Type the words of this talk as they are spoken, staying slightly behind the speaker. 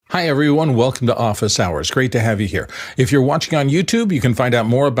Hi, everyone. Welcome to Office Hours. Great to have you here. If you're watching on YouTube, you can find out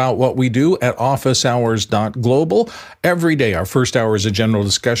more about what we do at officehours.global. Every day, our first hour is a general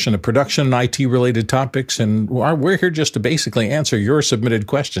discussion of production and IT-related topics, and we're here just to basically answer your submitted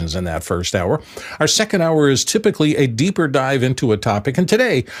questions in that first hour. Our second hour is typically a deeper dive into a topic, and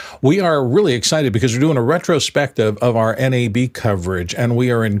today we are really excited because we're doing a retrospective of our NAB coverage, and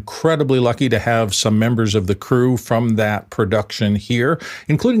we are incredibly lucky to have some members of the crew from that production here,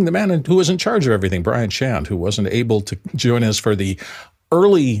 including the man who was in charge of everything, Brian Shand, who wasn't able to join us for the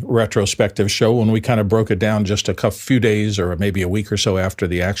early retrospective show when we kind of broke it down just a few days or maybe a week or so after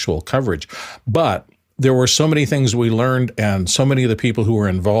the actual coverage. But there were so many things we learned and so many of the people who were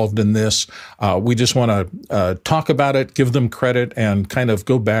involved in this. We just want to talk about it, give them credit, and kind of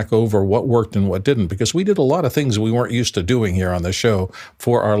go back over what worked and what didn't, because we did a lot of things we weren't used to doing here on the show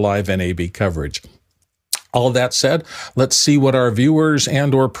for our live NAB coverage. All that said, let's see what our viewers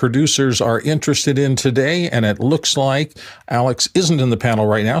and or producers are interested in today. And it looks like Alex isn't in the panel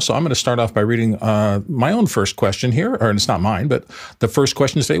right now. So I'm going to start off by reading my own first question here. Or it's not mine, but the first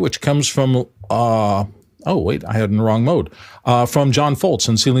question today, which comes from, oh, wait, I had it in the wrong mode. From John Foltz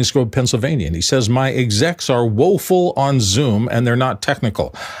in Selinsgrove, Pennsylvania. And he says, my execs are woeful on Zoom and they're not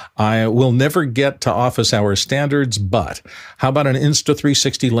technical. I will never get to office hour standards, but how about an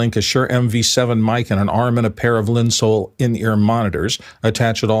Insta360 link, a Shure MV7 mic, and an arm and a pair of Linsole in-ear monitors?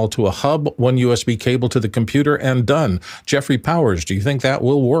 Attach it all to a hub, one USB cable to the computer, and done. Jeffrey Powers, do you think that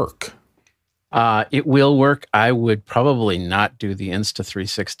will work? It will work. I would probably not do the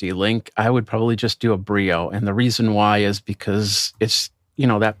Insta360 link. I would probably just do a Brio. And the reason why is because it's,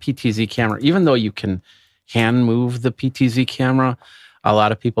 that PTZ camera, even though you can hand move the PTZ camera, a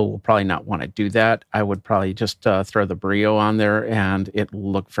lot of people will probably not want to do that. I would probably just throw the Brio on there and it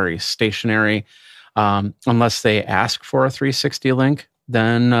will look very stationary. Unless they ask for a 360 link,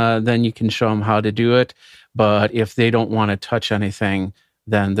 then you can show them how to do it. But if they don't want to touch anything,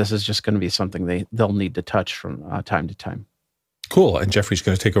 then this is just going to be something they'll need to touch from time to time. Cool. And Jeffrey's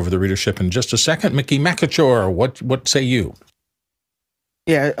going to take over the readership in just a second. Mickey Makachor, what say you?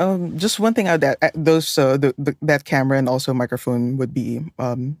 Yeah, just one thing that that camera and also microphone would be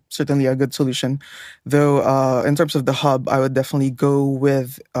certainly a good solution. Though in terms of the hub, I would definitely go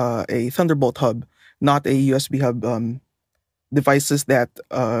with a Thunderbolt hub, not a USB hub. Devices that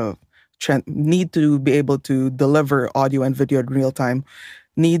need to be able to deliver audio and video in real time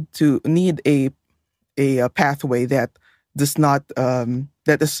need a pathway that does not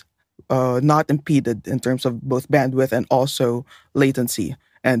not impeded in terms of both bandwidth and also latency.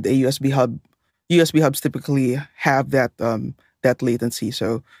 And a USB hubs typically have that latency.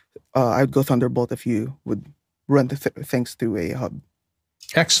 So I'd go Thunderbolt if you would run things through a hub.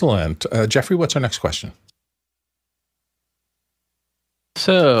 Excellent. Jeffrey, what's our next question?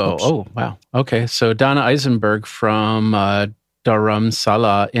 So, oh, wow. Okay. So Donna Eisenberg from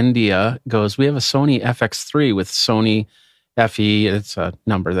Dharamsala, India goes, we have a Sony FX3 with Sony FE, it's a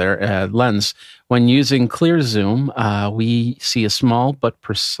number there, lens. When using clear zoom, we see a small but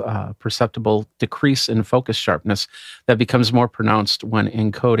perceptible decrease in focus sharpness that becomes more pronounced when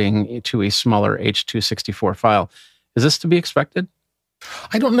encoding to a smaller H.264 file. Is this to be expected?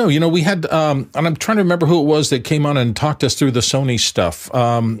 I don't know. We had, and I'm trying to remember who it was that came on and talked us through the Sony stuff.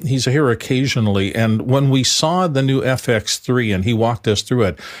 He's here occasionally. And when we saw the new FX3 and he walked us through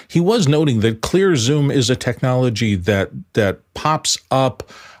it, he was noting that clear zoom is a technology that pops up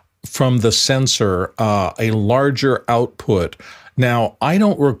from the sensor a larger output. Now, I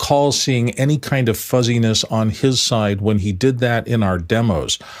don't recall seeing any kind of fuzziness on his side when he did that in our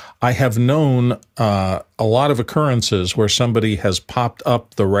demos. I have known a lot of occurrences where somebody has popped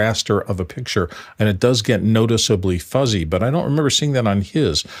up the raster of a picture and it does get noticeably fuzzy, but I don't remember seeing that on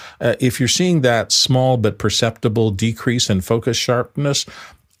his. If you're seeing that small but perceptible decrease in focus sharpness,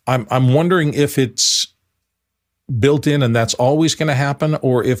 I'm wondering if it's built in and that's always going to happen,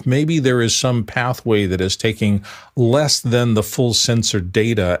 or if maybe there is some pathway that is taking less than the full sensor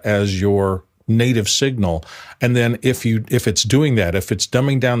data as your native signal. And then if it's doing that, if it's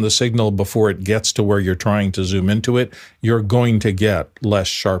dumbing down the signal before it gets to where you're trying to zoom into it, you're going to get less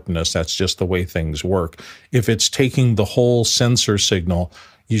sharpness. That's just the way things work. If it's taking the whole sensor signal,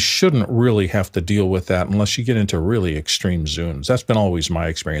 you shouldn't really have to deal with that unless you get into really extreme zooms. That's been always my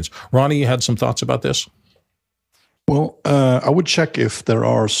experience. Ronnie, you had some thoughts about this? Well, I would check if there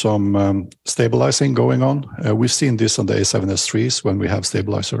are some stabilizing going on. We've seen this on the A7S3s when we have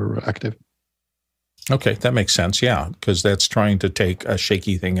stabilizer active. Okay, that makes sense, yeah, because that's trying to take a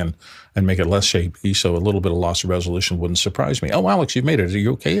shaky thing and make it less shaky, so a little bit of loss of resolution wouldn't surprise me. Oh, Alex, you've made it. Are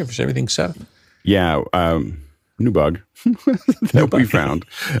you okay? Is everything set? Yeah, new bug that we found.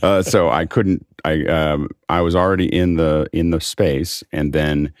 So I couldn't. I was already in the space, and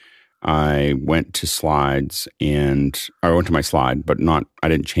then I went to slides, and I went to my slide, but not. I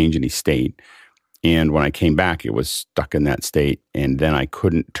didn't change any state. And when I came back, it was stuck in that state, and then I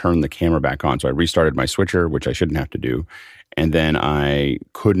couldn't turn the camera back on. So I restarted my switcher, which I shouldn't have to do. And then I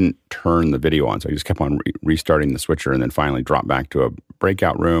couldn't turn the video on. So I just kept on restarting the switcher, and then finally dropped back to a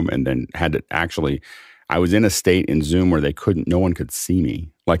breakout room, and then had to actually, I was in a state in Zoom where no one could see me.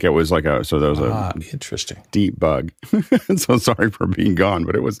 Like it was like so there was a interesting deep bug. So sorry for being gone,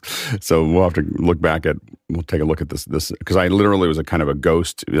 but it was, so we'll have to we'll take a look at this, because I literally was a kind of a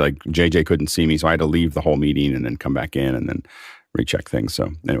ghost, like JJ couldn't see me. So I had to leave the whole meeting and then come back in and then recheck things.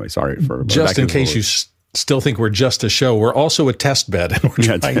 So anyway, sorry for. Just in case you still think we're just a show, we're also a test bed, and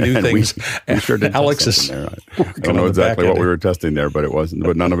we're trying new things. We sure did. Alex is. I don't know exactly what we were testing there, but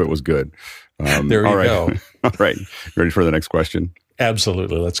none of it was good. There you go. All right. Ready for the next question?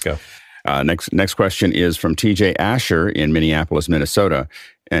 Absolutely. Let's go. Next question is from TJ Asher in Minneapolis, Minnesota.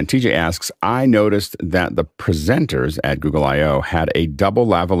 And TJ asks, I noticed that the presenters at Google I/O had a double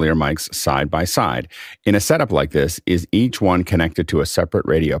lavalier mics side by side. In a setup like this, is each one connected to a separate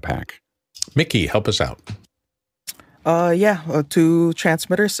radio pack? Mickey, help us out. Two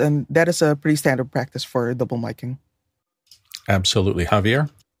transmitters, and that is a pretty standard practice for double miking. Absolutely.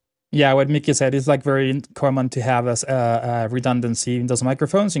 Javier? Yeah, what Mickey said is like very common to have as a redundancy in those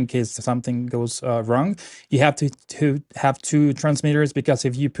microphones in case something goes wrong. You have to have two transmitters, because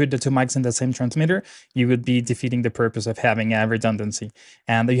if you put the two mics in the same transmitter, you would be defeating the purpose of having a redundancy.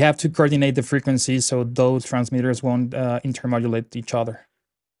 And you have to coordinate the frequencies so those transmitters won't intermodulate each other.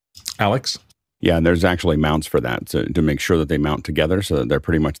 Alex? Yeah, and there's actually mounts for that to make sure that they mount together so that they're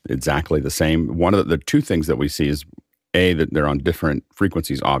pretty much exactly the same. One of the two things that we see is that they're on different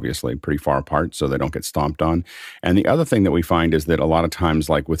frequencies, obviously, pretty far apart, so they don't get stomped on. And the other thing that we find is that a lot of times,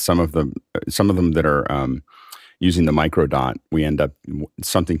 like with some of them that are using the microdot, we end up,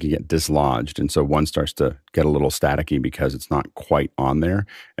 something can get dislodged. And so one starts to get a little staticky because it's not quite on there.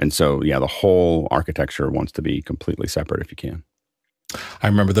 And so, yeah, the whole architecture wants to be completely separate if you can. I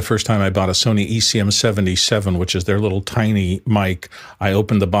remember the first time I bought a Sony ECM77, which is their little tiny mic. I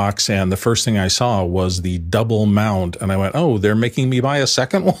opened the box, and the first thing I saw was the double mount. And I went, oh, they're making me buy a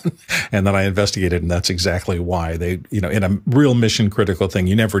second one? And then I investigated, and that's exactly why. They, in a real mission critical thing,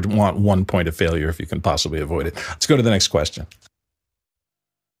 you never want one point of failure if you can possibly avoid it. Let's go to the next question.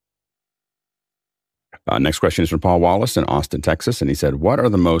 Next question is from Paul Wallace in Austin, Texas. And he said, what are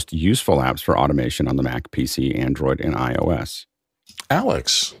the most useful apps for automation on the Mac, PC, Android, and iOS?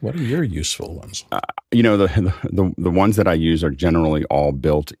 Alex, what are your useful ones? The ones that I use are generally all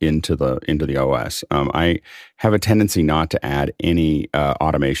built into the OS. I have a tendency not to add any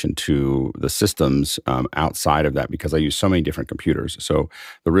automation to the systems outside of that, because I use so many different computers. So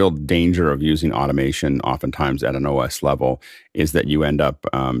the real danger of using automation oftentimes at an OS level is that you end up,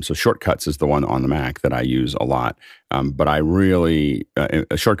 so Shortcuts is the one on the Mac that I use a lot. But I really,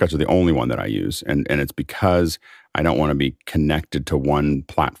 Shortcuts are the only one that I use. And it's because I don't want to be connected to one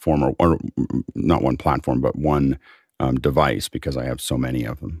platform, or not one platform, but one device, because I have so many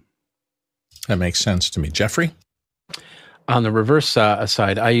of them. That makes sense to me. Jeffrey? On the reverse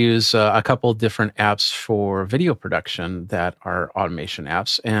side, I use a couple different apps for video production that are automation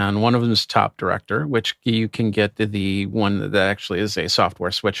apps. And one of them is Top Director, which you can get the one that actually is a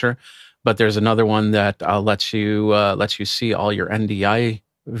software switcher. But there's another one that lets you see all your NDI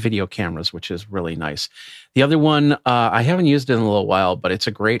video cameras, which is really nice. The other one, I haven't used it in a little while, but it's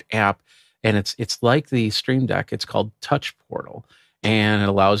a great app, and it's like the Stream Deck. It's called Touch Portal, and it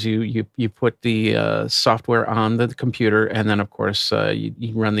allows you put the software on the computer, and then of course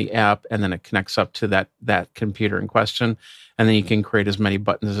you run the app, and then it connects up to that computer in question, and then you can create as many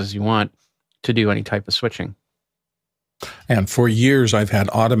buttons as you want to do any type of switching. And for years, I've had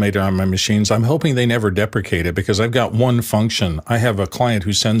Automator on my machines. I'm hoping they never deprecate it, because I've got one function. I have a client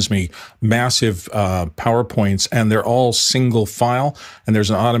who sends me massive PowerPoints, and they're all single file. And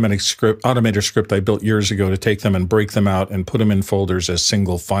there's an Automator script I built years ago to take them and break them out and put them in folders as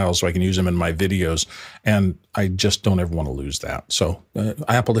single files so I can use them in my videos. And I just don't ever want to lose that. So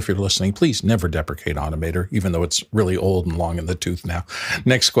Apple, if you're listening, please never deprecate Automator, even though it's really old and long in the tooth now.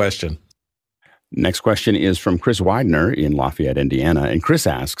 Next question. Next question is from Chris Widener in Lafayette, Indiana. And Chris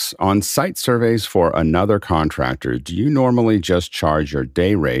asks, on site surveys for another contractor, do you normally just charge your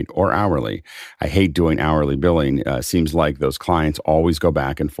day rate or hourly? I hate doing hourly billing. Seems like those clients always go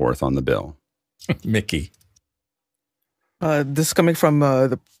back and forth on the bill. Mickey. This is coming from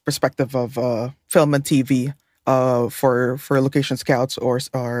the perspective of film and TV for location scouts or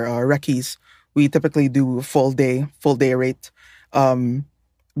reccees. we typically do full day rate,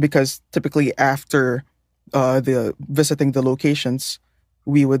 because typically after the visiting the locations,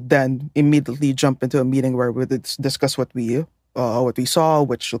 we would then immediately jump into a meeting where we would discuss what we saw,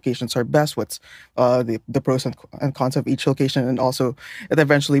 which locations are best, what's the pros and cons of each location, and also it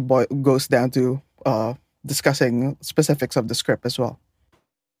eventually goes down to discussing specifics of the script as well.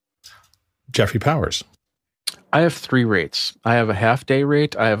 Jeffrey Powers. I have 3 rates. I have a half-day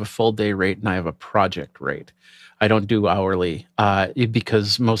rate, I have a full-day rate, and I have a project rate. I don't do hourly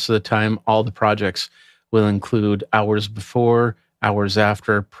because most of the time, all the projects will include hours before, hours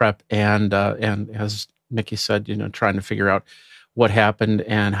after prep, and as Mickey said, trying to figure out what happened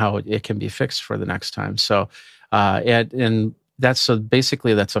and how it can be fixed for the next time. So, and that's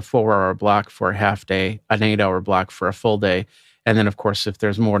basically that's a 4-hour block for a half day, an 8-hour block for a full day. And then, of course, if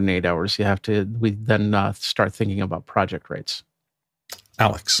there's more than 8 hours, we then start thinking about project rates.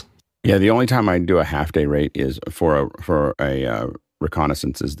 Alex. Yeah, the only time I do a half day rate is for a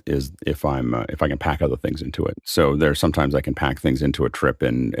reconnaissance is if I can pack other things into it. So there's sometimes I can pack things into a trip,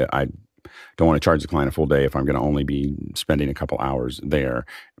 and I don't want to charge the client a full day if I'm going to only be spending a couple hours there,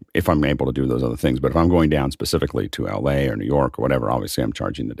 if I'm able to do those other things. But if I'm going down specifically to LA or New York or whatever, obviously I'm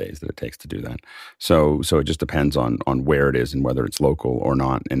charging the days that it takes to do that. So it just depends on where it is and whether it's local or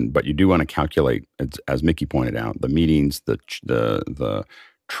not. But you do want to calculate, as Mickey pointed out, the meetings, the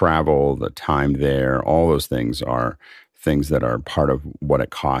travel, the time there, all those things are things that are part of what it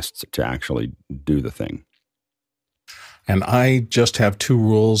costs to actually do the thing. And I just have 2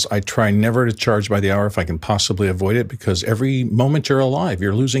 rules. I try never to charge by the hour if I can possibly avoid it, because every moment you're alive,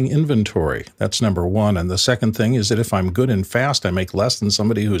 you're losing inventory. That's number 1. And the second thing is that if I'm good and fast, I make less than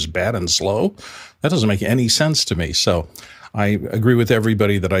somebody who's bad and slow. That doesn't make any sense to me. So I agree with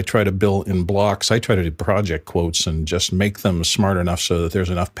everybody that I try to bill in blocks. I try to do project quotes and just make them smart enough so that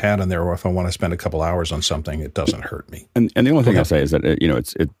there's enough pad in there, or if I want to spend a couple hours on something, it doesn't hurt me. And the only thing I'll say is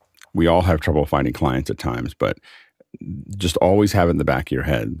that, we all have trouble finding clients at times, but just always have it in the back of your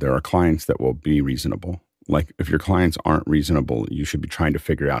head. There are clients that will be reasonable. Like, if your clients aren't reasonable, you should be trying to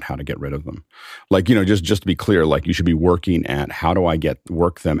figure out how to get rid of them. Like, just to be clear, like, you should be working at how do I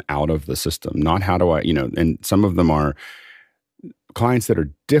work them out of the system, not how do I, and some of them are clients that are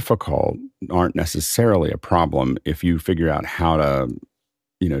difficult aren't necessarily a problem if you figure out how to,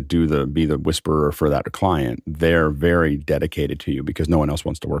 be the whisperer for that client. They're very dedicated to you because no one else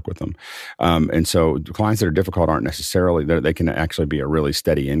wants to work with them. And so the clients that are difficult aren't necessarily, they can actually be a really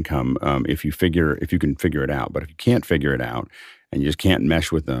steady income if you can figure it out. But if you can't figure it out and you just can't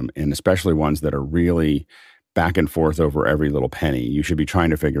mesh with them, and especially ones that are really back and forth over every little penny, you should be trying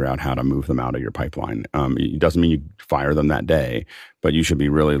to figure out how to move them out of your pipeline. It doesn't mean you fire them that day, but you should be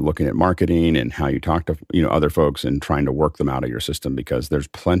really looking at marketing and how you talk to other folks and trying to work them out of your system, because there's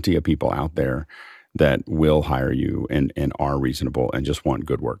plenty of people out there that will hire you and are reasonable and just want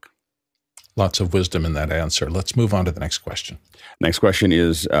good work. Lots of wisdom in that answer. Let's move on to the next question. Next question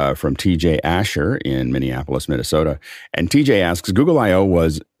is from TJ Asher in Minneapolis, Minnesota. And TJ asks, Google I/O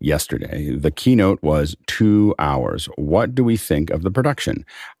was yesterday. The keynote was 2 hours. What do we think of the production?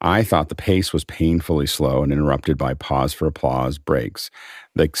 I thought the pace was painfully slow and interrupted by pause for applause breaks.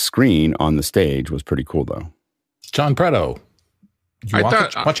 The screen on the stage was pretty cool, though. John Preto,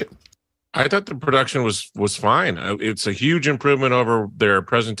 watch it? I thought the production was fine. It's a huge improvement over their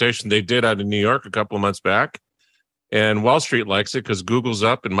presentation they did out in New York a couple of months back. And Wall Street likes it because Google's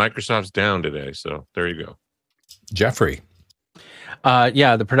up and Microsoft's down today. So there you go. Jeffrey.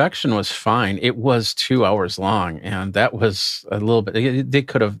 Yeah, the production was fine. It was 2 hours long, and that was a little bit. They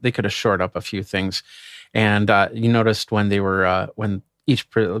could have shored up a few things. And you noticed when they were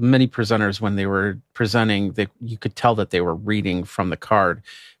many presenters, when they were presenting, you could tell that they were reading from the card,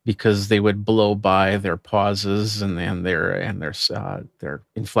 because they would blow by their pauses and their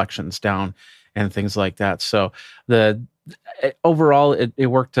inflections down and things like that. So overall it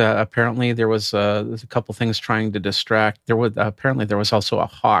worked. Apparently there was a couple things trying to distract. There was also a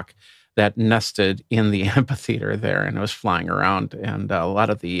hawk that nested in the amphitheater there, and it was flying around. And a lot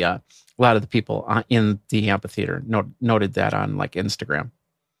of the people in the amphitheater noted that on like Instagram.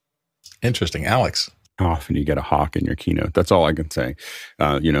 Interesting. Alex. Often you get a hawk in your keynote. That's all I can say.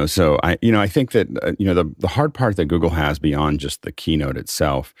 So I think that, the hard part that Google has beyond just the keynote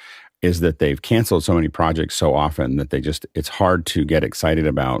itself is that they've canceled so many projects so often that it's hard to get excited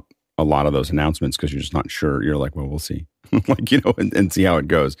about a lot of those announcements because you're just not sure. You're like, well, we'll see. and see how it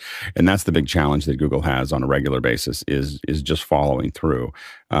goes. And that's the big challenge that Google has on a regular basis is just following through,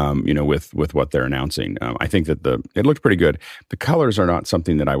 with what they're announcing. I think that it looked pretty good. The colors are not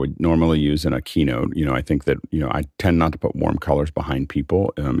something that I would normally use in a keynote. I think that, I tend not to put warm colors behind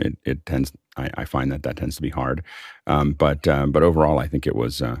people. It tends I find that tends to be hard. But overall, I think it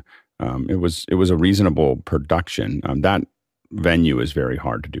was a reasonable production. That venue is very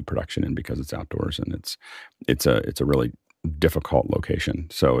hard to do production in because it's outdoors and it's a really difficult location.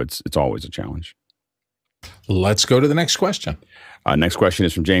 So it's always a challenge. Let's go to the next question. Next question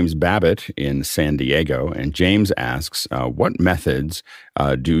is from James Babbitt in San Diego, and James asks, "What methods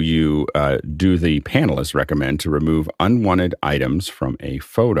do the panelists recommend to remove unwanted items from a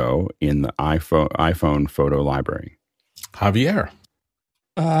photo in the iPhone photo library?" Javier.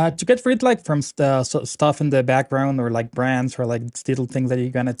 To get rid from stuff in the background or like brands or like little things that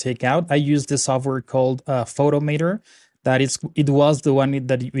you're gonna take out, I use this software called Photomator. It was the one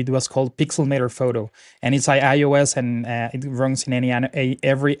that it was called Pixelmator Photo, and it's iOS and it runs in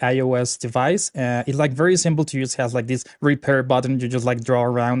every iOS device. It's like very simple to use. It has like this repair button. You just like draw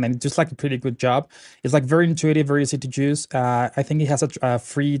around, and it's just like a pretty good job. It's like very intuitive, very easy to use. I think it has a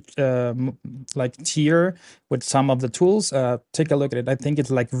free like tier with some of the tools. Take a look at it. I think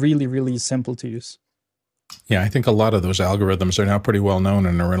it's like really, really simple to use. Yeah, I think a lot of those algorithms are now pretty well known,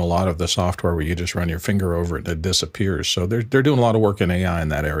 and they're in a lot of the software where you just run your finger over it and it disappears. So they're doing a lot of work in AI in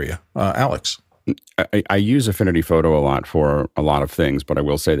that area. Alex? I use Affinity Photo a lot for a lot of things, but I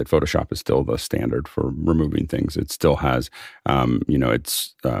will say that Photoshop is still the standard for removing things. It still has,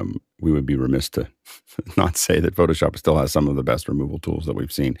 we would be remiss to not say that Photoshop still has some of the best removal tools that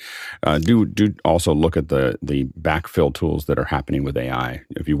we've seen. Do also look at the backfill tools that are happening with AI.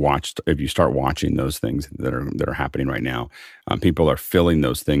 If you start watching those things that are happening right now, people are filling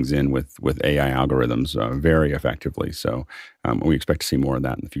those things in with AI algorithms very effectively. So we expect to see more of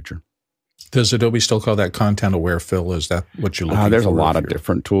that in the future. Does Adobe still call that content-aware fill? Is that what you're looking for? There's a lot of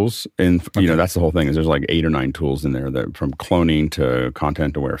different tools. And, that's the whole thing is there's like 8 or 9 tools in there that from cloning to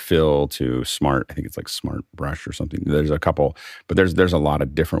content-aware fill to smart, I think it's like smart brush or something. There's a couple, but there's a lot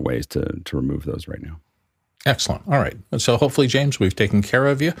of different ways to remove those right now. Excellent. All right. So hopefully, James, we've taken care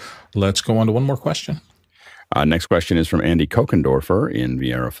of you. Let's go on to one more question. Next question is from Andy Kokendorfer in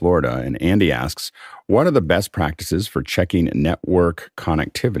Vieira, Florida. And Andy asks, what are the best practices for checking network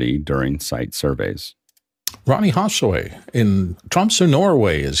connectivity during site surveys? Ronnie Hofsway in Tromsø,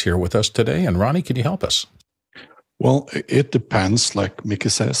 Norway is here with us today. And Ronnie, can you help us? Well, it depends, like Mickey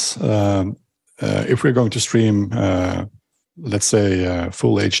says. If we're going to stream, let's say,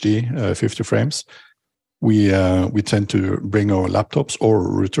 full HD, 50 frames, we tend to bring our laptops or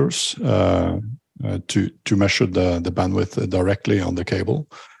routers to measure the bandwidth directly on the cable.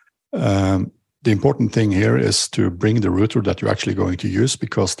 The important thing here is to bring the router that you're actually going to use,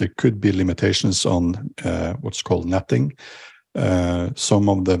 because there could be limitations on what's called netting. Some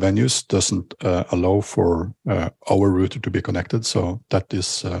of the venues doesn't allow for our router to be connected, so that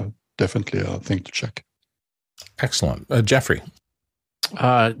is definitely a thing to check. Excellent. Jeffrey?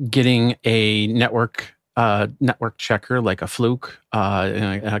 Getting a network checker like a Fluke.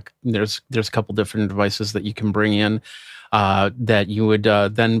 There's a couple different devices that you can bring in that you would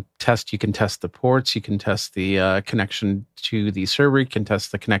then test. You can test the ports, you can test the connection to the server, you can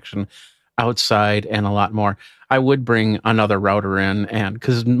test the connection outside, and a lot more. I would bring another router in, and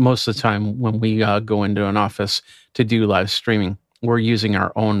because most of the time when we go into an office to do live streaming, we're using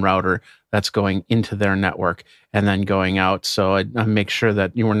our own router that's going into their network and then going out. So I make sure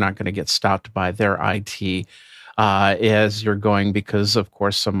that you are not going to get stopped by their IT as you're going, because of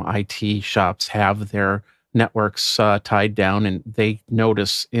course some IT shops have their networks tied down, and they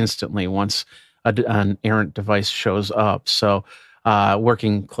notice instantly once an errant device shows up. So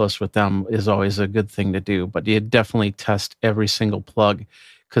working close with them is always a good thing to do. But you definitely test every single plug,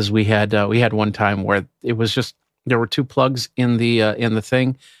 because we had one time where it was just there were 2 plugs in the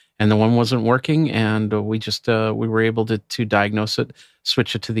thing, and the one wasn't working, and we were able to diagnose it,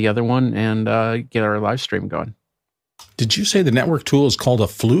 switch it to the other one, and get our live stream going. Did you say the network tool is called a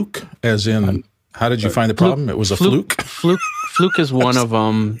Fluke? As in, how did you find the problem? It was a Fluke? Fluke is one of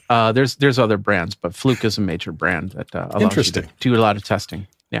them. There's other brands, but Fluke is a major brand that allows you to do a lot of testing.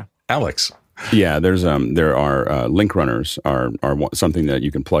 Yeah, Alex. Yeah, there are link runners are something that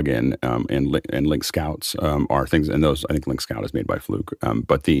you can plug in, and link scouts are things, and those, I think link scout is made by Fluke,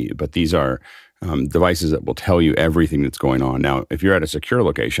 but these are devices that will tell you everything that's going on. Now, if you're at a secure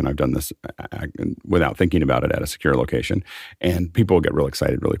location, I've done this without thinking about it at a secure location, and people get real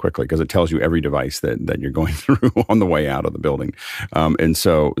excited really quickly because it tells you every device that you're going through on the way out of the building, and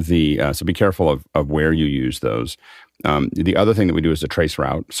so so be careful of where you use those. The other thing that we do is a trace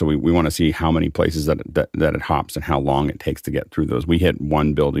route. So we want to see how many places that it hops and how long it takes to get through those. We hit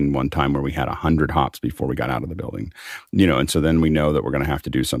one building one time where we had 100 hops before we got out of the building, and so then we know that we're going to have to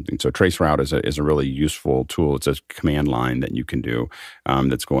do something. So trace route is a really useful tool. It's a command line that you can do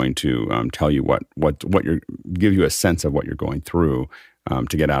that's going to tell you give you a sense of what you're going through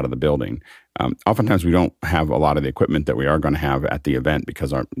to get out of the building. Oftentimes we don't have a lot of the equipment that we are going to have at the event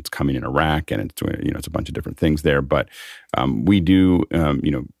because it's coming in a rack and it's doing, it's a bunch of different things there. But we do,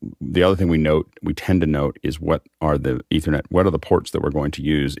 the other thing we tend to note is what are the Ethernet, what are the ports that we're going to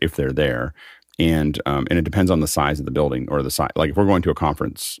use if they're there. And it depends on the size of the building or the size. Like if we're going to a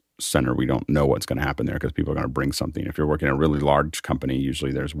conference center, we don't know what's going to happen there because people are going to bring something. If you're working in a really large company,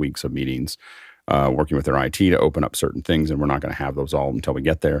 usually there's weeks of meetings working with their IT to open up certain things, and we're not going to have those all until we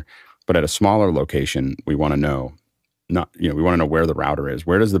get there. But at a smaller location, we want to know we want to know where the router is.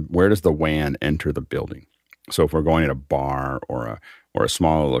 Where does the WAN enter the building? So if we're going to a bar or a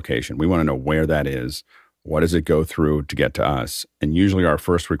smaller location, we want to know where that is. What does it go through to get to us? And usually our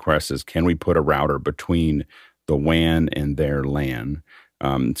first request is, can we put a router between the WAN and their LAN?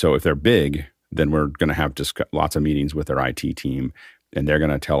 So if they're big, then we're going to have just lots of meetings with their IT team, and they're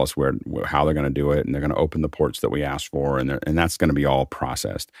going to tell us how they're going to do it, and they're going to open the ports that we asked for, and that's going to be all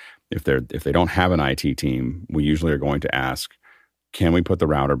processed. If they don't have an IT team, we usually are going to ask, can we put the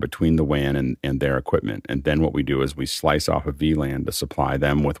router between the WAN and their equipment? And then what we do is we slice off a VLAN to supply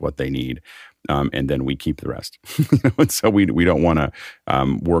them with what they need, and then we keep the rest. And so we don't want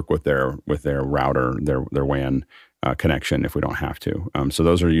to work with their router, their WAN connection if we don't have to. So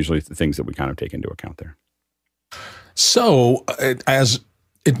those are usually the things that we kind of take into account there. So,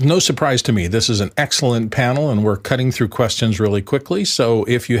 no surprise to me, this is an excellent panel, and we're cutting through questions really quickly. So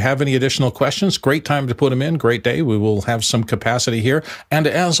if you have any additional questions, great time to put them in. Great day. We will have some capacity here. And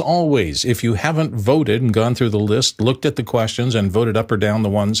as always, if you haven't voted and gone through the list, looked at the questions and voted up or down the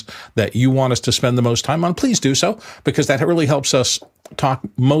ones that you want us to spend the most time on, please do so, because that really helps us talk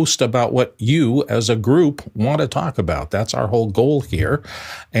most about what you as a group want to talk about. That's our whole goal here.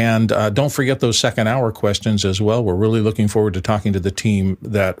 And don't forget those second hour questions as well. We're really looking forward to talking to the team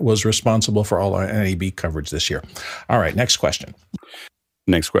that was responsible for all our NAB coverage this year. All right, next question.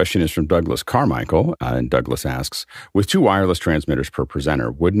 Next question is from Douglas Carmichael. And Douglas asks, with 2 wireless transmitters per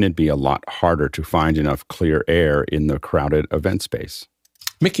presenter, wouldn't it be a lot harder to find enough clear air in the crowded event space?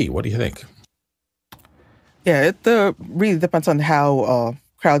 Mickey, what do you think? Yeah, it really depends on how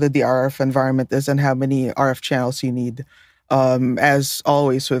crowded the RF environment is and how many RF channels you need. As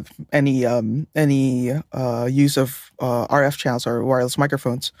always with any use of RF channels or wireless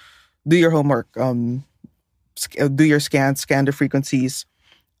microphones, do your homework. Do your scans, scan the frequencies.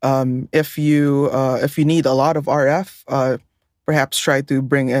 If you need a lot of RF, perhaps try to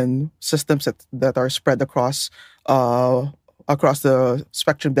bring in systems that are spread across the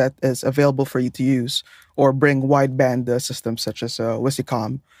spectrum that is available for you to use, or bring wideband systems such as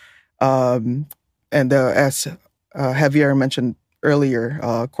Wisicom. And as Javier mentioned earlier,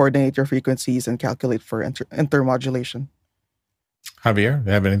 coordinate your frequencies and calculate for intermodulation. Javier, do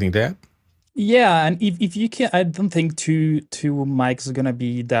you have anything to add? Yeah, and if you can, I don't think two mics is gonna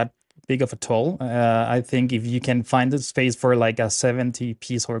be that big of a toll. I think if you can find a space for like a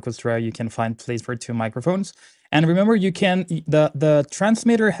 70-piece orchestra, you can find place for 2 microphones. And remember, the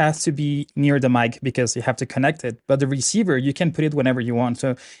transmitter has to be near the mic because you have to connect it. But the receiver, you can put it whenever you want.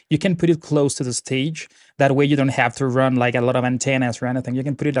 So you can put it close to the stage. That way you don't have to run like a lot of antennas or anything. You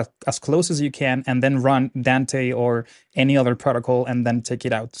can put it as close as you can and then run Dante or any other protocol and then take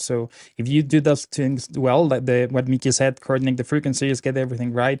it out. So if you do those things well, like what Mickey said, coordinate the frequencies, get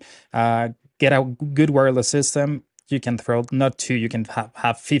everything right, get a good wireless system, you can throw not 2, you can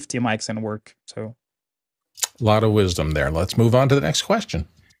have 50 mics and work. So. A lot of wisdom there. Let's move on to the next question.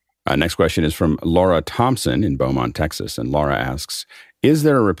 Next question is from Laura Thompson in Beaumont, Texas. And Laura asks, is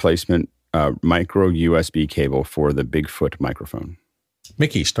there a replacement micro USB cable for the Bigfoot microphone?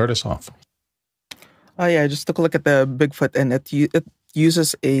 Mickey, start us off. Yeah, I just took a look at the Bigfoot, and it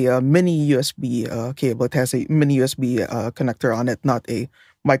uses a mini USB cable. It has a mini USB connector on it, not a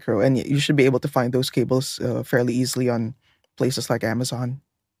micro. And you should be able to find those cables fairly easily on places like Amazon.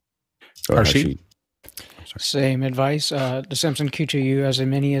 Harshit? Same advice. The Samsung Q2U has a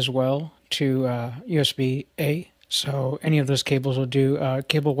mini as well to USB-A. So any of those cables will do.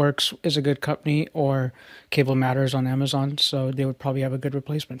 CableWorks is a good company, or Cable Matters on Amazon. So they would probably have a good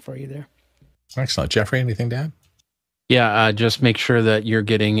replacement for you there. Excellent. Jeffrey, anything to add? Yeah, just make sure that you're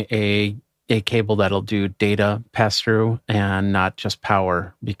getting a cable that'll do data pass through and not just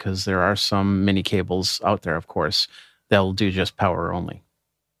power, because there are some mini cables out there, of course, that'll do just power only.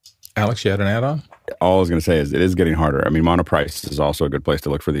 Alex, you had an add-on? all I was going to say is it is getting harder. I mean, Monoprice is also a good place to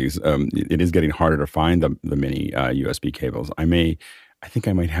look for these. It is getting harder to find the mini USB cables. I think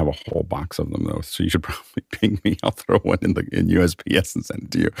I might have a whole box of them though. So you should probably ping me. I'll throw one in USPS and send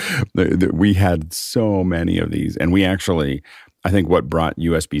it to you. We had so many of these, and we actually, I think what brought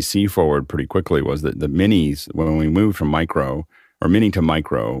USB-C forward pretty quickly was that the minis, when we moved from micro or mini to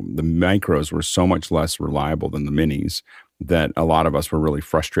micro, the micros were so much less reliable than the minis that a lot of us were really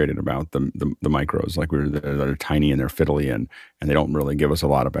frustrated about the micros. Like they're tiny and they're fiddly and they don't really give us a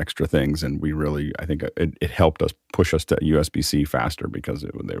lot of extra things. And we really, I think it helped us push us to USB-C faster because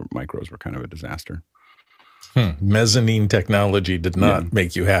micros were kind of a disaster. Mezzanine technology did not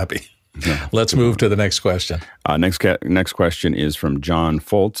make you happy. No. Let's move to the next question. Next question is from John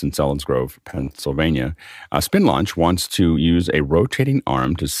Foltz in Selinsgrove, Pennsylvania. Spin Launch wants to use a rotating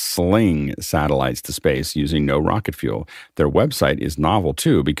arm to sling satellites to space using no rocket fuel. Their website is novel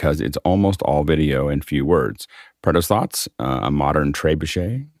too because it's almost all video and few words. Preto's thoughts? A modern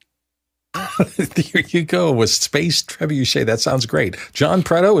trebuchet? Here you go with space trebuchet. That sounds great. John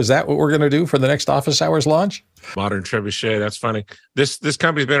Preto, is that what we're going to do for the next office hours launch? Modern trebuchet. That's funny. This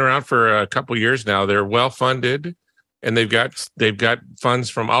company's been around for a couple of years now. They're well funded, and they've got funds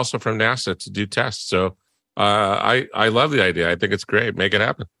from NASA to do tests. So I love the idea. I think it's great. Make it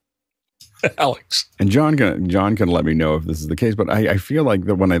happen. Alex. And John can let me know if this is the case, but I feel like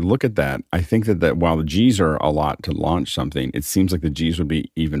that when I look at that, I think that while the G's are a lot to launch something, it seems like the G's would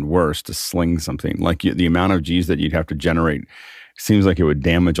be even worse to sling something. Like the amount of G's that you'd have to generate seems like it would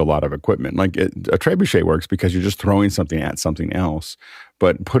damage a lot of equipment. Like a trebuchet works because you're just throwing something at something else.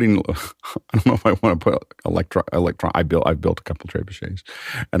 But I don't know if I want to put I've built a couple trebuchets,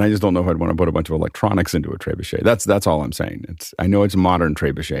 and I just don't know if I'd want to put a bunch of electronics into a trebuchet. That's all I'm saying. I know it's a modern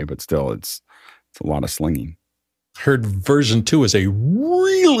trebuchet, but still, it's a lot of slinging. Heard version 2 is a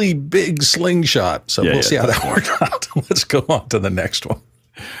really big slingshot, so we'll see how that works out. Let's go on to the next one.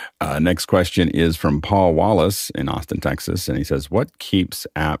 Next question is from Paul Wallace in Austin, Texas, and he says, what's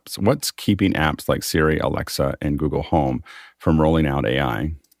keeping apps like Siri, Alexa, and Google Home from rolling out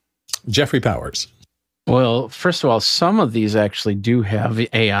AI? Jeffrey Powers. Well, first of all, some of these actually do have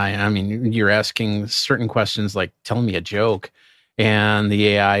AI. I mean, you're asking certain questions like, tell me a joke, and the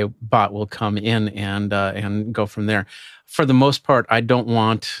AI bot will come in and go from there. For the most part, I don't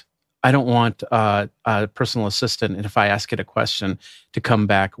want a personal assistant, and if I ask it a question, to come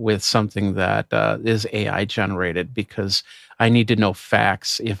back with something that is AI generated, because I need to know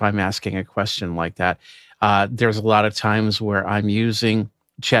facts if I'm asking a question like that. There's a lot of times where I'm using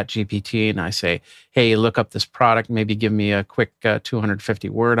ChatGPT and I say, hey, look up this product, maybe give me a quick 250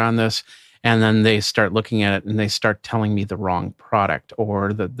 word on this. And then they start looking at it and they start telling me the wrong product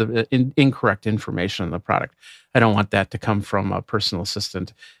or the incorrect information on the product. I don't want that to come from a personal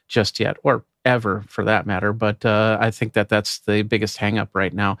assistant just yet, or ever for that matter. But I think that's the biggest hang up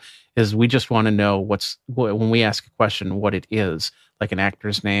right now is we just want to know when we ask a question, what it is, like an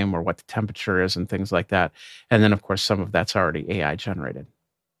actor's name or what the temperature is and things like that. And then, of course, some of that's already AI generated.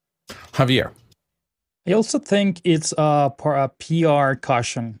 Javier. I also think it's a PR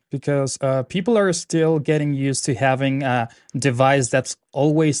caution because people are still getting used to having a device that's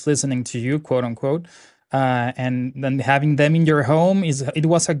always listening to you, quote unquote. And then having them in your home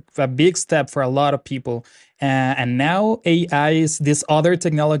was a big step for a lot of people. And now AI is this other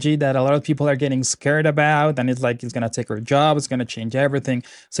technology that a lot of people are getting scared about. And it's like, it's going to take our job. It's going to change everything.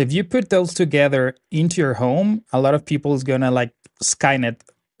 So if you put those together into your home, a lot of people is going to like Skynet,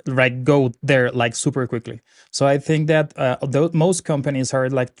 right, go there like super quickly. So I think that most companies are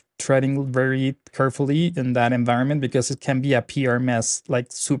like treading very carefully in that environment because it can be a PR mess like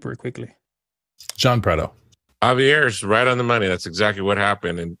super quickly. John Preto. Javier's right on the money. That's exactly what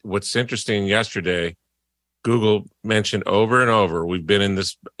happened. And what's interesting, yesterday, Google mentioned over and over, we've been in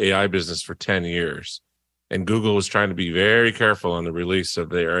this AI business for 10 years. And Google was trying to be very careful on the release of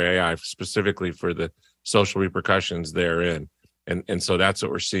their AI, specifically for the social repercussions therein. And so that's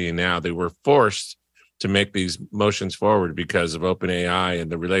what we're seeing now. They were forced to make these motions forward because of OpenAI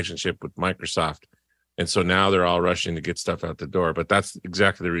and the relationship with Microsoft. And so now they're all rushing to get stuff out the door. But that's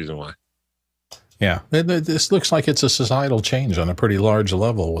exactly the reason why. Yeah, this looks like it's a societal change on a pretty large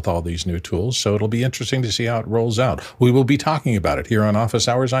level with all these new tools. So it'll be interesting to see how it rolls out. We will be talking about it here on Office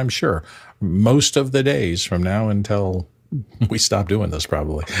Hours, I'm sure, most of the days from now until we stop doing this,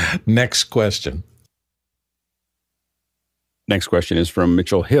 probably. Next question. Next question is from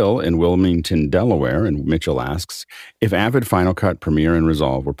Mitchell Hill in Wilmington, Delaware. And Mitchell asks, if Avid, Final Cut, Premiere, and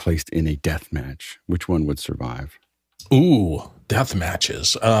Resolve were placed in a death match, which one would survive? Ooh, death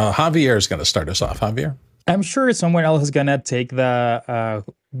matches. Javier is going to start us off. Javier? I'm sure someone else is going to take the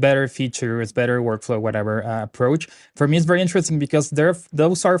better features, better workflow, whatever approach. For me, it's very interesting because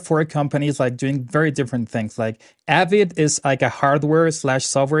those are four companies like doing very different things. Like Avid is like a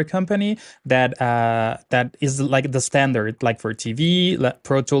hardware/software company that is like the standard, like for TV. Like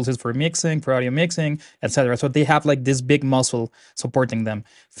Pro Tools is for mixing, for audio mixing, etc. So they have like this big muscle supporting them.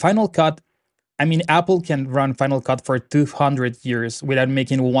 Final Cut, I mean, Apple can run Final Cut for 200 years without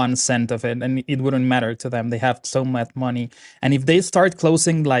making 1 cent of it, and it wouldn't matter to them. They have so much money. And if they start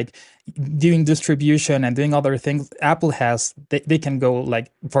closing, like doing distribution and doing other things, Apple has, they can go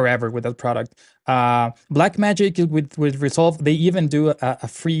like forever with that product. Blackmagic with Resolve, they even do a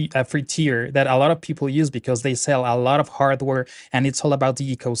free tier that a lot of people use because they sell a lot of hardware and it's all about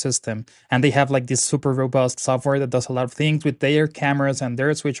the ecosystem. And they have like this super robust software that does a lot of things with their cameras and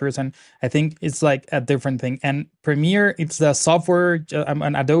their switchers. And I think it's like a different thing. And Premiere, it's the software,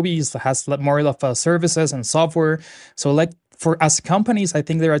 and Adobe has more of services and software. So like, for as companies, I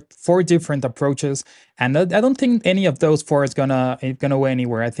think there are 4 different approaches, and I don't think any of those 4 is gonna go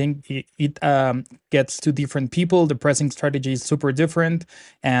anywhere. I think it gets to different people. The pricing strategy is super different,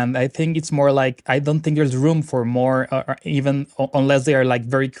 and I think it's more like I don't think there's room for more, even unless they are like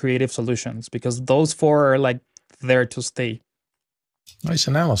very creative solutions, because those 4 are like there to stay. Nice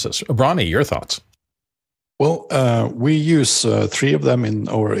analysis, Ronnie. Your thoughts? Well, we use 3 of them in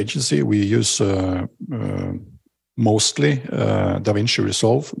our agency. We use mostly DaVinci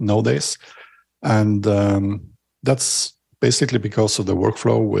Resolve nowadays. And that's basically because of the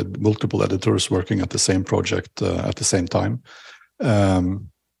workflow with multiple editors working at the same project at the same time.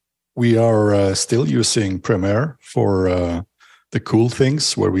 We are still using Premiere for the cool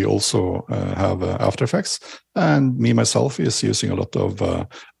things where we also have After Effects. And me, myself, is using a lot of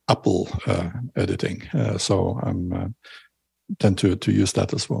Apple editing. So I'm tend to use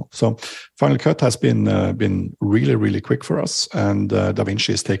that as well. So Final Cut has been really, really quick for us, and DaVinci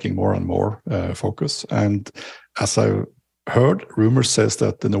is taking more and more focus. And as I heard, rumors says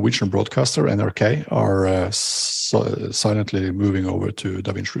that the Norwegian broadcaster NRK are silently moving over to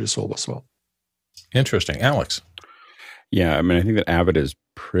DaVinci Resolve as well. Interesting, Alex. Yeah, I mean, I think that Avid is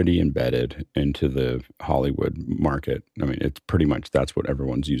pretty embedded into the Hollywood market. I mean, it's pretty much that's what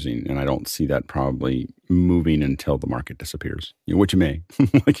everyone's using, and I don't see that probably moving until the market disappears. Which it may,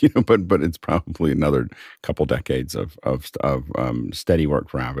 but it's probably another couple decades of steady work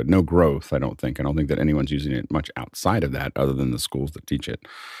for Avid. No growth, I don't think. I don't think that anyone's using it much outside of that, other than the schools that teach it.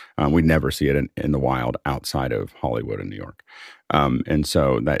 We never see it in the wild outside of Hollywood and New York, and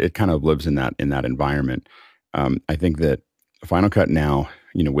so that it kind of lives in that environment. I think that Final Cut now,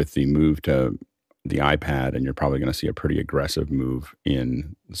 with the move to the iPad, and you're probably going to see a pretty aggressive move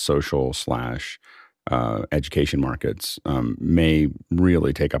in social / education markets, may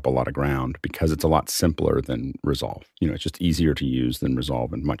really take up a lot of ground because it's a lot simpler than Resolve. It's just easier to use than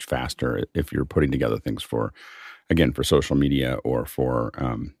Resolve and much faster if you're putting together things for social media or for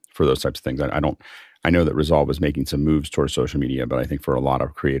those types of things. I know that Resolve is making some moves towards social media, but I think for a lot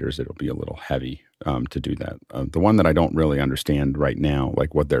of creators, it'll be a little heavy to do that. The one that I don't really understand right now,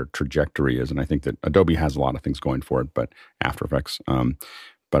 like what their trajectory is, and I think that Adobe has a lot of things going for it, but After Effects.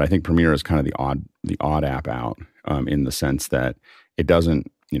 But I think Premiere is kind of the odd app out in the sense that it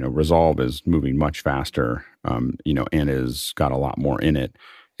doesn't, Resolve is moving much faster, and is got a lot more in it,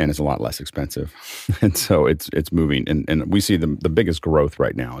 and it's a lot less expensive. And so it's moving, and we see the biggest growth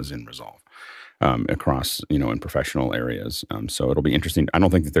right now is in Resolve. Across, in professional areas. So it'll be interesting. I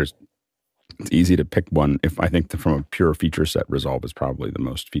don't think that it's easy to pick one. I think from a pure feature set, Resolve is probably the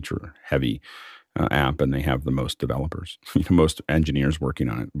most feature heavy app, and they have the most developers, most engineers working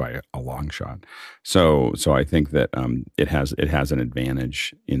on it by a long shot. So I think that it has an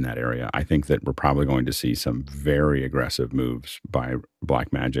advantage in that area. I think that we're probably going to see some very aggressive moves by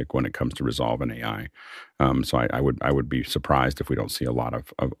Blackmagic when it comes to Resolve and AI. So I would be surprised if we don't see a lot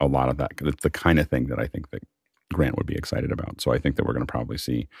of that. It's the kind of thing that I think that Grant would be excited about. So I think that we're going to probably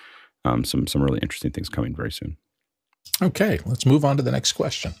see some really interesting things coming very soon. Okay, let's move on to the next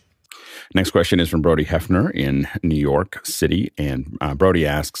question. Next question is from Brody Hefner in New York City. And Brody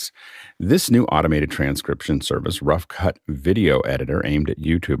asks, this new automated transcription service, Rough Cut Video Editor aimed at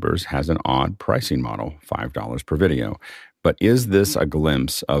YouTubers, has an odd pricing model, $5 per video. But is this a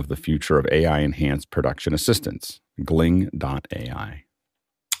glimpse of the future of AI-enhanced production assistance? Gling.ai.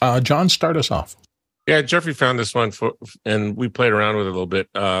 John, start us off. Yeah, Jeffrey found this one, and we played around with it a little bit.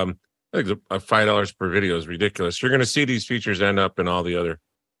 I think $5 per video is ridiculous. You're going to see these features end up in all the other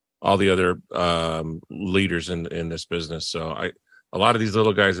leaders in this business. So a lot of these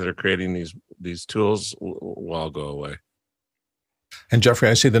little guys that are creating these tools will all go away. And Jeffrey,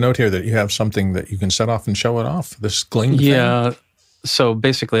 I see the note here that you have something that you can set off and show it off. This Gling thing. So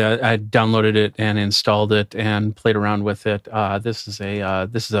basically, I downloaded it and installed it and played around with it. This is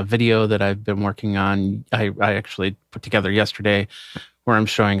a video that I've been working on. I actually put together yesterday, where I'm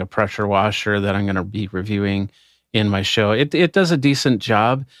showing a pressure washer that I'm going to be reviewing in my show. It does a decent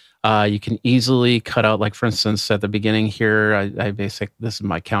job. You can easily cut out, like for instance, at the beginning here, this is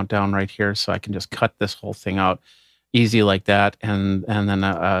my countdown right here, so I can just cut this whole thing out easy like that, and then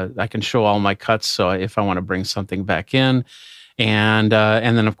I can show all my cuts. So if I want to bring something back in. And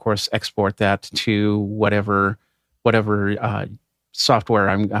then, of course, export that to whatever software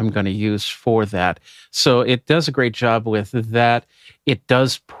I'm going to use for that. So it does a great job with that. It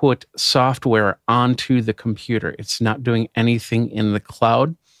does put software onto the computer. It's not doing anything in the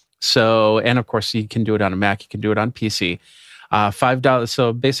cloud. So, and of course, you can do it on a Mac. You can do it on PC. $5.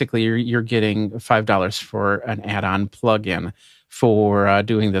 So basically, you're getting $5 for an add-on plugin for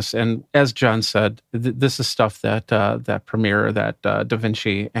doing this. And as John said, this is stuff that Premiere, that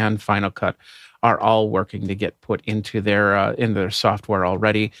DaVinci, and Final Cut are all working to get put into their software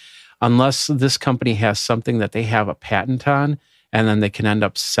already. Unless this company has something that they have a patent on, and then they can end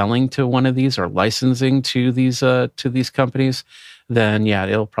up selling to one of these or licensing to these companies, then yeah,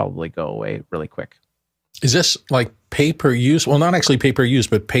 it'll probably go away really quick. Is this like pay per use? Well, not actually pay per use,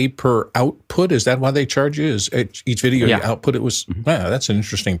 but pay per output. Is that why they charge you? Is each video you output? It was that's an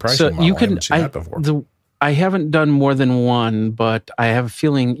interesting pricing model. You can, I haven't seen that before. I haven't done more than one, but I have a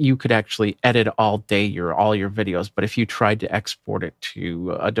feeling you could actually edit all day all your videos. But if you tried to export it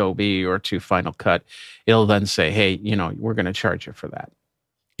to Adobe or to Final Cut, it'll then say, "Hey, we're going to charge you for that."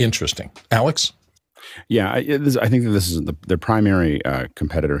 Interesting, Alex. Yeah, I think that this is the primary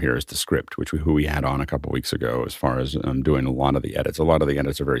competitor here is Descript, who we had on a couple of weeks ago. As far as doing a lot of the edits,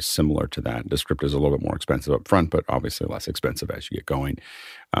 are very similar to that. Descript is a little bit more expensive up front, but obviously less expensive as you get going.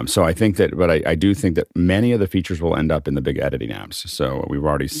 So I think that, but I do think that many of the features will end up in the big editing apps. So we've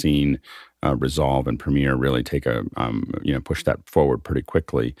already seen Resolve and Premiere really take push that forward pretty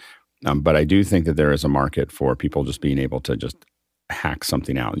quickly. But I do think that there is a market for people just being able to just hack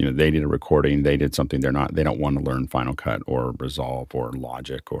something out. They did a recording, they did something, they don't want to learn Final Cut or Resolve or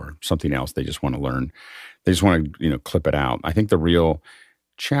Logic or something else. They just want to learn, they just want to, clip it out. I think the real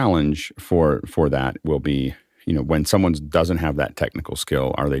challenge for that will be, when someone doesn't have that technical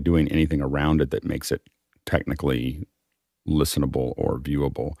skill, are they doing anything around it that makes it technically listenable or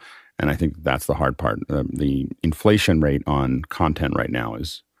viewable? And I think that's the hard part. The inflation rate on content right now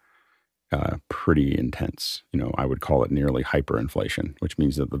is pretty intense. I would call it nearly hyperinflation, which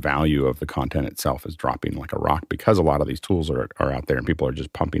means that the value of the content itself is dropping like a rock because a lot of these tools are out there and people are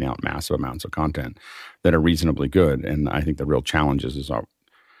just pumping out massive amounts of content that are reasonably good. And I think the real challenge is are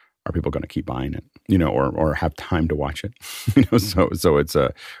people going to keep buying it, or have time to watch it? So it's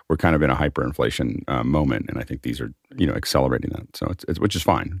we're kind of in a hyperinflation moment, and I think these are accelerating that. So it's which is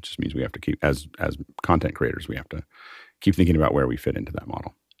fine. It just means we have to keep as content creators, we have to keep thinking about where we fit into that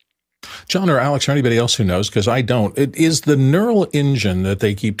model. John or Alex or anybody else who knows, because I don't, it is the neural engine that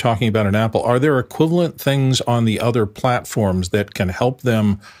they keep talking about in Apple. Are there equivalent things on the other platforms that can help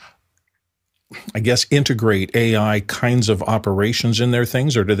them, I guess, integrate AI kinds of operations in their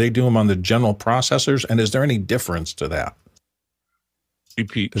things, or do they do them on the general processors? And is there any difference to that?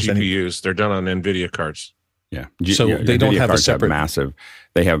 GPUs, they're done on NVIDIA cards. Yeah. So they don't have a separate massive.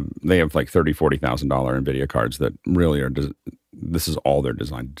 They have like $30,000-$40,000 NVIDIA cards that really are. This is all they're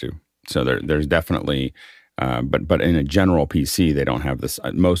designed to do. So there's definitely, but in a general PC, they don't have this.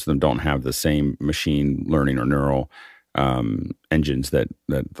 Most of them don't have the same machine learning or neural engines that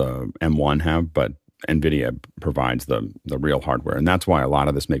the M1 have. But NVIDIA provides the real hardware, and that's why a lot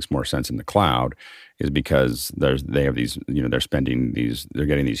of this makes more sense in the cloud. Is because they have these, they're getting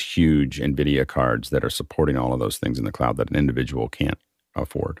these huge NVIDIA cards that are supporting all of those things in the cloud that an individual can't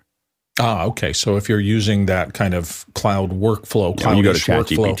afford. Okay. So if you're using that kind of cloud workflow, when you go to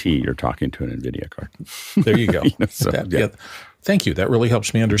ChatGPT, you're talking to an NVIDIA card. There you go. Thank you. That really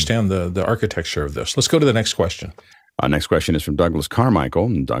helps me understand the architecture of this. Let's go to the next question. Next question is from Douglas Carmichael,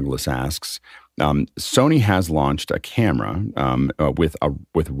 and Douglas asks, Sony has launched a camera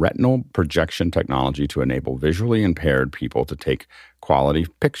with retinal projection technology to enable visually impaired people to take quality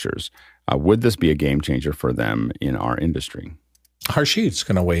pictures. Would this be a game changer for them in our industry? Harshid's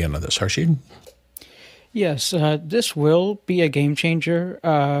going to weigh in on this. Harshid? Yes, this will be a game changer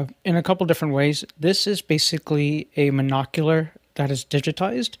in a couple different ways. This is basically a monocular that is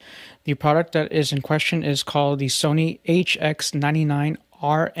digitized. The product that is in question is called the Sony HX99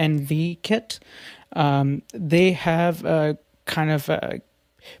 RNV kit. They have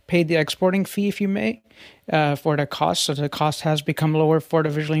paid the exporting fee, if you may, for the cost. So the cost has become lower for the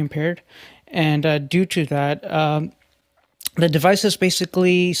visually impaired. And due to that, The device is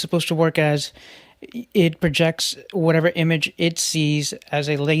basically supposed to work as it projects whatever image it sees as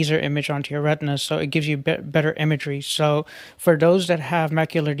a laser image onto your retina, so it gives you better imagery. So for those that have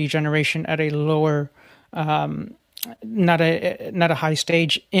macular degeneration at a lower not a high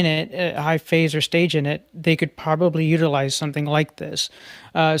stage in it, a high phase or stage in it, they could probably utilize something like this.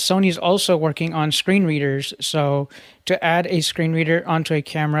 Sony's also working on screen readers. So to add a screen reader onto a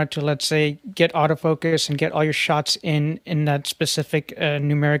camera to, let's say, get autofocus and get all your shots in that specific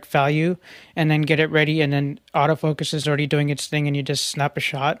numeric value, and then get it ready, and then autofocus is already doing its thing and you just snap a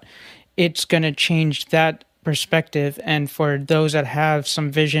shot, it's going to change that perspective. And for those that have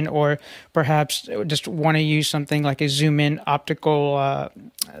some vision, or perhaps just want to use something like a zoom in optical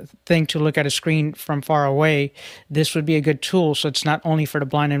thing to look at a screen from far away, this would be a good tool. So it's not only for the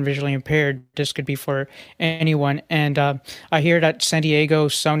blind and visually impaired, this could be for anyone. And I hear that San Diego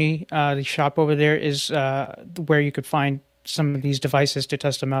Sony, the shop over there, is where you could find some of these devices to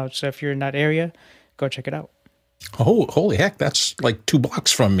test them out. So if you're in that area, go check it out. Oh, holy heck, that's like 2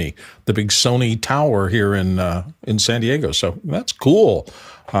 blocks from me, the big Sony tower here in San Diego. So that's cool.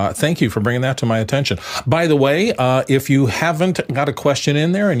 Thank you for bringing that to my attention. By the way, if you haven't got a question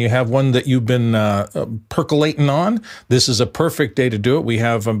in there and you have one that you've been percolating on, this is a perfect day to do it. We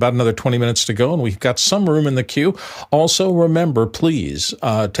have about another 20 minutes to go, and we've got some room in the queue. Also, remember, please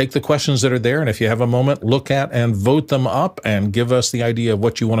take the questions that are there, and if you have a moment, look at and vote them up and give us the idea of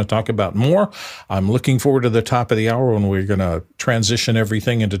what you want to talk about more. I'm looking forward to the top of the hour when we're going to transition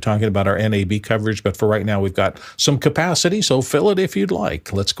everything into talking about our NAB coverage, but for right now, we've got some capacity, so fill it if you'd like.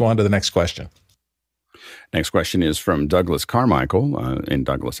 Let's go on to the next question. Next question is from Douglas Carmichael, and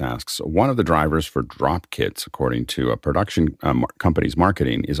Douglas asks, one of the drivers for drop kits, according to a production company's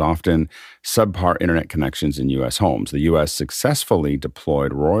marketing, is often subpar internet connections in U.S. homes. The U.S. successfully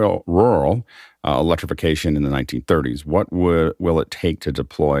deployed rural electrification in the 1930s. What will it take to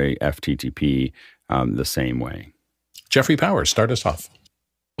deploy FTTP the same way? Jeffrey Powers, start us off.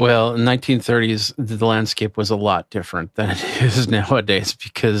 Well, in the 1930s, the landscape was a lot different than it is nowadays,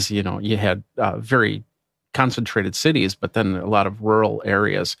 because, you had very concentrated cities, but then a lot of rural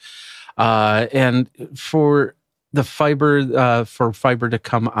areas. And for the fiber to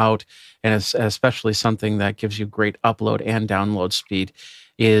come out, and especially something that gives you great upload and download speed,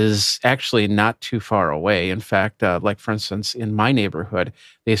 is actually not too far away. In fact, like for instance, in my neighborhood,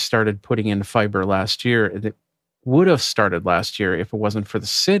 they started putting in fiber last year. It would have started last year if it wasn't for the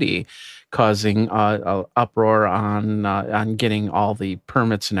city causing an uproar on getting all the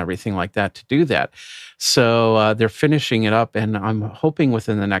permits and everything like that to do that. So they're finishing it up, and I'm hoping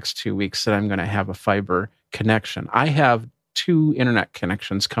within the next 2 weeks that I'm going to have a fiber connection. I have 2 internet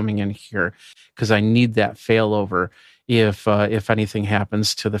connections coming in here because I need that failover if anything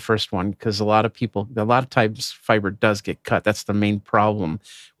happens to the first one, because a lot of times fiber does get cut. That's the main problem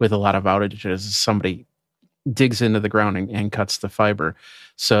with a lot of outages, is somebody digs into the ground and cuts the fiber.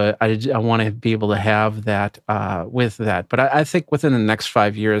 So I want to be able to have that with that. But I think within the next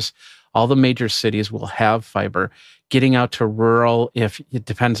 5 years, all the major cities will have fiber. Getting out to rural, if it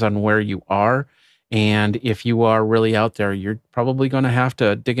depends on where you are. And if you are really out there, you're probably going to have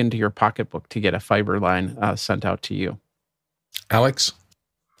to dig into your pocketbook to get a fiber line sent out to you. Alex?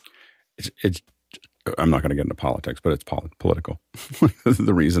 It's I'm not going to get into politics, but it's political.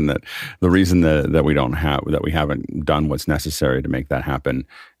 the reason that we haven't done what's necessary to make that happen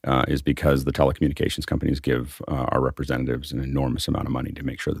is because the telecommunications companies give our representatives an enormous amount of money to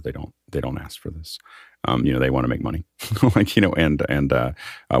make sure that they don't ask for this. They want to make money, we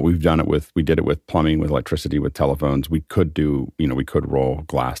did it with plumbing, with electricity, with telephones. We could roll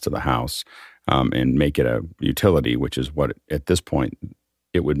glass to the house and make it a utility, which is what at this point.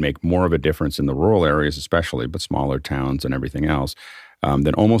 It would make more of a difference in the rural areas, especially, but smaller towns and everything else,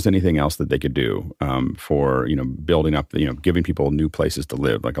 than almost anything else that they could do for building up, giving people new places to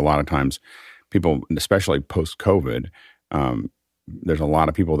live. Like a lot of times, people, especially post-COVID, there's a lot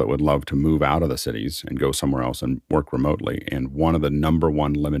of people that would love to move out of the cities and go somewhere else and work remotely. And one of the number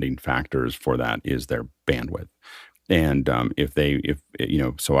one limiting factors for that is their bandwidth. And I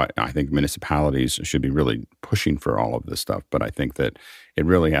think municipalities should be really pushing for all of this stuff. But I think that it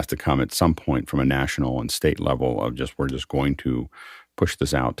really has to come at some point from a national and state level of we're just going to push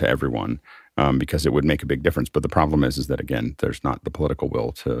this out to everyone because it would make a big difference. But the problem is that, again, there's not the political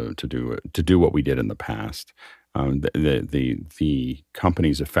will to do what we did in the past. The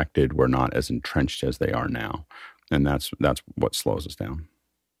companies affected were not as entrenched as they are now, and that's what slows us down.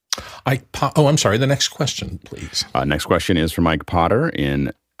 I'm sorry. The next question, please. Next question is from Mike Potter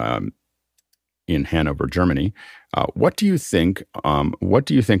in in Hanover, Germany. What do you think? What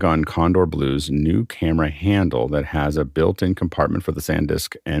do you think on Condor Blue's new camera handle that has a built-in compartment for the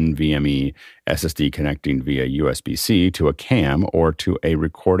SanDisk NVMe SSD connecting via USB-C to a cam or to a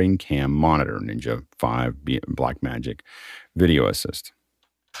recording cam monitor? Ninja 5 Blackmagic Video Assist.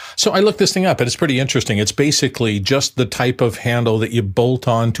 So I looked this thing up, and it's pretty interesting. It's basically just the type of handle that you bolt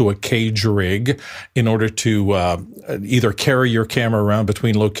onto a cage rig in order to either carry your camera around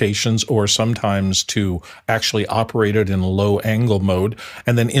between locations or sometimes to actually operate it in low angle mode.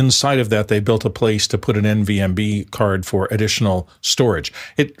 And then inside of that, they built a place to put an NVMe card for additional storage.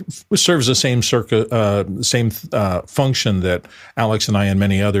 It serves the same function that Alex and I and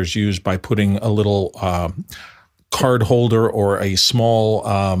many others use by putting a little card holder or a small,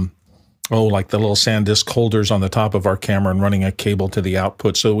 like the little SanDisk holders on the top of our camera and running a cable to the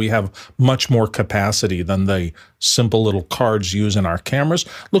output. So we have much more capacity than the simple little cards used in our cameras.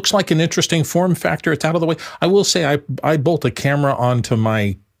 Looks like an interesting form factor. It's out of the way. I will say I bolt a camera onto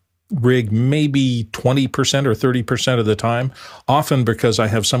my rig maybe 20% or 30% of the time, often because I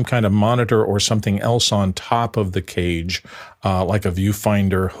have some kind of monitor or something else on top of the cage, like a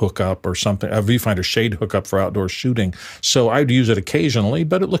viewfinder hookup or something, a viewfinder shade hookup for outdoor shooting. So I'd use it occasionally,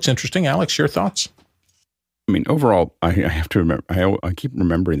 but it looks interesting. Alex, your thoughts? I mean, overall, I have to remember, I keep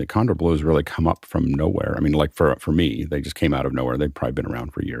remembering that Condor Blue has really come up from nowhere. I mean, like for me, they just came out of nowhere. They've probably been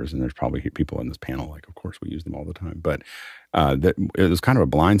around for years, and there's probably people in this panel, like, of course, we use them all the time. But that it was kind of a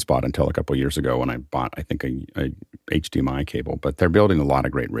blind spot until a couple of years ago when I bought, I think, a HDMI cable. But they're building a lot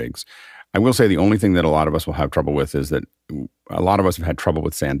of great rigs. I will say the only thing that a lot of us will have trouble with is that a lot of us have had trouble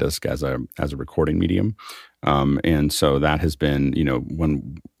with SanDisk as a recording medium. And so that has been,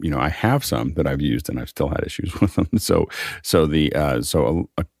 when, I have some that I've used and I've still had issues with them.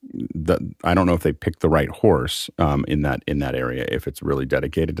 I don't know if they picked the right horse, in that area, if it's really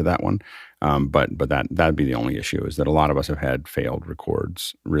dedicated to that one. But that'd be the only issue, is that a lot of us have had failed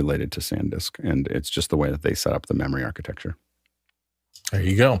records related to SanDisk, and it's just the way that they set up the memory architecture. There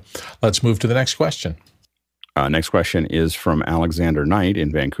you go. Let's move to the next question. Next question is from Alexander Knight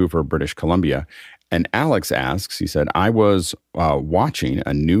in Vancouver, British Columbia. And Alex asks, he said, I was watching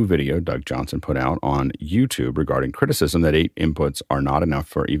a new video Doug Johnson put out on YouTube regarding criticism that 8 inputs are not enough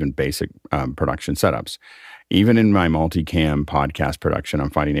for even basic production setups. Even in my multicam podcast production, I'm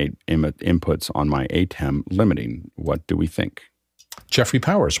finding 8 inputs on my ATEM limiting. What do we think? Jeffrey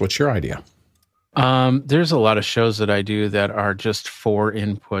Powers, what's your idea? There's a lot of shows that I do that are just 4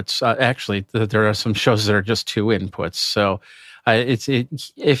 inputs. Actually, there are some shows that are just 2 inputs. So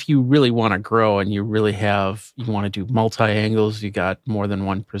if you really want to grow and you want to do multi-angles, you got more than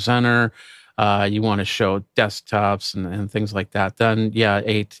one presenter, you want to show desktops and things like that, then yeah,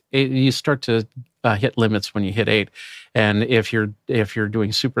 8 you start to hit limits when you hit 8. And if you're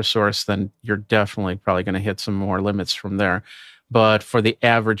doing super source, then you're definitely probably going to hit some more limits from there. But for the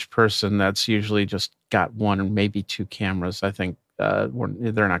average person that's usually just got 1 or maybe 2 cameras, I think they're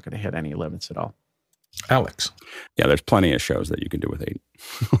not going to hit any limits at all. Alex. Yeah, there's plenty of shows that you can do with 8.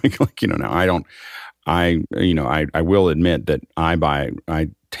 Now I will admit that I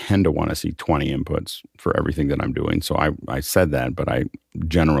tend to want to see 20 inputs for everything that I'm doing. So I said that, but I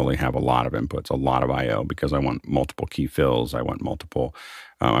generally have a lot of inputs, a lot of I/O, because I want multiple key fills. I want multiple.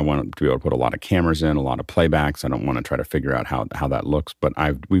 I want to be able to put a lot of cameras in, a lot of playbacks. I don't want to try to figure out how that looks, but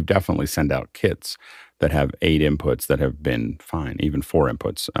we've definitely sent out kits that have 8 inputs that have been fine, even 4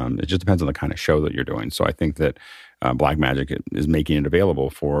 inputs. It just depends on the kind of show that you're doing. So I think that Blackmagic is making it available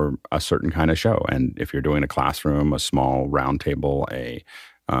for a certain kind of show. And if you're doing a classroom, a small round table,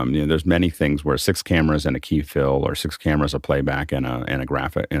 there's many things where 6 cameras and a key fill, or 6 cameras, a playback, and a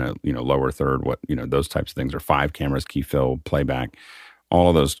graphic, and a lower third, those types of things, or 5 cameras, key fill, playback. All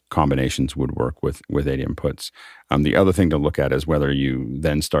of those combinations would work with 8 inputs. The other thing to look at is whether you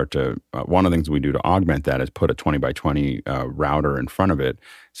then start to, one of the things we do to augment that is put a 20 by 20 router in front of it.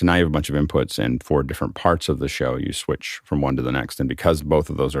 So now you have a bunch of inputs, and for different parts of the show, you switch from one to the next. And because both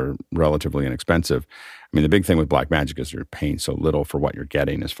of those are relatively inexpensive, I mean, the big thing with Blackmagic is you're paying so little for what you're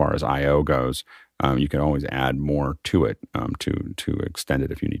getting as far as I/O goes. You can always add more to it to extend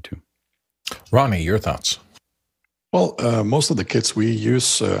it if you need to. Ronnie, your thoughts? Well, most of the kits we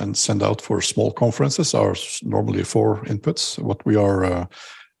use and send out for small conferences are normally 4 inputs. What we are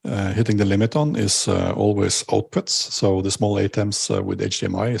hitting the limit on is always outputs. So the small ATEMs with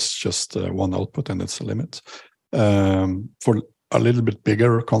HDMI is just 1 output, and it's a limit. For a little bit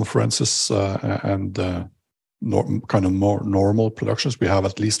bigger conferences and kind of more normal productions, we have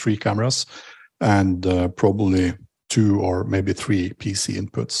at least 3 cameras and probably 2 or maybe 3 PC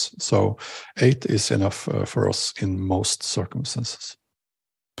inputs. So 8 is enough for us in most circumstances.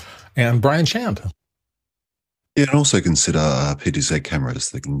 And Brian Shand. Yeah, and also consider PTZ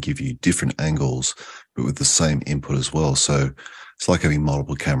cameras that can give you different angles, but with the same input as well. So it's like having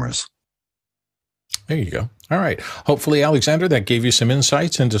multiple cameras. There you go. All right. Hopefully, Alexander, that gave you some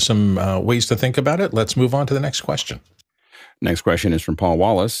insights into some ways to think about it. Let's move on to the next question. Next question is from Paul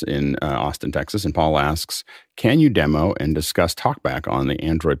Wallace in Austin, Texas. And Paul asks, can you demo and discuss TalkBack on the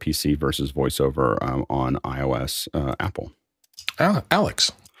Android PC versus VoiceOver on iOS Apple?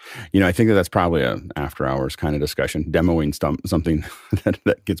 Alex. I think that's probably an after-hours kind of discussion. Demoing something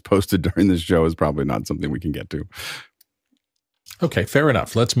that gets posted during this show is probably not something we can get to. Okay, fair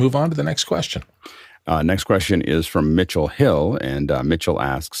enough. Let's move on to the next question. Next question is from Mitchell Hill, and Mitchell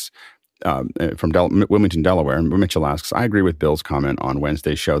asks, from Wilmington, Delaware, and Mitchell asks, I agree with Bill's comment on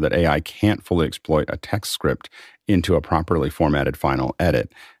Wednesday's show that AI can't fully exploit a text script into a properly formatted final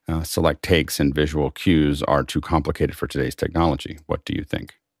edit. Select takes and visual cues are too complicated for today's technology. What do you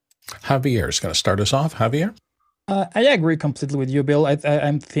think? Javier is going to start us off. Javier? I agree completely with you, Bill.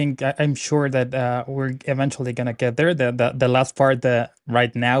 I'm sure that we're eventually gonna get there. The last part,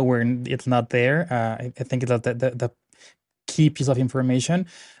 right now, it's not there. I think it's the key piece of information.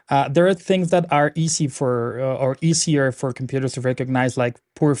 There are things that are easier for computers to recognize, like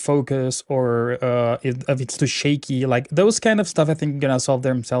poor focus or if it's too shaky, like those kind of stuff. I think are gonna solve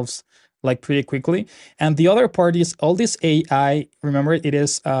themselves like pretty quickly. And the other part is all this AI. Remember, it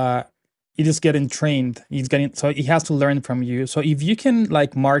is getting trained. So it has to learn from you. So if you can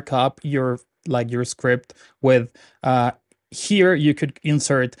like mark up your script with here, you could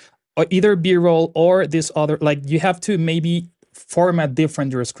insert either B-roll or this other, like you have to maybe format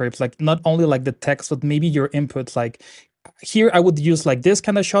different your scripts, like not only like the text, but maybe your inputs. Like here I would use like this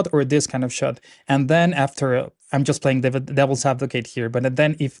kind of shot or this kind of shot. And then after, I'm just playing devil's advocate here, but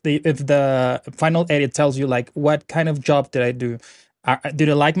then if the final edit tells you like what kind of job did I do? Did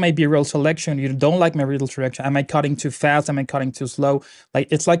you like my B-roll selection? You don't like my B-roll selection? Am I cutting too fast? Am I cutting too slow? Like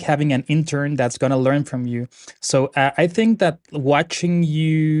it's like having an intern that's gonna learn from you. So I think that watching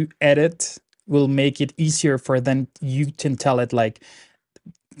you edit will make it easier for then you can tell it like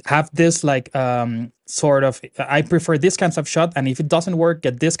have this like sort of I prefer this kind of shot, and if it doesn't work,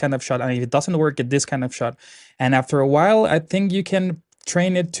 get this kind of shot, and if it doesn't work, get this kind of shot. And after a while, I think you can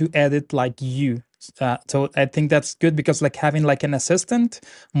train it to edit like you. So I think that's good because like having like an assistant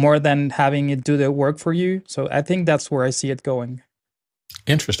more than having it do the work for you. So I think that's where I see it going.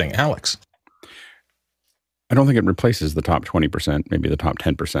 Interesting. Alex? I don't think it replaces the top 20%, maybe the top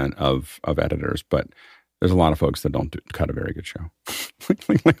 10% of editors, but there's a lot of folks that don't cut a very good show.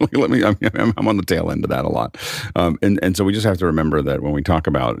 I'm on the tail end of that a lot. And so we just have to remember that when we talk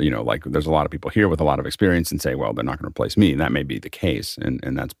about, like there's a lot of people here with a lot of experience and say, well, they're not going to replace me. And that may be the case. And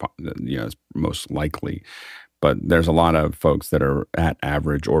that's, it's most likely. But there's a lot of folks that are at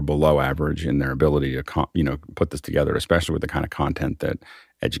average or below average in their ability to, put this together, especially with the kind of content that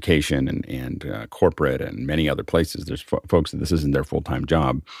education and corporate and many other places, there's folks that this isn't their full-time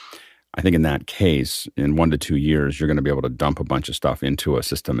job. I think in that case, in 1 to 2 years, you're going to be able to dump a bunch of stuff into a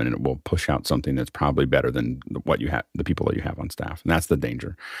system, and it will push out something that's probably better than what you have, the people that you have on staff. And that's the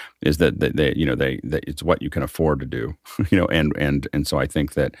danger, is that they it's what you can afford to do, and so I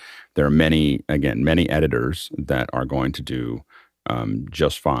think that there are many editors that are going to do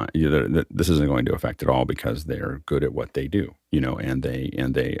just fine. This isn't going to affect at all because they're good at what they do, and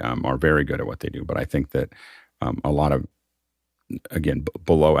they are very good at what they do. But I think that a lot of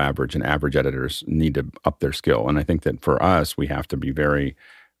below average and average editors need to up their skill. And I think that for us, we have to be very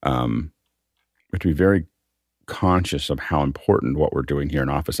conscious of how important what we're doing here in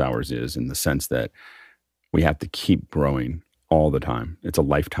office hours is, in the sense that we have to keep growing all the time. It's a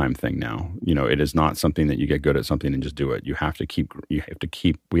lifetime thing now. It is not something that you get good at something and just do it. We have to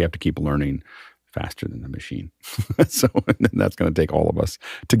keep learning faster than the machine. So that's going to take all of us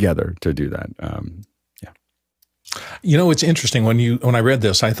together to do that. It's interesting. When I read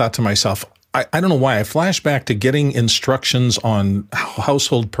this, I thought to myself, I don't know why, I flashed back to getting instructions on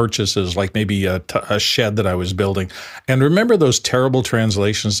household purchases, like maybe a shed that I was building. And remember those terrible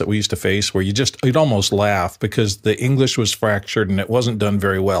translations that we used to face where you'd almost laugh because the English was fractured and it wasn't done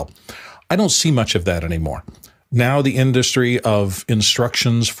very well. I don't see much of that anymore. Now the industry of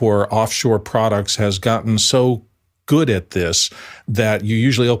instructions for offshore products has gotten so good at this that you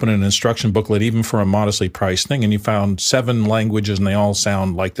usually open an instruction booklet, even for a modestly priced thing, and you found 7 languages and they all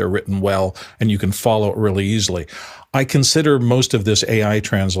sound like they're written well and you can follow it really easily. I consider most of this AI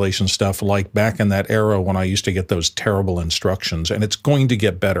translation stuff like back in that era when I used to get those terrible instructions, and it's going to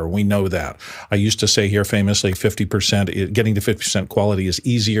get better. We know that. I used to say here famously 50%, getting to 50% quality is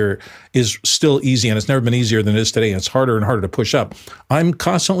still easy, and it's never been easier than it is today, and it's harder and harder to push up. I'm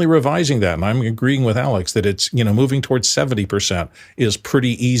constantly revising that, and I'm agreeing with Alex that it's, moving towards 70% is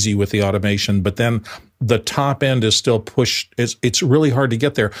pretty easy with the automation, but then the top end is still pushed. It's really hard to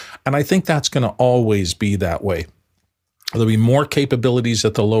get there, and I think that's going to always be that way. There'll be more capabilities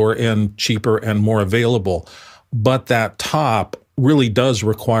at the lower end, cheaper and more available. But that top really does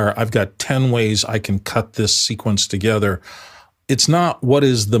require, I've got 10 ways I can cut this sequence together. It's not what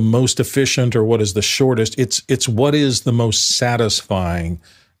is the most efficient or what is the shortest. It's what is the most satisfying.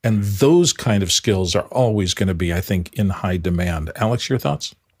 And those kind of skills are always going to be, I think, in high demand. Alex, your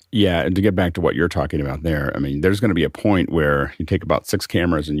thoughts? Yeah, and to get back to what you're talking about there, I mean, there's going to be a point where you take about 6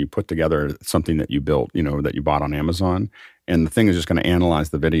 cameras and you put together something that you built, that you bought on Amazon, and the thing is just going to analyze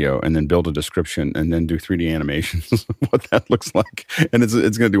the video and then build a description and then do 3D animations of what that looks like. And it's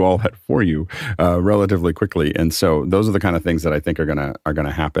going to do all that for you relatively quickly. And so those are the kind of things that I think are going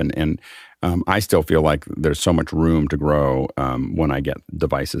to happen. And I still feel like there's so much room to grow when I get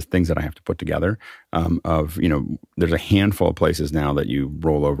devices, things that I have to put together. There's a handful of places now that you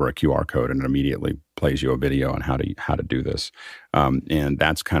roll over a QR code and it immediately plays you a video on how to do this. And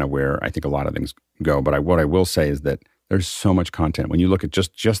that's kind of where I think a lot of things go. But what I will say is that there's so much content. When you look at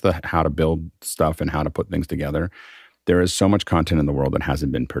just the how to build stuff and how to put things together, there is so much content in the world that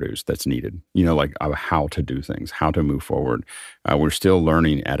hasn't been produced that's needed, like how to do things, how to move forward. We're still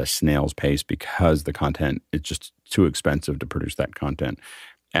learning at a snail's pace because the content is just too expensive to produce that content.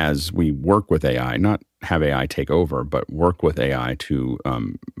 As we work with AI, not have AI take over, but work with AI to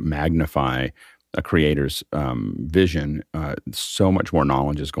magnify a creator's vision, so much more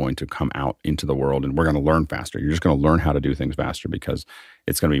knowledge is going to come out into the world, and we're going to learn faster. You're just going to learn how to do things faster because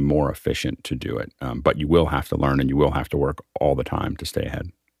it's going to be more efficient to do it. But you will have to learn, and you will have to work all the time to stay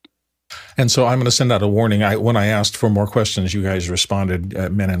ahead. And so I'm going to send out a warning. When I asked for more questions, you guys responded,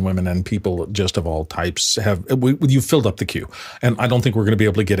 men and women and people just of all types you filled up the queue. And I don't think we're going to be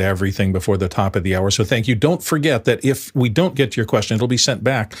able to get everything before the top of the hour. So thank you. Don't forget that if we don't get to your question, it'll be sent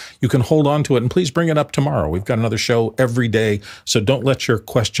back. You can hold on to it and please bring it up tomorrow. We've got another show every day. So don't let your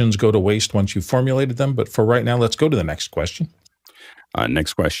questions go to waste once you've formulated them. But for right now, let's go to the next question.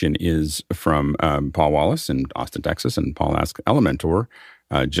 Next question is from Paul Wallace in Austin, Texas. And Paul asks, Elementor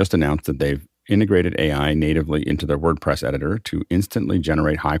just announced that they've integrated AI natively into their WordPress editor to instantly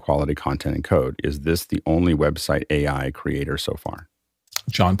generate high-quality content and code. Is this the only website AI creator so far?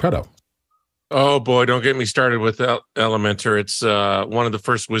 John Preto. Oh, boy, don't get me started with Elementor. It's one of the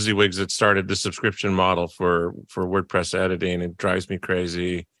first WYSIWYGs that started the subscription model for WordPress editing. It drives me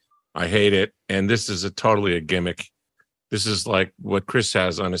crazy. I hate it. And this is totally a gimmick. This is like what Chris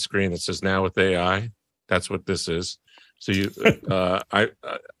has on his screen that says now with AI. That's what this is. So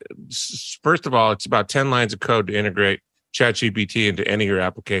first of all, it's about 10 lines of code to integrate ChatGPT into any of your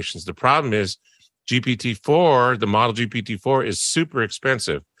applications. The problem is GPT-4, the model GPT-4 is super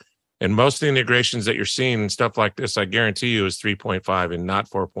expensive. And most of the integrations that you're seeing and stuff like this, I guarantee you is 3.5 and not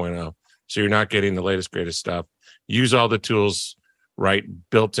 4.0. So you're not getting the latest, greatest stuff. Use all the tools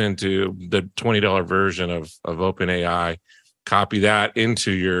built into the $20 version of OpenAI. Copy that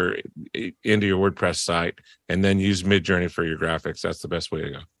into your WordPress site, and then use Midjourney for your graphics. That's the best way to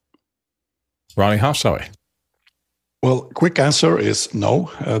go. Ronnie Hofsauer. Well, quick answer is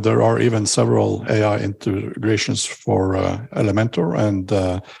no. There are even several AI integrations for Elementor, and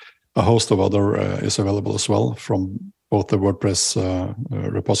a host of other is available as well from both the WordPress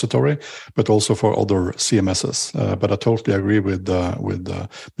repository, but also for other CMSs. But I totally agree with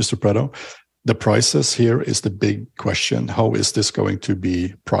Mr. Preto. The prices here is the big question. How is this going to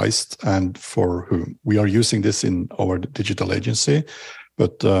be priced and for whom? We are using this in our digital agency,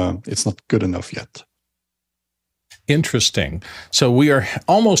 but it's not good enough yet. Interesting. So we are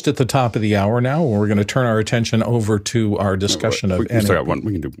almost at the top of the hour now. We're going to turn our attention over to our discussion of NAB.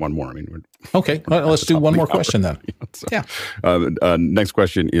 We can do one more. Okay, let's do one more question then. So, yeah. Next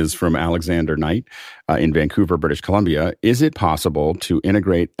question is from Alexander Knight in Vancouver, British Columbia. Is it possible to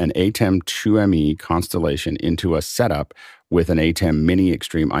integrate an ATEM 2ME constellation into a setup with an ATEM Mini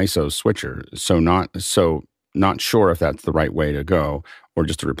Extreme ISO switcher? Not sure if that's the right way to go, or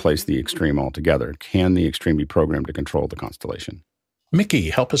just to replace the Extreme altogether. Can the Extreme be programmed to control the constellation? Mickey,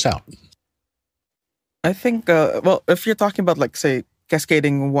 help us out. I think, if you're talking about, like, say,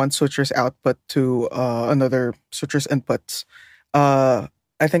 cascading one switcher's output to another switcher's inputs, I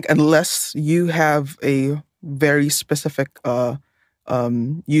think unless you have a very specific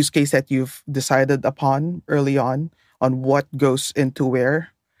use case that you've decided upon early on what goes into where,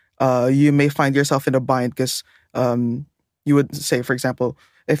 you may find yourself in a bind because you would say, for example,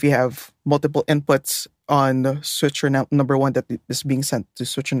 if you have multiple inputs on switcher number one that is being sent to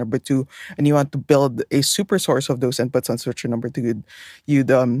switcher number two, and you want to build a super source of those inputs on switcher number two, you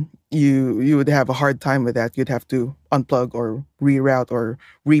would have a hard time with that. You'd have to unplug or reroute or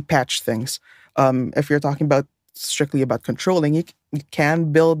repatch things. If you're talking about strictly about controlling, you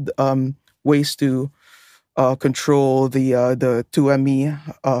can build ways to control the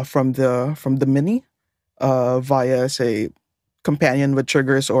 2ME from the mini via, say, companion with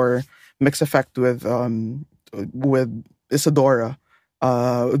triggers or mix effect with Isadora.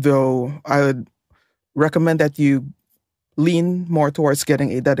 Though I would recommend that you lean more towards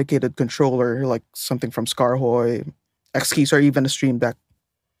getting a dedicated controller, like something from Scarhoy, X-Keys, or even a Stream Deck.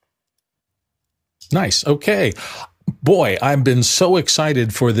 Nice. Okay. Boy, I've been so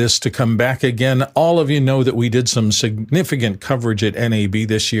excited for this to come back again. All of you know that we did some significant coverage at NAB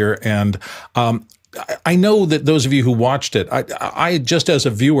this year, and I know that those of you who watched it, I just as a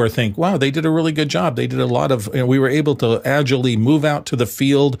viewer think, wow, they did a really good job. They did a lot of, we were able to agilely move out to the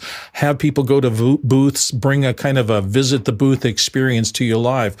field, have people go to booths, bring a kind of a visit the booth experience to you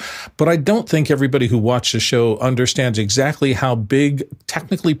live. But I don't think everybody who watched the show understands exactly how big,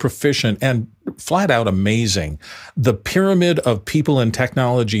 technically proficient, and flat out amazing the pyramid of people and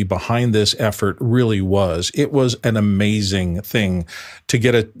technology behind this effort really was. It was an amazing thing to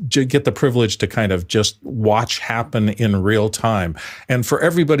get the privilege to kind of just watch happen in real time. And for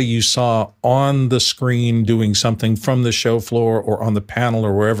everybody you saw on the screen doing something from the show floor or on the panel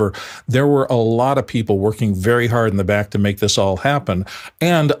or wherever, there were a lot of people working very hard in the back to make this all happen.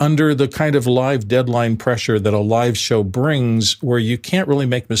 And under the kind of live deadline pressure that a live show brings, where you can't really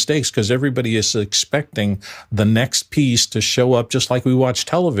make mistakes because everybody is expecting the next piece to show up just like we watch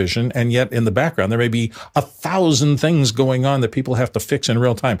television, and yet in the background there may be 1,000 things going on that people have to fix in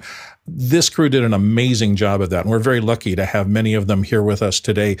real time. This crew did an amazing job of that, and we're very lucky to have many of them here with us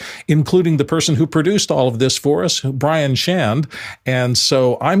today, including the person who produced all of this for us, Brian Shand. And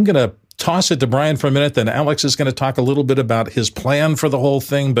so I'm going to toss it to Brian for a minute, then Alex is going to talk a little bit about his plan for the whole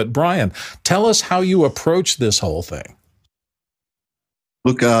thing. But Brian, tell us how you approach this whole thing.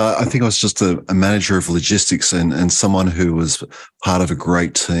 Look, I think I was just a manager of logistics and someone who was part of a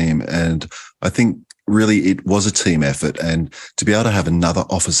great team. And I think really it was a team effort. And to be able to have another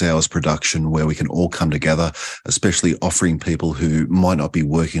office hours production where we can all come together, especially offering people who might not be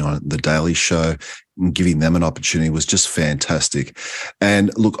working on the daily show and giving them an opportunity, was just fantastic.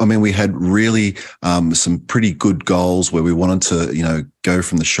 And look, I mean, we had really some pretty good goals where we wanted to, go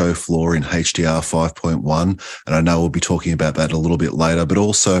from the show floor in HDR 5.1. And I know we'll be talking about that a little bit later, but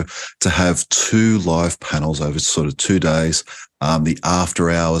also to have 2 live panels over sort of 2 days, the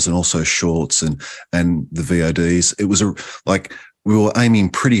after hours and also shorts and the VODs. It was we were aiming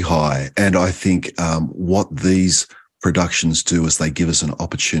pretty high. And I think what these productions do is they give us an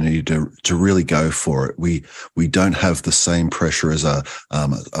opportunity to really go for it. We don't have the same pressure as a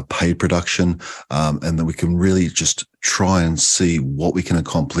paid production, and then we can really just try and see what we can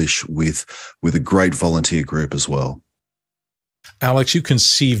accomplish with a great volunteer group as well. Alex, you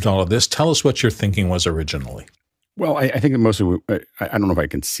conceived all of this. Tell us what your thinking was originally. Well, I think that mostly, I don't know if I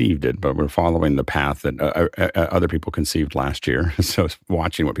conceived it, but we're following the path that other people conceived last year. So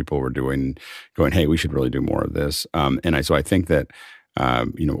watching what people were doing, going, hey, we should really do more of this. So I think that, I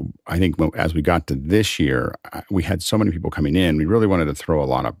think as we got to this year, we had so many people coming in, we really wanted to throw a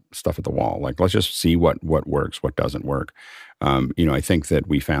lot of stuff at the wall. Like, let's just see what works, what doesn't work. I think that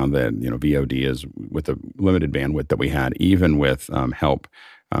we found that, VOD is with the limited bandwidth that we had, even with help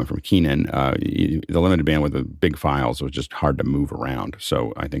from Keenan, the limited bandwidth of big files was just hard to move around.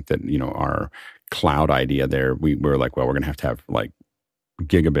 So I think that, our cloud idea there, we were like, well, we're going to have like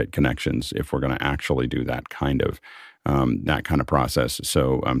gigabit connections if we're going to actually do that kind of process.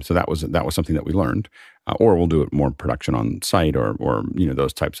 So that was something that we learned, or we'll do it more production on site or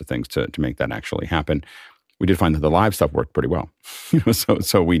those types of things to make that actually happen. We did find that the live stuff worked pretty well,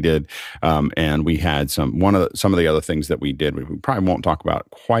 so we did, and we had some of the other things that we did. We probably won't talk about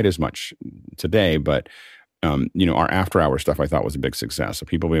quite as much today, but our after hours stuff I thought was a big success. So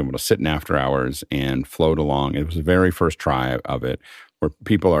people being able to sit in after hours and float along. It was the very first try of it where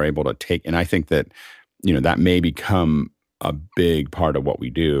people are able to take, and I think that that may become a big part of what we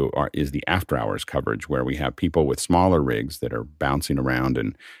do is the after hours coverage, where we have people with smaller rigs that are bouncing around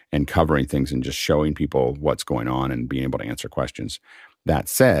and covering things and just showing people what's going on and being able to answer questions. That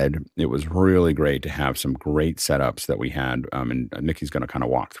said, it was really great to have some great setups that we had, and Nikki's going to kind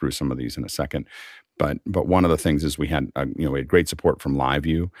of walk through some of these in a second. But one of the things is we had great support from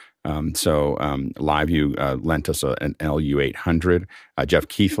LiveView. So LiveView lent us an LU800. Jeff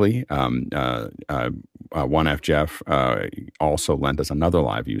Keithley, 1F Jeff, also lent us another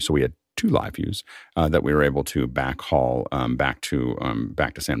LiveView. So we had two LiveViews that we were able to backhaul back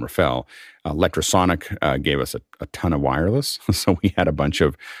to San Rafael. Electrosonic gave us a ton of wireless, so we had a bunch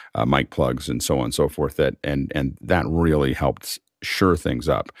of mic plugs and so on and so forth. And that really helped sure things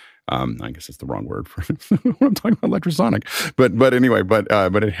up. I guess it's the wrong word for when I'm talking about electrosonic, but anyway, but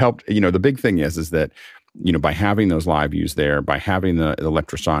it helped. The big thing is that by having those LiveViews there, by having the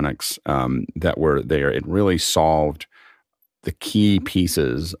electrosonics that were there, it really solved the key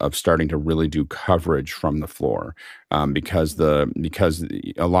pieces of starting to really do coverage from the floor, because a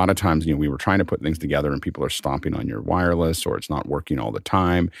lot of times we were trying to put things together and people are stomping on your wireless, or it's not working all the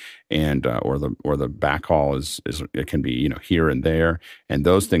time, and or the backhaul is it can be here and there, and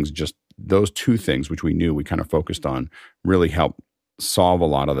those two things which we knew we kind of focused on really helped solve a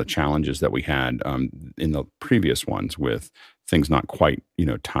lot of the challenges that we had in the previous ones with things not quite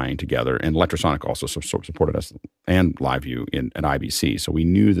tying together. And Electrosonic also supported us and LiveView at IBC, so we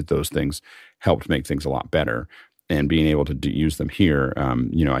knew that those things helped make things a lot better. And being able to use them here,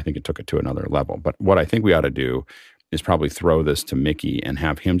 I think it took it to another level. But what I think we ought to do is probably throw this to Mickey and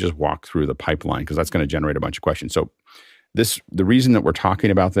have him just walk through the pipeline, because that's going to generate a bunch of questions. So the reason that we're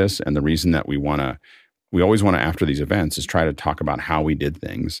talking about this, and the reason that we always want to, after these events, is try to talk about how we did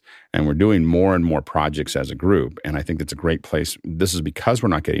things. And we're doing more and more projects as a group. And I think that's a great place. This is because we're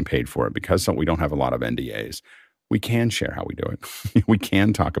not getting paid for it, because we don't have a lot of NDAs. We can share how we do it. We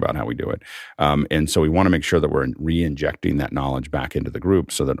can talk about how we do it. And so we want to make sure that we're re-injecting that knowledge back into the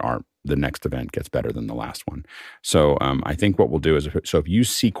group so that the next event gets better than the last one. So I think what we'll do is, if you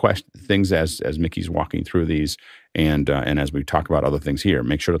see things as Mickey's walking through these, and as we talk about other things here,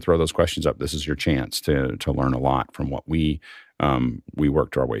 make sure to throw those questions up. This is your chance to learn a lot from what we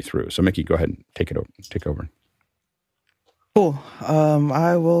worked our way through. So Mickey, go ahead and take over. Cool.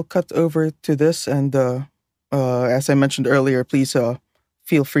 I will cut over to this, and as I mentioned earlier, please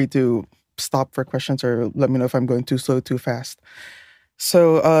feel free to stop for questions or let me know if I'm going too slow, too fast.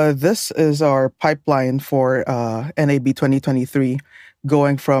 So this is our pipeline for NAB 2023,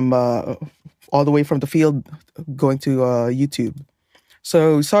 going from all the way from the field going to YouTube.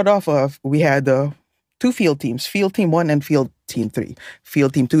 So we start off, we had two field teams, Field Team 1 and Field Team 3.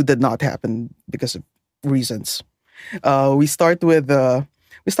 Field Team 2 did not happen because of reasons. We start with the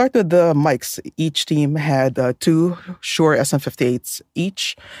mics. Each team had two Shure SM58s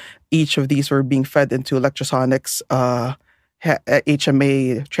each. Each of these were being fed into Electrosonics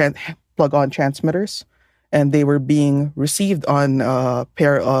HMA plug-on transmitters, and they were being received on a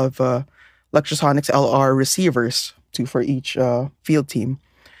pair of Electrosonics LR receivers, two for each field team.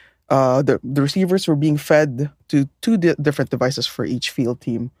 The receivers were being fed to two different devices for each field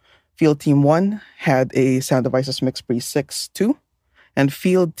team. Field Team 1 had a Sound Devices MixPre 6.2, and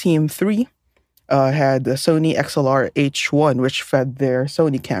Field Team 3 had a Sony XLR H1, which fed their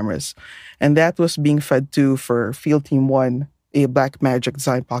Sony cameras. And that was being fed to, for Field Team 1, a Blackmagic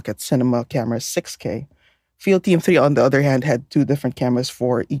Design Pocket Cinema camera 6K. Field Team 3, on the other hand, had two different cameras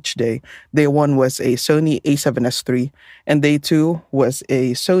for each day. Day 1 was a Sony A7S III, and Day 2 was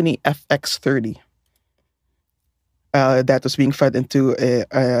a Sony FX30. That was being fed into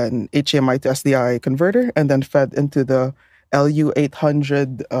an HDMI to SDI converter, and then fed into the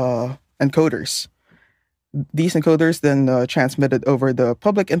LU800 encoders. These encoders then transmitted over the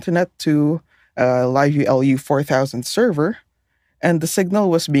public internet to LiveView LU4000 server, and the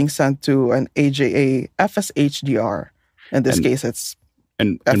signal was being sent to an AJA FSHDR. In this case, it's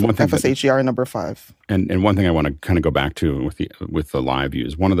one thing FSHDR number 5. And one thing I want to kind of go back to with the LiveView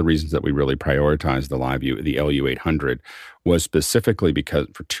is one of the reasons that we really prioritized the LiveView, the LU800, was specifically because,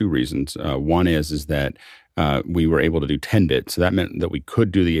 for two reasons. One is that we were able to do 10-bit. So that meant that we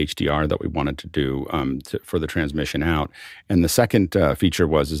could do the HDR that we wanted to do for the transmission out. And the second feature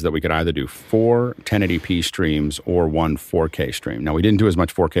was that we could either do 4 1080p streams or 1 4K stream. Now, we didn't do as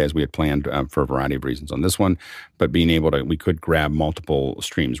much 4K as we had planned for a variety of reasons on this one, but we could grab multiple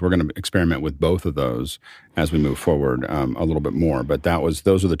streams. We're going to experiment with both of those as we move forward a little bit more. But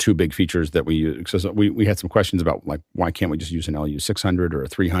those are the two big features that we use. So we had some questions about, like, why can't we just use an LU600 or a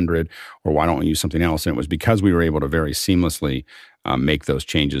 300, or why don't we use something else? And it was because we were able to very seamlessly make those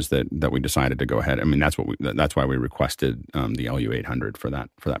changes that we decided to go ahead. I mean, that's why we requested the LU800 for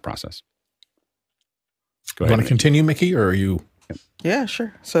that process. Go ahead. Want to continue, Mickey, or are you? Yeah,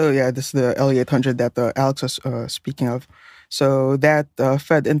 sure. So yeah, this is the LU800 that Alex was speaking of. So that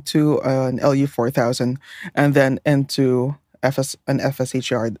fed into an LU4000 and then into an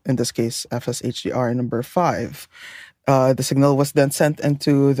FSHR, in this case FSHDR number 5. The signal was then sent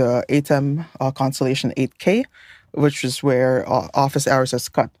into the ATEM Constellation 8K, which is where office hours is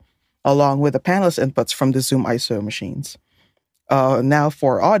cut, along with the panelist inputs from the Zoom ISO machines. Now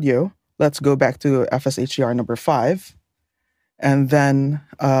for audio, let's go back to FSHDR number 5. And then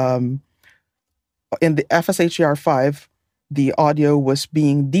in the FSHDR 5, the audio was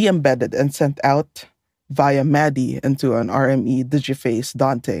being de-embedded and sent out via MADI into an RME Digiface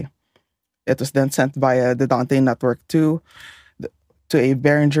Dante. It was then sent via the Dante network to a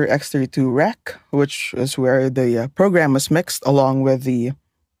Behringer X32 rack, which is where the program was mixed along with the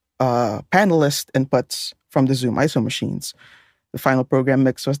panelist inputs from the Zoom ISO machines. The final program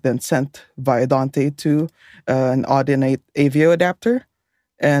mix was then sent via Dante to an Audinate AVIO adapter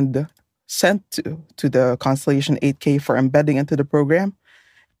and sent to the Constellation 8K for embedding into the program.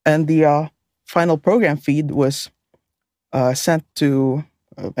 And the final program feed was sent to,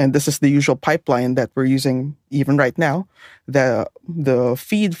 and this is the usual pipeline that we're using even right now, the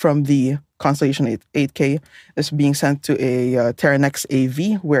feed from the Constellation 8K is being sent to a Terranex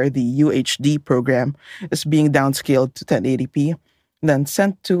AV, where the UHD program is being downscaled to 1080p, then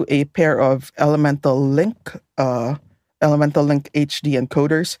sent to a pair of Elemental Link HD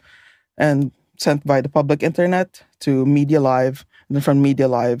encoders, and sent by the public internet to Media Live, and then from Media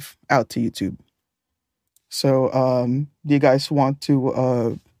Live out to YouTube. So, do you guys want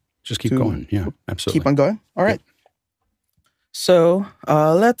to just keep going? Yeah, absolutely. Keep on going. All right. Yep. So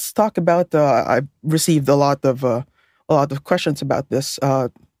let's talk about. I received a lot of questions about this.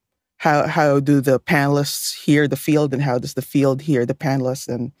 How do the panelists hear the field, and how does the field hear the panelists,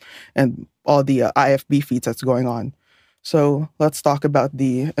 and all the IFB feeds that's going on? So let's talk about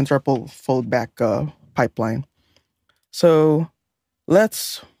the interruptible foldback pipeline. So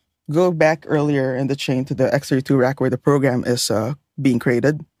let's go back earlier in the chain to the X32 rack where the program is being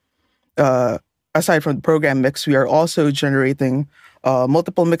created. Aside from the program mix, we are also generating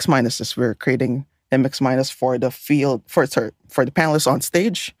multiple mix minuses. We're creating a mix minus for the field for the panelists on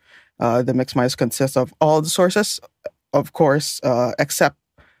stage. The mix minus consists of all the sources, of course, except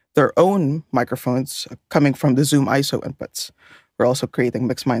their own microphones coming from the Zoom ISO inputs. We're also creating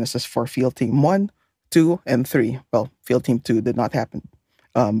mix minuses for field team 1, 2, and 3. Well, field team 2 did not happen,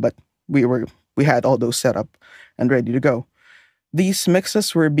 but we had all those set up and ready to go. These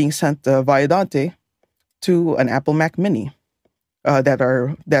mixes were being sent via Dante to an Apple Mac Mini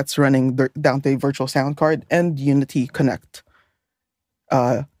that's running the Dante Virtual Sound Card and Unity Connect.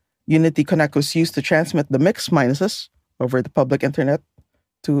 Unity Connect was used to transmit the mix minuses over the public internet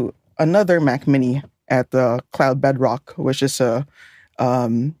to another Mac Mini at the Cloud Bedrock, which is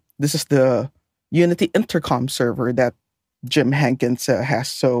this is the Unity Intercom server that Jim Hankins has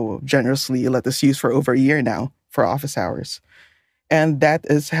so generously let us use for over a year now for office hours. And that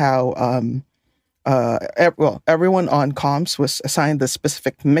is how everyone on comms was assigned the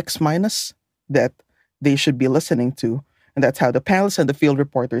specific mix minus that they should be listening to, and that's how the panelists and the field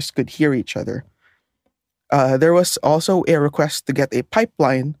reporters could hear each other. There was also a request to get a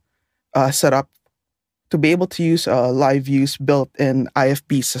pipeline set up to be able to use a live use built-in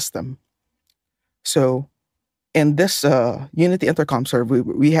IFB system. So in this Unity Intercom server,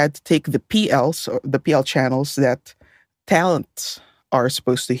 we had to take the PLs, or the PL channels that talents are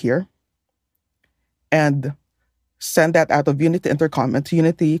supposed to hear, and send that out of Unity Intercom into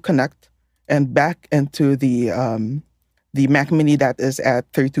Unity Connect and back into the Mac Mini that is at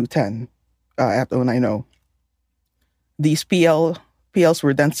 3210 at 090. These PLs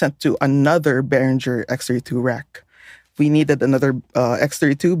were then sent to another Behringer X32 rack. We needed another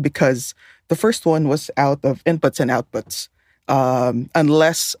X32 because the first one was out of inputs and outputs.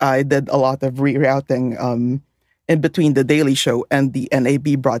 Unless I did a lot of rerouting in between the Daily Show and the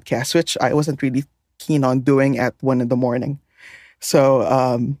NAB broadcast, which I wasn't really keen on doing at 1 a.m.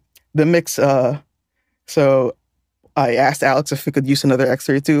 So the mix. So I asked Alex if we could use another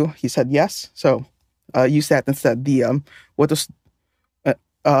X32. He said yes. So use that instead.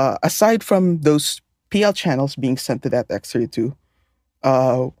 Aside from those PL channels being sent to that X32,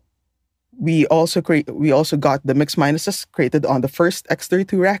 we also got the mix minuses created on the first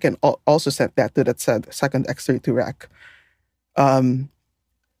X32 rack and also sent that to that second X32 rack.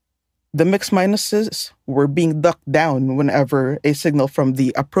 The mix minuses were being ducked down whenever a signal from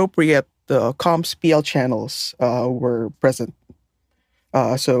the appropriate comms PL channels were present.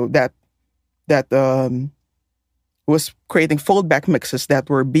 So that was creating foldback mixes that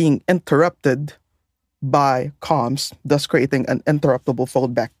were being interrupted by comms, thus creating an interruptible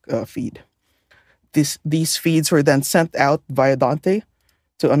foldback feed. These feeds were then sent out via Dante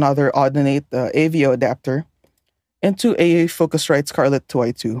to another Audinate AVIO adapter, into a Focusrite Scarlett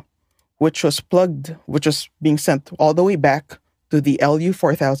 2i2, which was being sent all the way back to the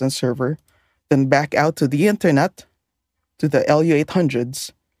LU4000 server, then back out to the internet, to the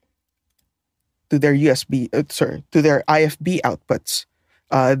LU800s, to their to their IFB outputs.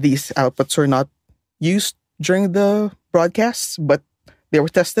 These outputs were not used during the broadcasts, but they were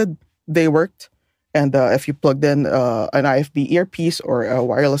tested, they worked, and if you plugged in an IFB earpiece or a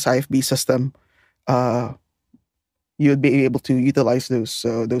wireless IFB system, you would be able to utilize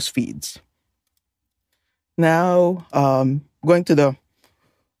those feeds. Now, going to the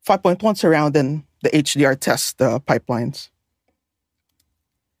 5.1 surround and the HDR test pipelines.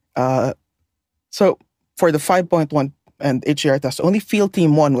 So for the 5.1 and HDR test, only Field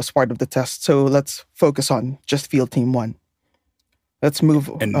Team 1 was part of the test. So let's focus on just Field Team 1. Let's move.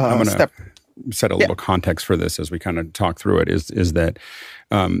 And I'm going to set a little context for this as we kind of talk through it. Is that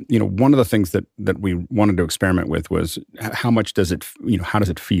one of the things that we wanted to experiment with was how much does it how does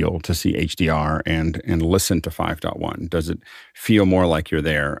it feel to see HDR and listen to 5.1? Does it feel more like you're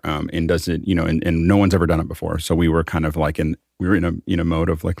there? And does it and no one's ever done it before, so we were kind of like we were in a mode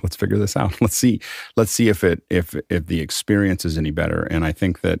of like, let's figure this out. Let's see if the experience is any better. And I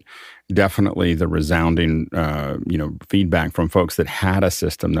think that definitely the resounding feedback from folks that had a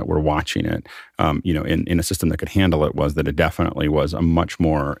system that were watching it, in a system that could handle it, was that it definitely was a much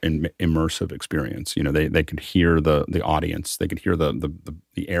more immersive experience. They could hear the audience, they could hear the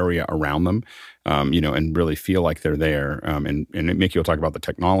area around them, and really feel like they're there. And Mickey will talk about the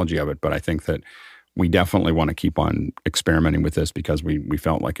technology of it, but I think that we definitely want to keep on experimenting with this because we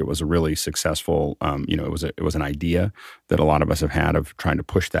felt like it was a really successful, it was an idea that a lot of us have had of trying to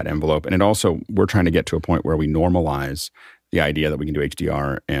push that envelope. And it also, we're trying to get to a point where we normalize the idea that we can do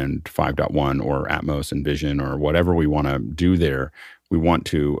HDR and 5.1 or Atmos and Vision or whatever we want to do there. We want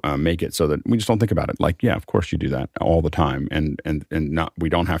to make it so that we just don't think about it like, yeah, of course you do that all the time. And not, we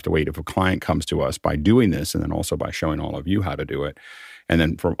don't have to wait. If a client comes to us by doing this and then also by showing all of you how to do it, and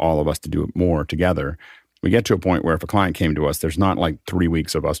then for all of us to do it more together, we get to a point where if a client came to us, there's not like 3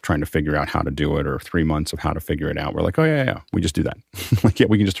 weeks of us trying to figure out how to do it or 3 months of how to figure it out. We're like, oh, yeah, we just do that. Like, yeah,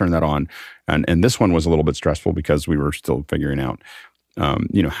 we can just turn that on. And this one was a little bit stressful because we were still figuring out,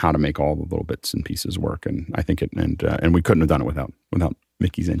 how to make all the little bits and pieces work. And I think and we couldn't have done it without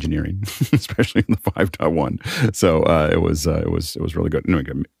Mickey's engineering, especially in the 5.1. So it was really good. Anyway,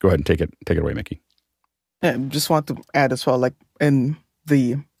 go ahead and take it away, Mickey. Yeah, just want to add as well, like in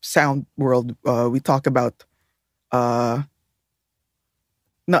the sound world, we talk about not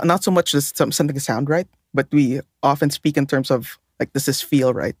so much just something sound right, but we often speak in terms of like, does this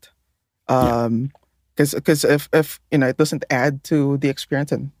feel right? Because if it doesn't add to the experience,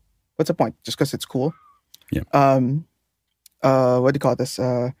 then what's the point? Just because it's cool. Yeah. What do you call this?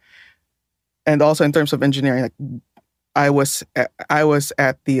 And also in terms of engineering, like I was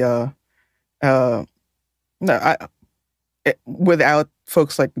at the without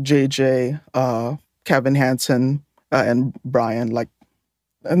folks like JJ, Kevin Hansen, and Brian, like,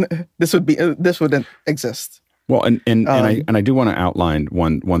 and this wouldn't exist. Well, and I do want to outline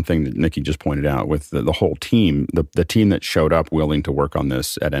one thing that Nikki just pointed out with the whole team, the team that showed up willing to work on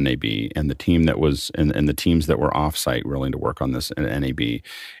this at NAB, and the team that was and the teams that were offsite willing to work on this at NAB,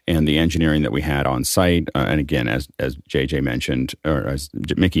 and the engineering that we had on site, and again, as JJ mentioned, or as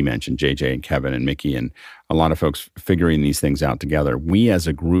Mickey mentioned, JJ and Kevin and Mickey and a lot of folks figuring these things out together. We as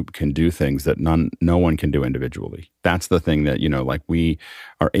a group can do things that no one can do individually. That's the thing that, like we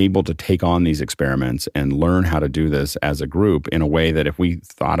are able to take on these experiments and learn how to do this as a group in a way that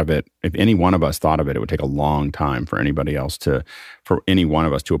if any one of us thought of it, it would take a long time for any one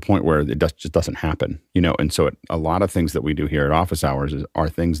of us to a point where it just doesn't happen, And so a lot of things that we do here at Office Hours are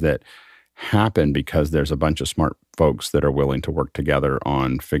things that happen because there's a bunch of smart folks that are willing to work together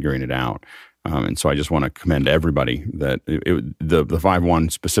on figuring it out. And so I just want to commend everybody that the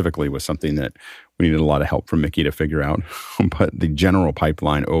 5.1 specifically was something that we needed a lot of help from Mickey to figure out. But the general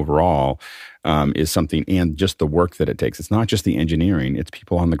pipeline overall is something, and just the work that it takes. It's not just the engineering; it's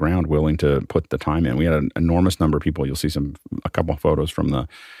people on the ground willing to put the time in. We had an enormous number of people. You'll see a couple of photos from the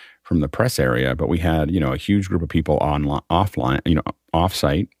press area, but we had a huge group of people offline,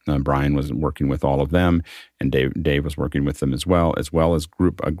 offsite. Brian was working with all of them, and Dave was working with them as well as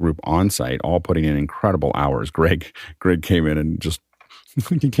a group on site, all putting in incredible hours. Greg came in and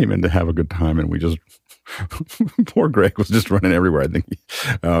he came in to have a good time, and we just poor Greg was just running everywhere, I think,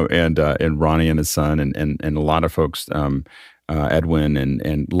 and Ronnie and his son and a lot of folks Edwin,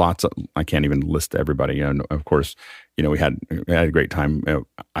 and lots of, I can't even list everybody. And of course, we had a great time.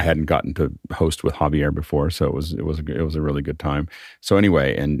 I hadn't gotten to host with Javier before, so it was a really good time. So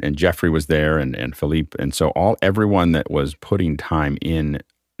anyway, and Jeffrey was there, and Philippe, and so everyone that was putting time in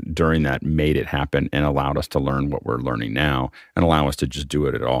during that made it happen and allowed us to learn what we're learning now and allow us to just do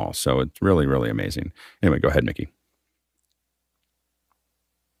it at all. So it's really, really amazing. Anyway, go ahead, Mickey.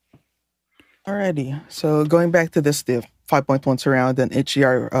 Alrighty. So going back to the 5.1 surround and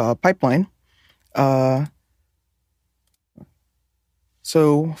HDR pipeline.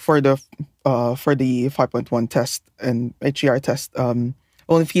 So for the 5.1 test and HDR test,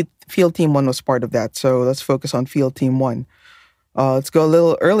 only field team 1 was part of that. So let's focus on field team 1. Let's go a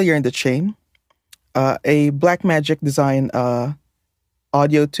little earlier in the chain. A Blackmagic design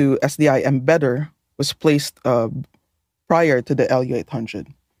audio to SDI embedder was placed prior to the LU800.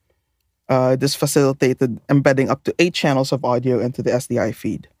 This facilitated embedding up to 8 channels of audio into the SDI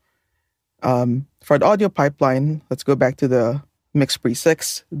feed. For the audio pipeline, let's go back to the MixPre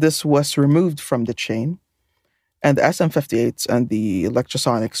 6. This was removed from the chain, and the SM58s and the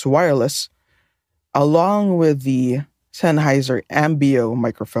Electrosonics wireless, along with the Sennheiser Ambio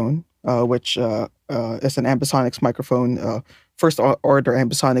microphone, which is an ambisonics microphone, first order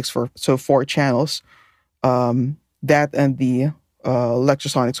ambisonics for 4 channels. That and the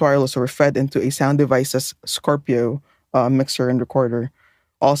Electrosonics wireless were fed into a Sound Devices Scorpio mixer and recorder.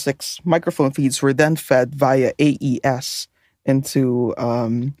 All 6 microphone feeds were then fed via AES into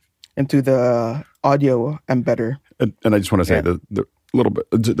the audio embedder. And I just want to say the little bit.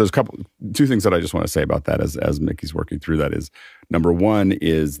 There's 2 things that I just want to say about that as Mickey's working through that is, number one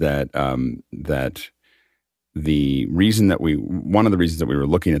is that that one of the reasons that we were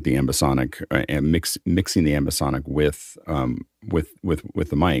looking at the ambisonic and mixing the ambisonic with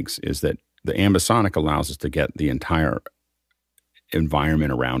the mics is that the ambisonic allows us to get the entire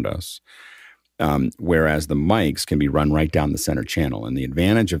environment around us. Whereas the mics can be run right down the center channel. And the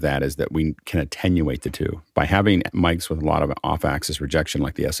advantage of that is that we can attenuate the two. By having mics with a lot of off-axis rejection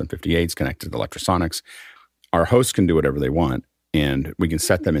like the SM58s connected to the Electrosonics, our hosts can do whatever they want, and we can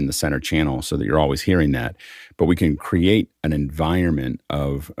set them in the center channel so that you're always hearing that. But we can create an environment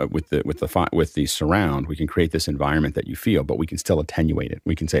of with the surround. We can create this environment that you feel, but we can still attenuate it.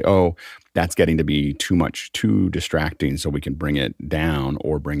 We can say, "Oh, that's getting to be too distracting," so we can bring it down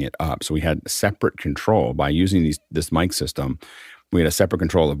or bring it up. So we had separate control by using this mic system. We had a separate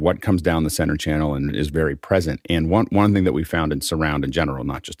control of what comes down the center channel and is very present. And one thing that we found in surround in general,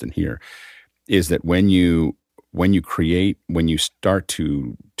 not just in here, is that when you start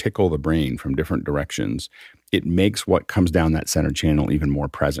to tickle the brain from different directions, it makes what comes down that center channel even more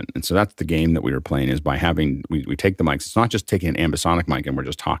present. And so that's the game that we were playing, is by having, we take the mics. It's not just taking an ambisonic mic and we're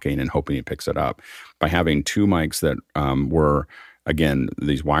just talking and hoping it picks it up. By having 2 mics that were, again,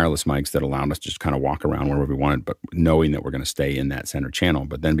 these wireless mics that allowed us to just kind of walk around wherever we wanted, but knowing that we're going to stay in that center channel,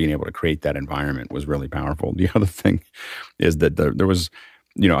 but then being able to create that environment was really powerful. The other thing is that there was,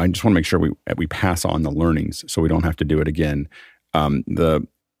 I just want to make sure we pass on the learnings so we don't have to do it again.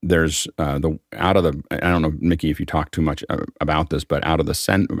 There's I don't know, Mickey, if you talk too much about this, but out of the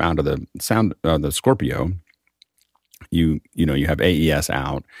sound the Scorpio, you have AES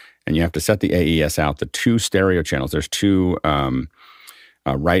out, and you have to set the AES out. The 2 stereo channels. There's 2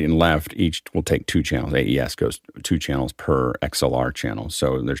 right and left. Each will take 2 channels. AES goes 2 channels per XLR channel.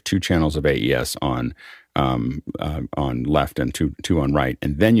 So there's 2 channels of AES on left and two on right,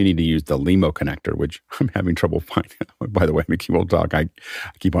 and then you need to use the LEMO connector, which I'm having trouble finding. By the way, Mickey will talk. I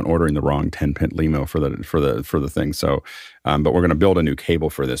keep on ordering the wrong 10-pin LEMO for the thing. So, but we're going to build a new cable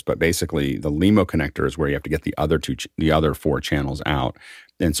for this. But basically, the LEMO connector is where you have to get the other 4 channels out.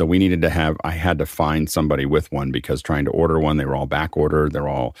 And so I had to find somebody with one, because trying to order one, they were all back ordered. They're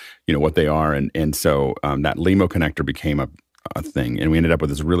all what they are, and so that LEMO connector became a thing, and we ended up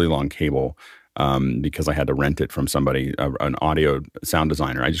with this really long cable. Because I had to rent it from somebody, an audio sound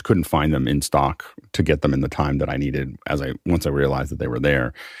designer. I just couldn't find them in stock to get them in the time that I needed once I realized that they were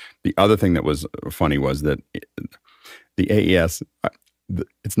there. The other thing that was funny was that the AES,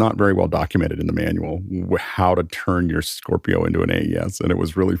 it's not very well documented in the manual how to turn your Scorpio into an AES. And it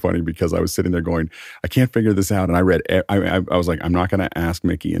was really funny because I was sitting there going, I can't figure this out. And I was like, I'm not going to ask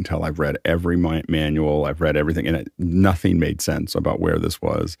Mickey until I've read every manual. I've read everything, and nothing made sense about where this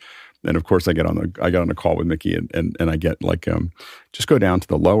was. And of course, I got on a call with Mickey, and I get like, just go down to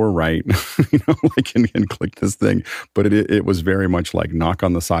the lower right, and click this thing. But it was very much like knock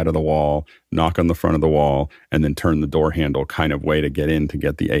on the side of the wall, knock on the front of the wall, and then turn the door handle kind of way to get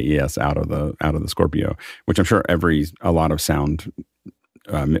the AES out of the Scorpio, which I'm sure a lot of sound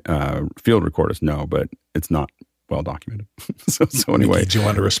field recorders know, but it's not well documented. so anyway, Mickey, do you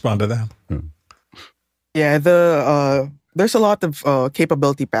want to respond to that? Yeah, there's a lot of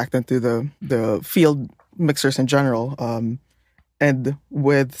capability packed into the field mixers in general, and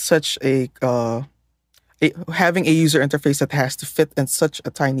with such having a user interface that has to fit in such a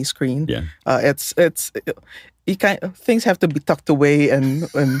tiny screen, things have to be tucked away and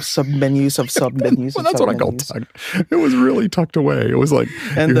sub menus of sub menus. Well, that's what I call tucked. It was really tucked away. It was like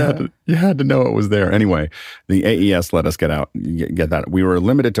you had to know it was there. Anyway, the AES let us get that. We were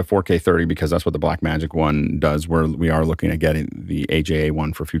limited to 4K 30 because that's what the Blackmagic one does. We are looking at getting the AJA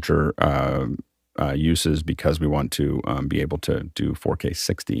one for future uses because we want to be able to do 4K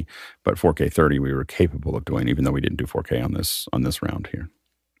 60, but 4K 30 we were capable of doing, even though we didn't do 4K on this round here.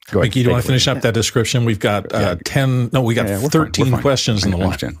 Go ahead. Mickey, do you want to finish up that description? We've got 13 questions in the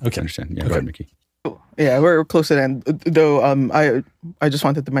line. Okay. I understand. Yeah, go ahead, Mickey. Yeah, we're close to the end. Though I just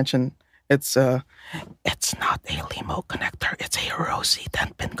wanted to mention it's not a Limo connector. It's a Hiroshi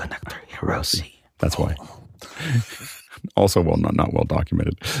 10-pin connector. Hiroshi. That's why. Also, not well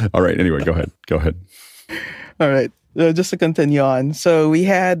documented. All right. Anyway, go ahead. All right. Just to continue on. So we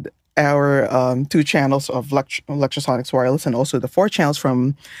had our 2 channels of Lectrosonics Wireless and also the 4 channels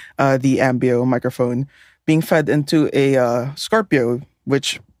from the Ambio microphone being fed into a Scorpio,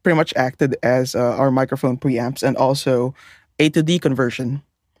 which pretty much acted as our microphone preamps and also A to D conversion.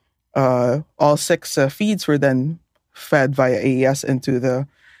 All 6 feeds were then fed via AES into the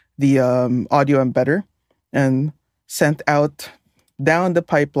audio embedder and sent out down the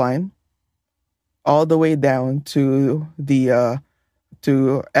pipeline all the way down to the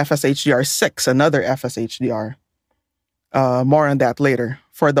to FSHDR6, another FSHDR. More on that later.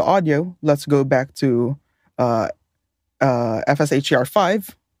 For the audio, let's go back to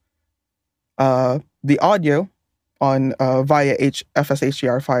FSHDR5. The audio on via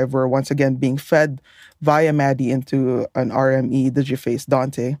FSHDR5 were once again being fed via MADI into an RME Digiface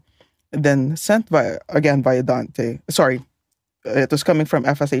Dante, then sent via Dante. Sorry, it was coming from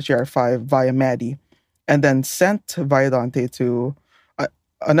FSHDR5 via MADI, and then sent via Dante to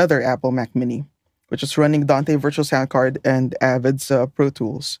another Apple Mac Mini, which is running Dante Virtual Sound Card and Avid's Pro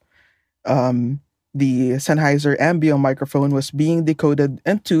Tools. The Sennheiser Ambio microphone was being decoded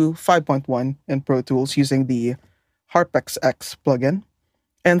into 5.1 in Pro Tools using the HarpX X plugin,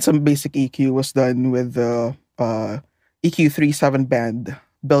 and some basic EQ was done with the EQ3 7-band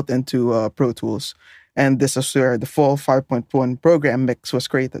built into Pro Tools. And this is where the full 5.1 program mix was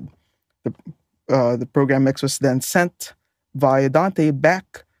created. The program mix was then sent via Dante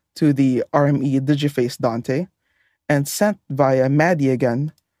back to the RME Digiface Dante and sent via MADI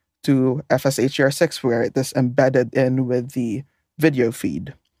again to FSHDR6, where it is embedded in with the video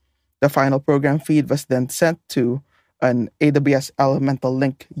feed. The final program feed was then sent to an AWS Elemental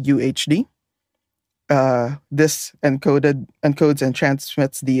Link UHD. This encodes and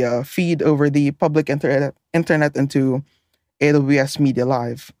transmits the feed over the public internet into AWS Media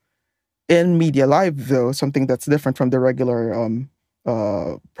Live. In Media Live, though, something that's different from the regular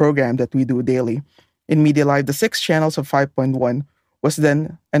program that we do daily. In Media Live, the 6 channels of 5.1 was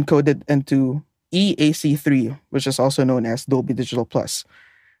then encoded into EAC3, which is also known as Dolby Digital Plus.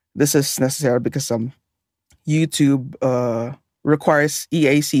 This is necessary because YouTube requires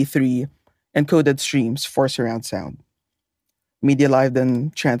EAC3 encoded streams for surround sound. Media Live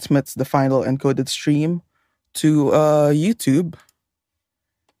then transmits the final encoded stream to YouTube,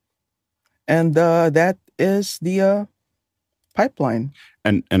 and that is the pipeline.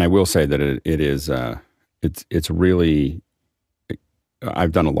 And I will say that it is it's really,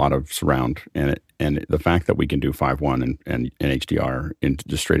 I've done a lot of surround, and the fact that we can do 5.1 and HDR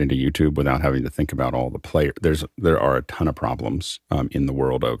just straight into YouTube without having to think about all the player. There are a ton of problems in the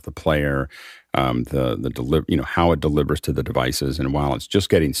world of the player, how it delivers to the devices. And while it's just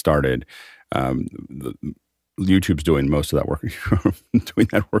getting started, YouTube's doing most of that work, doing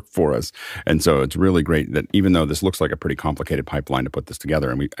that work for us. And so it's really great that even though this looks like a pretty complicated pipeline to put this together,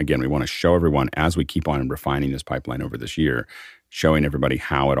 and we want to show everyone as we keep on refining this pipeline over this year, showing everybody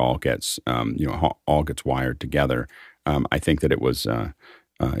how it all gets, how all gets wired together. I think that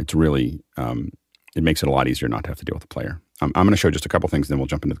it's really, it makes it a lot easier not to have to deal with the player. I'm going to show just a couple things, then we'll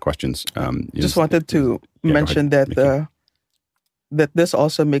jump into the questions. Just wanted to mention that this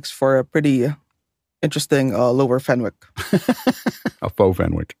also makes for a pretty interesting lower Fenwick. A faux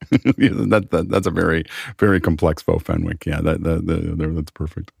Fenwick. That's a very, very complex faux Fenwick. Yeah, that's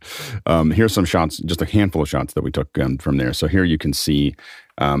perfect. Here's some shots, just a handful of shots that we took from there. So here you can see,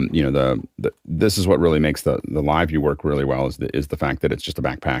 this is what really makes the live view work really well is the fact that it's just a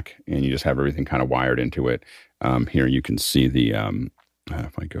backpack and you just have everything kind of wired into it. Here you can see the,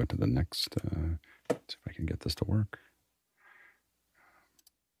 if I go to the next if I can get this to work.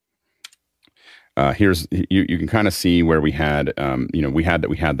 Here's you can kind of see where we had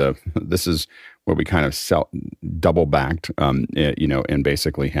this is where we kind of double backed and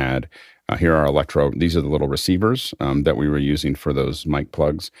basically had here are these are the little receivers that we were using for those mic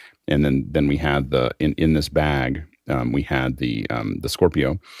plugs, and then we had in this bag we had the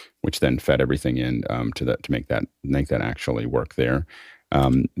Scorpio, which then fed everything in to make that actually work there.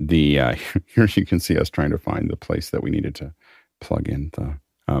 Here you can see us trying to find the place that we needed to plug in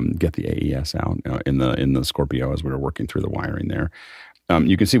get the AES out in the Scorpio as we were working through the wiring there.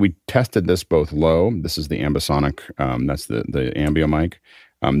 You can see we tested this both low. This is the ambisonic. That's the Ambio mic.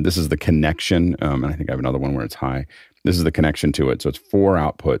 This is the connection. And I think I have another one where it's high. This is the connection to it. So it's 4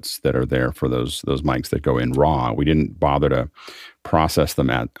 outputs that are there for those mics that go in raw. We didn't bother to process them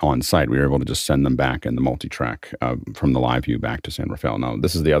on site. We were able to just send them back in the multi-track from the live view back to San Rafael. Now,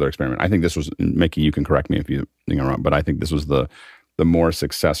 this is the other experiment. I think this was, Mickey, you can correct me if you think I'm wrong, but I think this was the more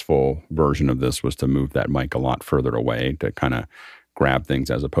successful version of this was to move that mic a lot further away to kind of grab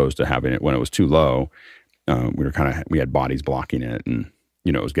things as opposed to having it when it was too low. We had bodies blocking it, and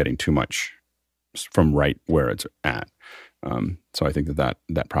it was getting too much from right where it's at. So I think that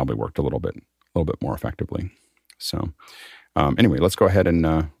probably worked a little bit more effectively. So anyway, let's go ahead and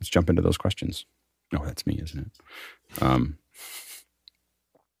let's jump into those questions. Oh, that's me, isn't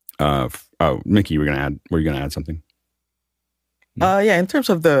it? Mickey, were you gonna add something? Yeah, in terms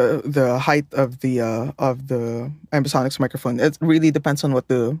of the height of the ambisonics microphone, it really depends on what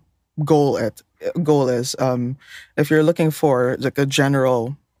the goal is. If you're looking for like a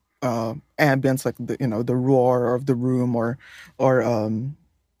general ambience, like the roar of the room or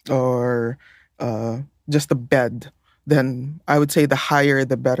just the bed, then I would say the higher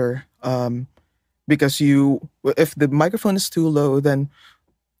the better. Because if the microphone is too low, then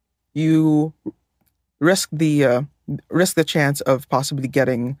you risk the chance of possibly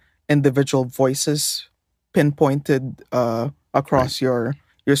getting individual voices pinpointed across your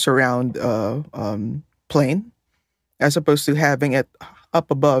surround plane, as opposed to having it up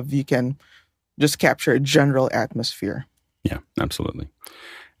above. You can just capture a general atmosphere. Yeah, absolutely.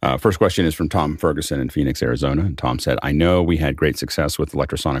 First question is from Tom Ferguson in Phoenix, Arizona. And Tom said, I know we had great success with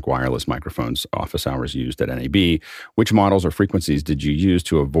electrosonic wireless microphones office hours used at NAB. Which models or frequencies did you use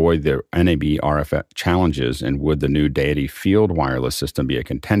to avoid the NAB RF challenges? And would the new Deity field wireless system be a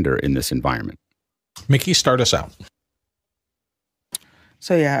contender in this environment? Mickey, start us out.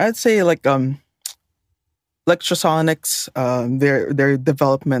 So yeah, I'd say like Electrosonics, their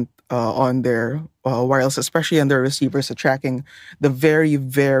development on their wireless, especially on their receivers, tracking the very,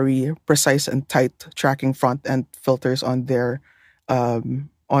 very precise and tight tracking front end filters on their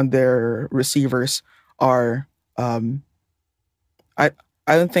receivers are. I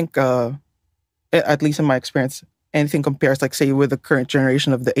don't think, at least in my experience, anything compares. Like say with the current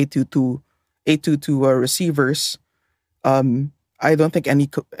generation of the 822 receivers. I don't think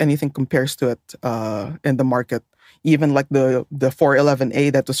anything compares to it in the market. Even like the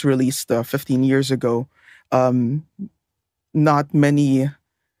 411A that was released 15 years ago, not many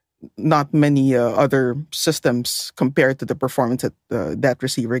other systems compared to the performance that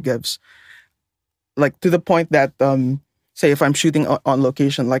receiver gives. Like to the point that say if I'm shooting on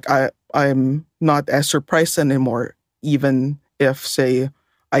location, like I'm not as surprised anymore, even if say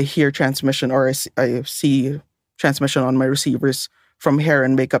I hear transmission or I see transmission on my receivers from hair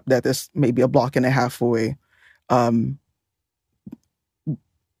and makeup that is maybe a block and a half away.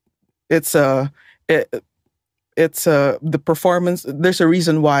 It's the performance. There's a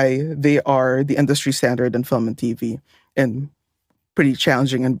reason why they are the industry standard in film and TV, and pretty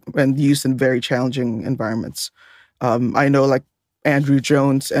challenging and used in very challenging environments. I know like Andrew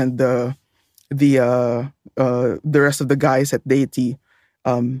Jones and the rest of the guys at Deity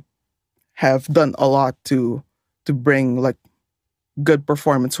have done a lot to bring like good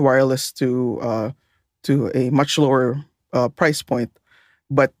performance wireless to a much lower price point.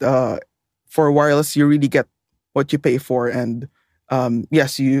 But for wireless, you really get what you pay for, and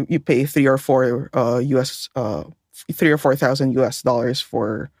yes, you pay $3,000 or $4,000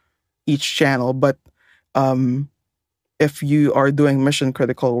 for each channel. But if you are doing mission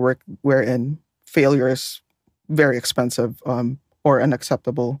critical work wherein failure is very expensive or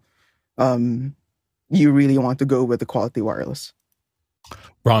unacceptable, you really want to go with the quality wireless.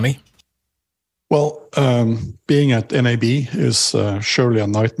 Ronnie? Well, being at NAB is surely a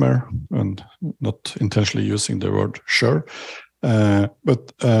nightmare, and not intentionally using the word sure.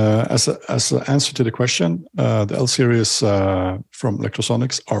 But as an answer to the question, the L series from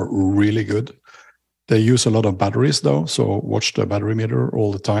Electrosonics are really good. They use a lot of batteries though, so watch the battery meter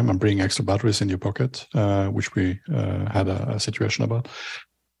all the time and bring extra batteries in your pocket, which we had a situation about.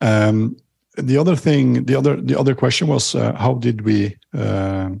 The other question was how did we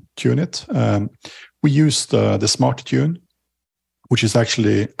tune it? We used the Smart Tune, which is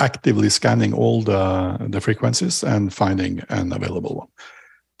actually actively scanning all the frequencies and finding an available one.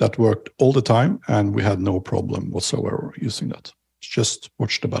 That worked all the time, and we had no problem whatsoever using that. Just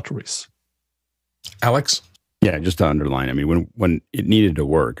watch the batteries. Alex? Yeah, just to underline, I mean, when it needed to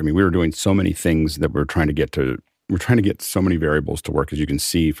work, I mean, we were doing so many things that we're trying to get so many variables to work, as you can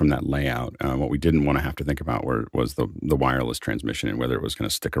see from that layout. What we didn't want to have to think about was the wireless transmission and whether it was going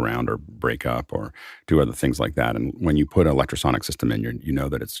to stick around or break up or do other things like that. And when you put an electrosonic system in, you know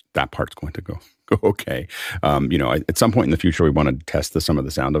that that part's going to go okay. At some point in the future, we want to test some of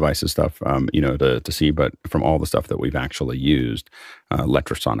the sound devices stuff, to see. But from all the stuff that we've actually used,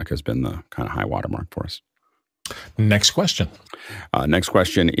 electrosonic has been the kind of high watermark for us. Next question. Next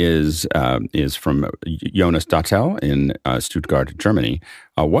question is from Jonas Dattel in Stuttgart, Germany.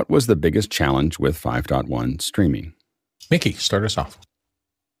 What was the biggest challenge with 5.1 streaming? Mickey, start us off.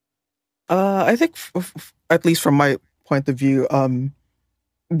 I think, at least from my point of view,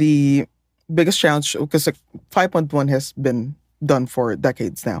 the biggest challenge, because 5.1 has been done for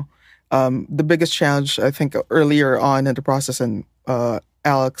decades now. The biggest challenge, I think, earlier on in the process, and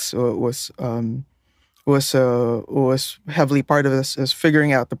Alex was heavily part of this, is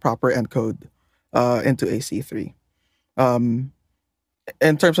figuring out the proper encode into AC3.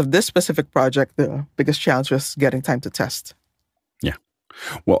 In terms of this specific project, the biggest challenge was getting time to test. Yeah.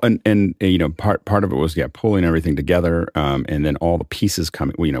 Well, and part of it was pulling everything together, and then all the pieces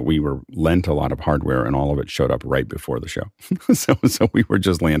coming. We were lent a lot of hardware, and all of it showed up right before the show. so we were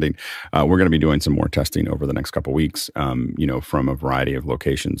just landing. We're going to be doing some more testing over the next couple of weeks, from a variety of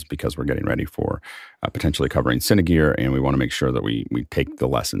locations, because we're getting ready for potentially covering Cinegear, and we want to make sure that we take the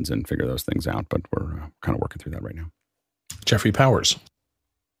lessons and figure those things out. But we're kind of working through that right now. Jeffrey Powers.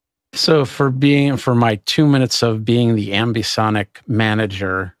 So for my 2 minutes of being the ambisonic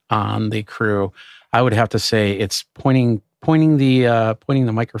manager on the crew, I would have to say it's pointing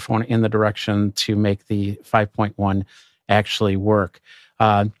the microphone in the direction to make the 5.1 actually work.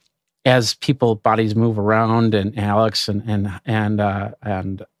 As bodies move around, and Alex and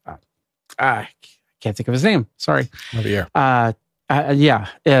I can't think of his name. Sorry. Javier.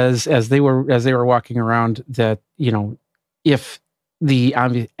 As they were walking around, that if the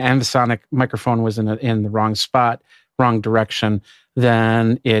ambisonic microphone was in the wrong spot, wrong direction,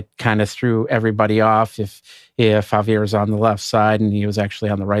 then it kind of threw everybody off. If Javier was on the left side and he was actually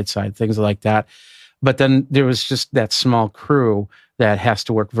on the right side, things like that. But then there was just that small crew that has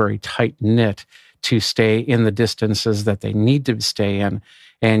to work very tight knit to stay in the distances that they need to stay in.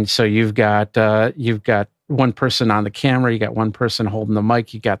 And so you've got one person on the camera, you got one person holding the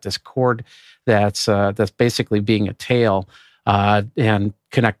mic, you got this cord that's basically being a tail. And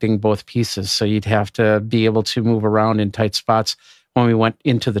connecting both pieces. So you'd have to be able to move around in tight spots. When we went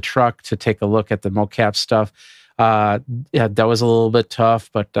into the truck to take a look at the mocap stuff, that was a little bit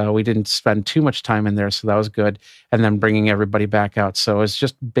tough, but we didn't spend too much time in there, so that was good. And then bringing everybody back out. So it's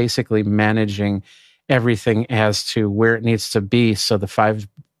just basically managing everything as to where it needs to be, so the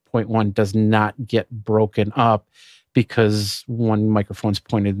 5.1 does not get broken up because one microphone's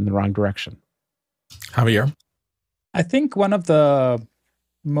pointed in the wrong direction. Javier? I think one of the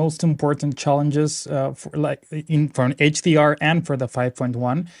most important challenges for an HDR and for the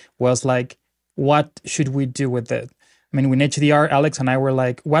 5.1 was what should we do with it? I mean, with HDR, Alex and I were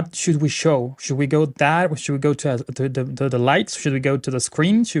like, what should we show? Should we go that? Should we go to the lights? Should we go to the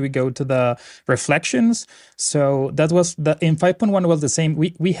screen? Should we go to the reflections? So that was in 5.1 was the same.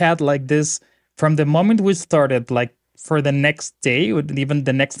 We had this from the moment we started, for the next day, even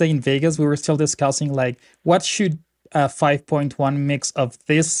the next day in Vegas, we were still discussing what should a 5.1 mix of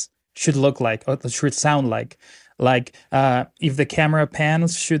this should look like, or should sound like. If the camera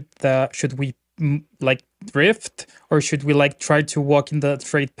pans, should we drift, or should we try to walk in the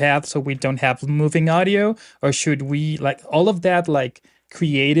straight path so we don't have moving audio, or should we all of that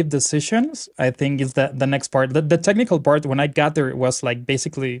creative decisions? I think is the next part. The technical part, when I got there, it was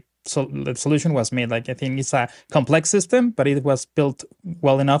basically, so the solution was made. I think it's a complex system, but it was built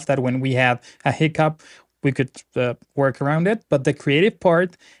well enough that when we had a hiccup, we could work around it. But the creative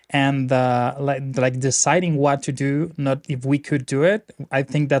part and deciding what to do, not if we could do it, I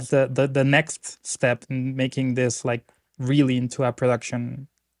think that's the next step in making this really into a production.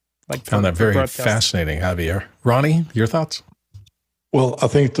 Found that very fascinating, Javier. Ronnie, your thoughts? Well, I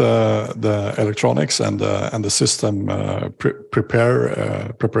think the electronics and the system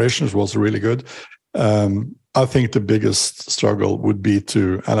preparations was really good. I think the biggest struggle would be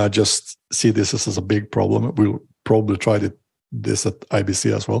to, and I just see this as a big problem. We'll probably try this at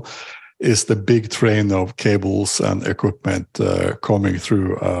IBC as well, is the big train of cables and equipment coming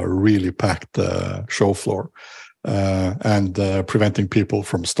through a really packed show floor and preventing people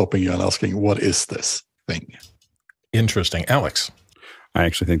from stopping you and asking, what is this thing? Interesting. Alex? I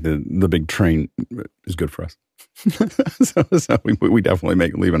actually think the big train is good for us. so we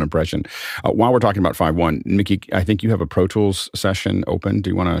definitely leave an impression. While we're talking about 5.1, Mickey, I think you have a Pro Tools session open. Do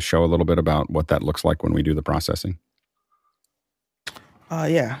you want to show a little bit about what that looks like when we do the processing?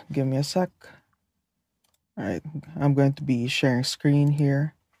 Yeah, give me a sec. All right, I'm going to be sharing screen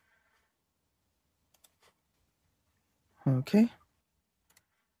here. Okay.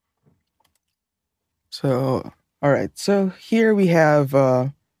 So, all right. So here we have,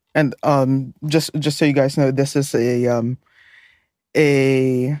 and just so you guys know, this is an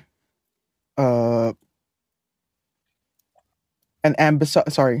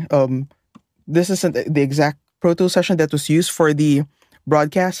sorry. This isn't the exact Pro Tools session that was used for the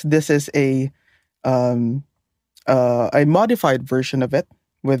broadcast. This is a modified version of it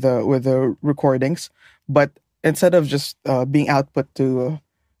with the recordings, but instead of just being sent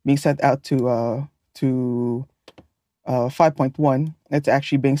out to 5.1, it's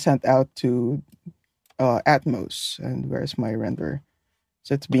actually being sent out to Atmos. And where's my render?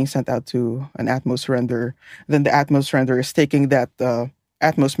 So it's being sent out to an Atmos render. Then the Atmos render is taking that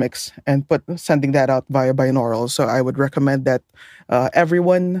Atmos mix and sending that out via binaural. So I would recommend that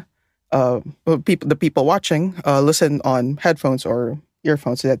everyone, the people watching, listen on headphones or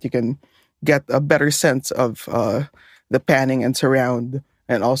earphones so that you can get a better sense of the panning and surround,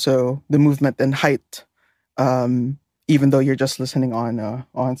 and also the movement and height, even though you're just listening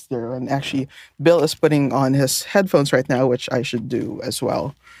on stereo. And actually, Bill is putting on his headphones right now, which I should do as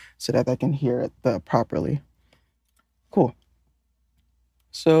well, so that I can hear it properly. Cool.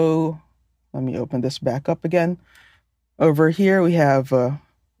 So let me open this back up again. Over here we have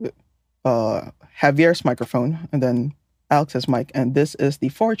Javier's microphone, and then Alex's mic, and this is the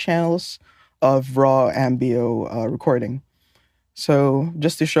 4 channels of raw Ambio recording. So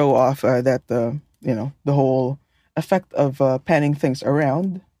just to show off that the whole effect of panning things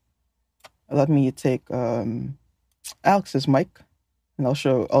around, let me take Alex's mic, and I'll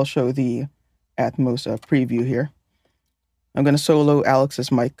show the Atmos preview here. I'm gonna solo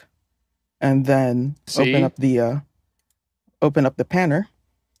Alex's mic, and then open up the panner.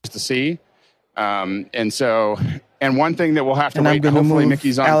 To see, and one thing that we'll have to and wait. Hopefully,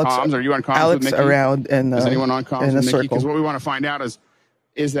 Mickey's on Alex, comms. Are you on comms Alex with Mickey? Around and is anyone on comms with Mickey? Because circle. what we want to find out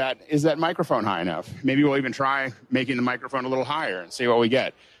is that microphone high enough? Maybe we'll even try making the microphone a little higher and see what we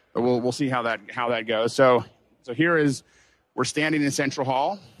get. But we'll see how that goes. So here we're standing in Central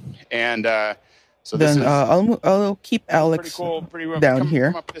Hall, and so this then I'll keep Alex down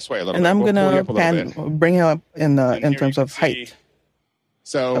here, come up this way a little and bit. I'm We'll gonna bring him up in terms of height,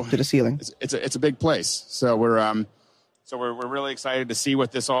 so up to the ceiling. It's a big place. So we're really excited to see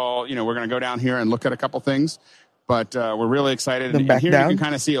what this all. We're going to go down here and look at a couple things, but we're really excited. And here down. You can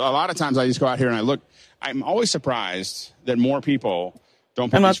kind of see. A lot of times I just go out here and I look. I'm always surprised that more people don't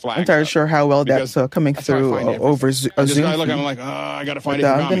put these flags. I'm not entirely up, sure how well that's coming through over a Zoom. I look, I'm like, I got to find it.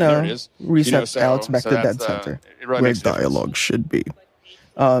 I'm There it is. Reset Alex back to dead center, really where dialogue should be.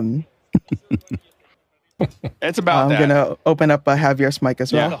 It's about I'm gonna open up Javier's mic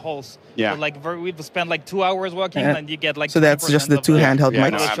as well. The holes. Yeah. So we've spent 2 hours walking, and you get So that's just the 2 handheld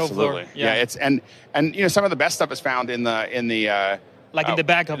mics. No, absolutely. Yeah, it's and some of the best stuff is found in the in the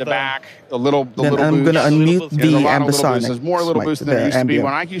back of the back, the little then little I'm booths. gonna unmute the ambisonic. There's more little booths than there used to be. Ambio.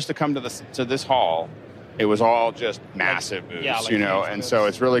 When I used to come to this hall, it was all just massive booths, and so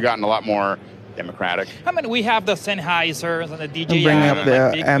it's really gotten a lot more democratic. I mean, we have the Sennheisers and the DJI. Bring up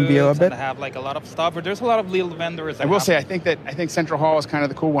the Ambio a bit. And have a lot of stuff, but there's a lot of little vendors. I will say, I think Central Hall is kind of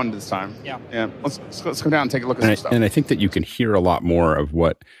the cool one this time. Yeah. Let's come down and take a look at some stuff. And I think that you can hear a lot more of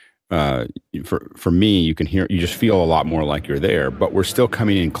what. For me, you just feel a lot more like you're there, but we're still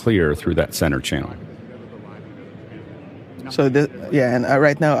coming in clear through that center channel. So and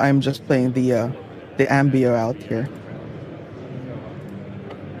right now I'm just playing the Ambio out here.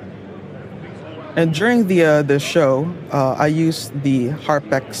 And during the show, I used the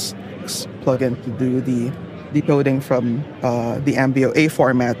HarpX plugin to do the decoding from the Ambio A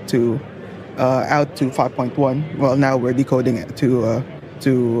format to out to 5.1. Well, now we're decoding it to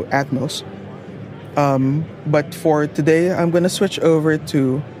Atmos. But for today, I'm going to switch over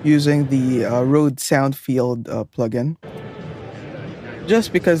to using the Rode Soundfield plugin.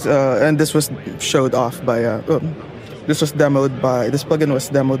 Just because, and this was showed off by This plugin was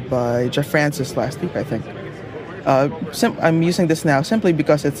demoed by Jeff Francis last week, I think. I'm using this now simply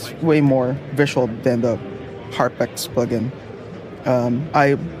because it's way more visual than the HarpX plugin.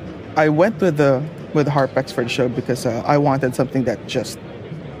 I went with HarpX for the show because I wanted something that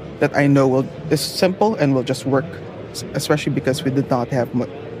I know is simple and will just work, especially because we did not have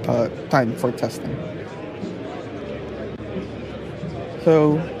time for testing.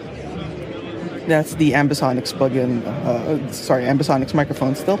 So that's the Ambisonics plugin. Ambisonics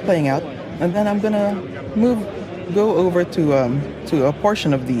microphone still playing out, and then I'm gonna go over to a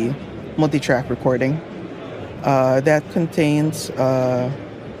portion of the multi-track recording that contains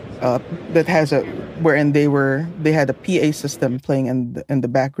that has wherein they had a PA system playing in the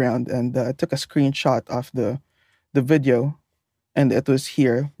background, and took a screenshot of the video, and it was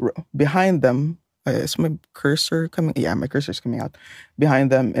here behind them. Is my cursor coming? Yeah, my cursor's coming out. Behind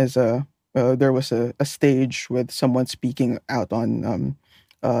them is there was a stage with someone speaking out on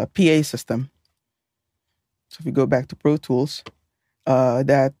PA system. So if we go back to Pro Tools,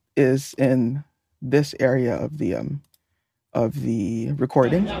 that is in this area of the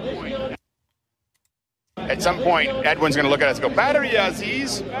recording. At some point, Edwin's going to look at us and go, "Battery,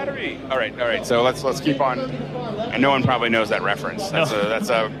 Aziz, battery." All right. So let's keep on. And no one probably knows that reference. That's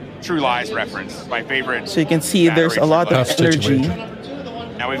a True Lies reference. My favorite. So you can see there's a lot of energy.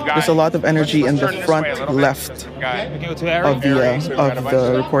 Now there's a lot of energy in the front left of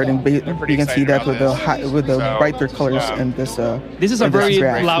the recording. You can see that with the brighter colors and this. This is a very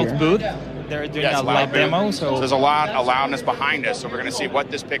loud here. booth. They're doing a live demo, so there's a lot of loudness behind us. So we're going to see what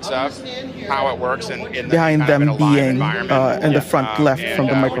this picks up, how it works, and behind them being in the front left from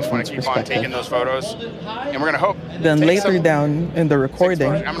the microphone's keep on taking perspective. those photos, and we're going to hope. Then later down in the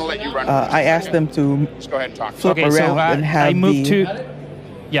recording, I'm going to let you run. I asked them to Just go ahead and talk. flip around and have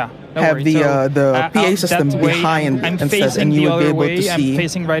the PA system behind instead, and you would be able to see. I'm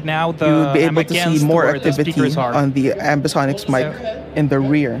facing right now. You would be able to see more activity on the Ambisonics mic in the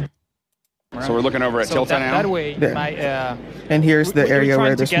rear. So we're looking over at Tilta now. That way, and here's the area where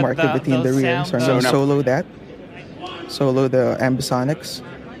trying to there's get more activity in the rear. So I'm going to solo that. Solo the Ambisonics.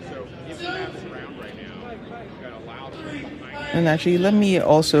 And actually, let me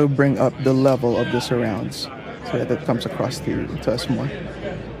also bring up the level of the surrounds so that it comes across to us more.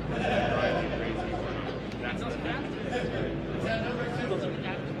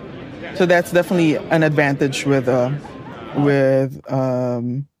 So that's definitely an advantage with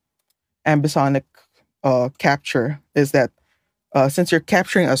ambisonic capture, is that since you're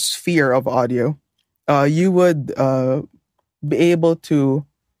capturing a sphere of audio, you would be able to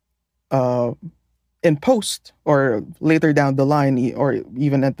in post or later down the line, or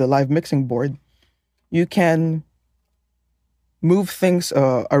even at the live mixing board, you can move things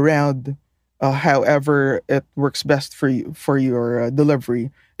around however it works best for your delivery.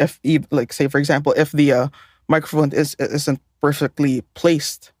 If, like, say for example, if the microphone isn't perfectly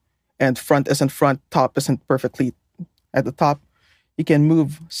placed and front isn't front, top isn't perfectly at the top, you can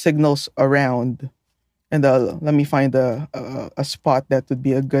move signals around. And let me find a spot that would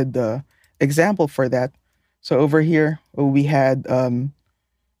be a good example for that. So over here we had the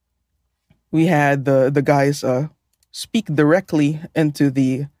guys speak directly into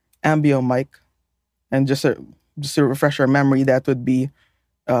the Ambio mic, and just to refresh our memory, that would be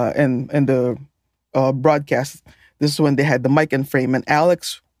in the broadcast. This is when they had the mic in frame, and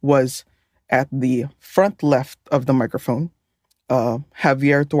Alex was at the front left of the microphone,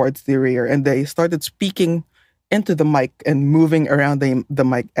 Javier towards the rear, and they started speaking into the mic and moving around the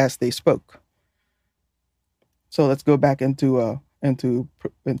mic as they spoke. So let's go back into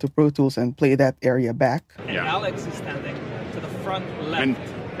Pro Tools and play that area back. Yeah. Alex is standing to the front left.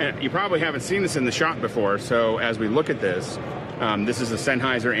 And you probably haven't seen this in the shot before, so as we look at this, this is a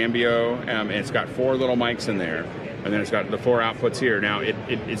Sennheiser Ambio, and it's got 4 little mics in there, and then it's got the 4 outputs here. Now,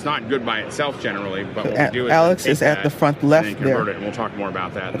 it's not good by itself generally, but what we do is Alex is at the front left and there. Convert it, and we'll talk more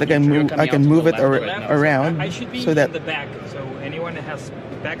about that. I think I can move it around. I should be so that in the back, so anyone that has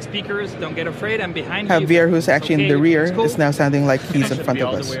back speakers, don't get afraid. I'm behind Javier, who's actually in the rear, is now sounding like he's in front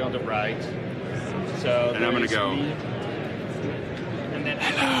of us. All the way on the right. So and I'm going to go. And then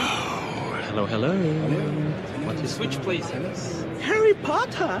hello. Want to switch places? Harry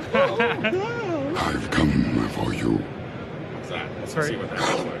Potter. I've come for you. What's that? Let's see what that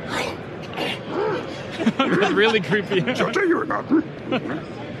looks like. That's really creepy. So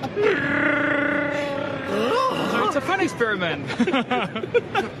it's a fun experiment.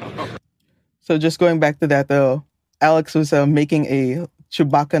 So just going back to that, Alex was making a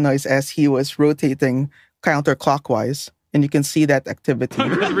Chewbacca noise as he was rotating counterclockwise, and you can see that activity.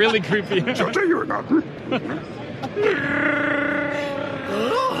 That's really creepy.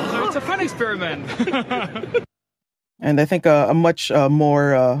 So it's a fun experiment. And I think a much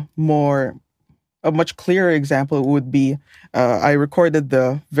clearer example would be I recorded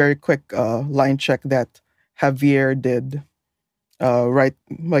the very quick line check that Javier did right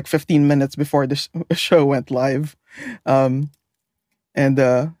like 15 minutes before the show went live. And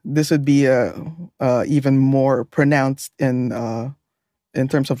this would be even more pronounced in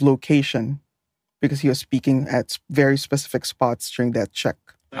terms of location because he was speaking at very specific spots during that check.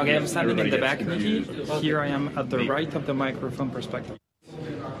 Okay, I'm standing in the back, Mickey. Here I am at the right of the microphone perspective.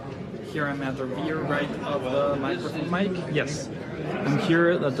 Here I'm at the rear right of the microphone mic. Yes. I'm here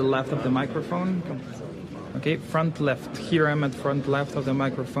at the left of the microphone. Okay, front left. Here I'm at front left of the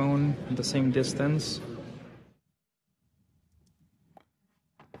microphone, at the same distance.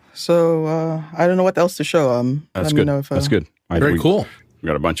 So I don't know what else to show. That's good. That's good. Very cool. We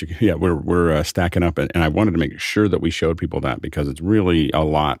got a bunch of we're stacking up, and I wanted to make sure that we showed people that because it's really a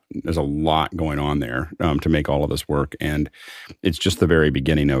lot. There's a lot going on there to make all of this work, and it's just the very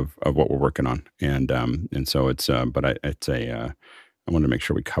beginning of what we're working on, and so it's I wanted to make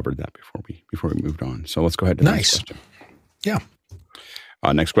sure we covered that before we moved on. So let's go ahead to the next question. Yeah.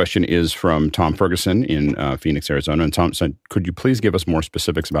 Next question is from Tom Ferguson in Phoenix, Arizona, and Tom said, "Could you please give us more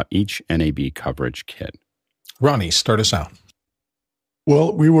specifics about each NAB coverage kit?" Ronnie, start us out.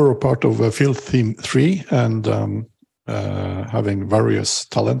 Well, we were a part of Field Team 3 and having various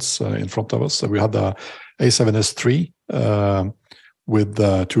talents in front of us. So we had the A7S3 with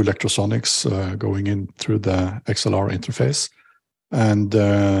two electrosonics going in through the XLR interface. And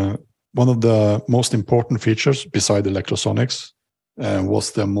one of the most important features beside electrosonics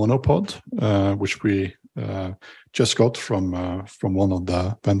was the monopod, which we just got from one of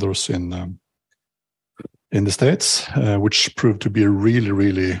the vendors in the States, which proved to be really,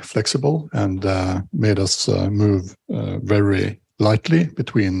 really flexible and made us move very lightly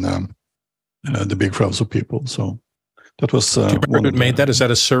between the big crowds of people. So that was Do you remember who made that? Is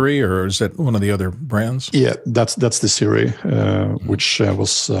that a Surrey or is that one of the other brands? Yeah, that's the Surrey, which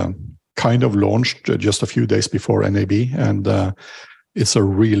was kind of launched just a few days before NAB, and it's a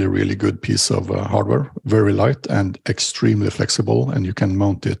really, really good piece of hardware, very light and extremely flexible, and you can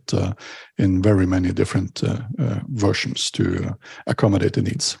mount it in very many different versions to accommodate the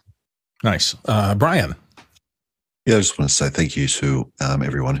needs. Nice. Brian? Yeah, I just want to say thank you to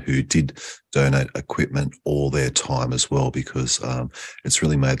everyone who did donate equipment, all their time as well, because it's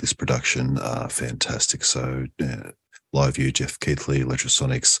really made this production fantastic. So LiveView, Jeff Keithley,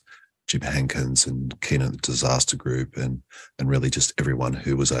 Electrosonics, Jim Hankins and Keenan Disaster Group and really just everyone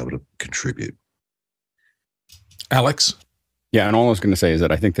who was able to contribute. Alex? Yeah, and all I was going to say is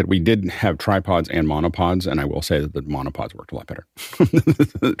that I think that we did have tripods and monopods, and I will say that the monopods worked a lot better.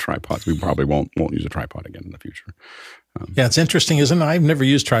 The tripods, we probably won't use a tripod again in the future. Yeah, it's interesting, isn't it? I've never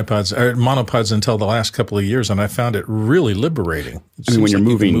used tripods or monopods until the last couple of years, and I found it really liberating. I mean, when you're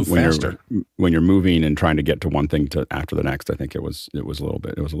moving, when you're moving and trying to get to one thing to after the next, I think it was a little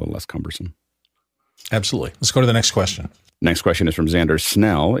less cumbersome. Absolutely. Let's go to the next question. Next question is from Xander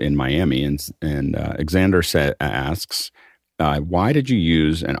Snell in Miami, and Xander asks, why did you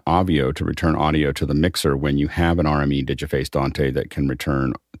use an Avio to return audio to the mixer when you have an RME Digiface Dante that can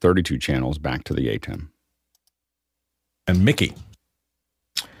return 32 channels back to the ATEM? And Mickey.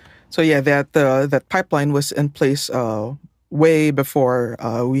 So yeah, that pipeline was in place way before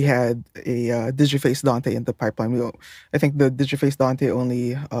we had a Digiface Dante in the pipeline. I think the Digiface Dante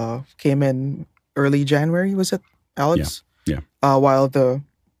only came in early January, was it, Alex? Yeah. While the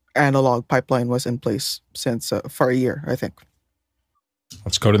analog pipeline was in place since for a year, I think.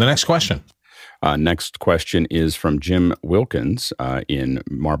 Let's go to the next question. Next question is from Jim Wilkins in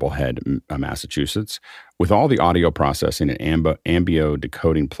Marblehead, Massachusetts. With all the audio processing and Ambio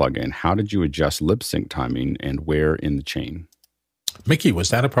decoding plugin, how did you adjust lip sync timing and where in the chain? Mickey, was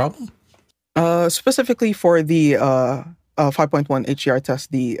that a problem? Specifically for the 5.1 HDR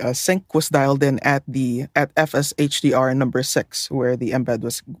test, the sync was dialed in at FS HDR number 6, where the embed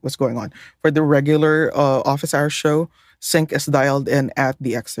was going on. For the regular office hour show, sync is dialed in at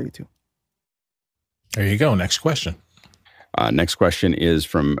the X32. There you go. Next question. Next question is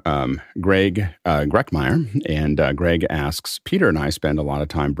from Greg Greckmeyer, and Greg asks, Peter and I spend a lot of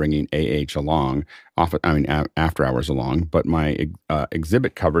time bringing AH along, after hours along, but my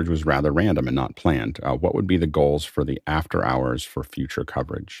exhibit coverage was rather random and not planned. What would be the goals for the after hours for future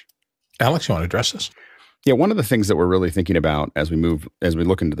coverage? Alex, you want to address this? Yeah, one of the things that we're really thinking about as we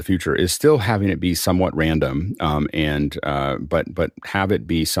look into the future is still having it be somewhat random, but have it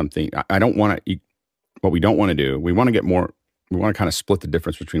be something. I don't want to. What we don't want to do, we want to get more kind of split the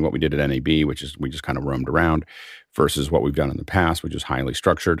difference between what we did at NAB, which is we just kind of roamed around, versus what we've done in the past, which is highly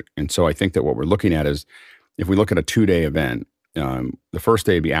structured. And so I think that what we're looking at is, if we look at a 2-day event, the first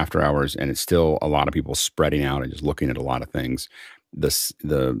day would be after hours, and it's still a lot of people spreading out and just looking at a lot of things.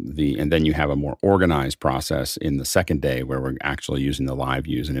 And then you have a more organized process in the second day where we're actually using the live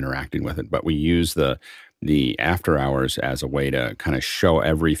views and interacting with it. But we use the after hours as a way to kind of show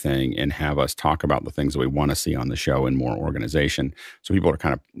everything and have us talk about the things that we want to see on the show in more organization. So people are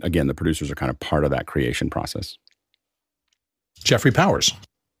kind of, again, the producers are kind of part of that creation process. Jeffrey Powers.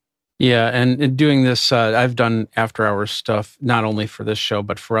 Yeah, and doing this, I've done after-hours stuff, not only for this show,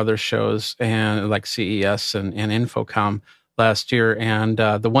 but for other shows, and like CES and Infocom last year. And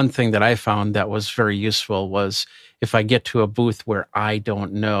the one thing that I found that was very useful was if I get to a booth where I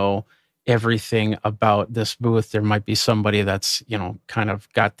don't know everything about this booth, there might be somebody that's, kind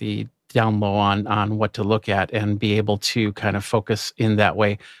of got the down low on what to look at and be able to kind of focus in that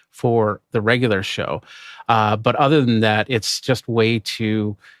way for the regular show. But other than that, it's just way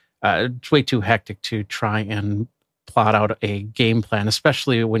too hectic to try and plot out a game plan,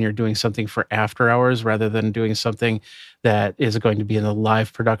 especially when you're doing something for after hours rather than doing something that is going to be in the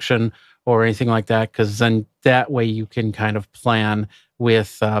live production or anything like that. Because then that way you can kind of plan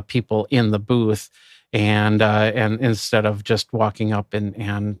with people in the booth, and instead of just walking up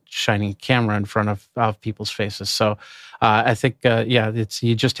and shining a camera in front of people's faces. So I think,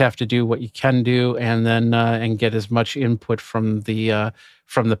 you just have to do what you can do, and then and get as much input from the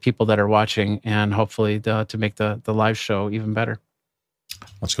people that are watching, and hopefully to make the live show even better.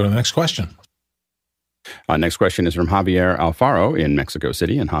 Let's go to the next question. Next question is from Javier Alfaro in Mexico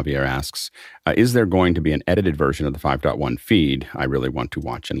City, and Javier asks, is there going to be an edited version of the 5.1 feed? I really want to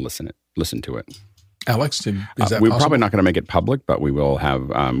watch and listen to it. Alex, is that we're possible? probably not going to make it public, but we will have,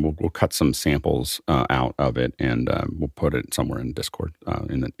 we'll cut some samples out of it, and we'll put it somewhere in Discord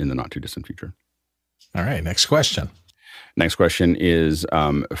in the not too distant future. All right, next question. Next question is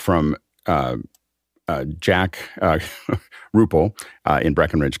from Jack Rupel in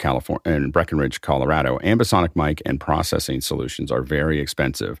Breckenridge, Colorado. Ambisonic mic and processing solutions are very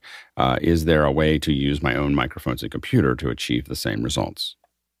expensive. Is there a way to use my own microphones and computer to achieve the same results?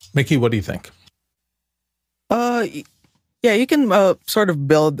 Mickey, what do you think? Yeah, you can sort of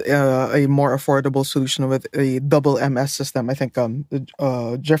build a more affordable solution with a double MS system. I think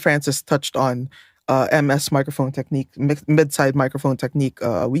Jeff Francis touched on MS microphone technique, mid-side microphone technique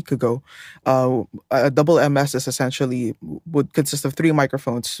a week ago. A double MS is essentially would consist of 3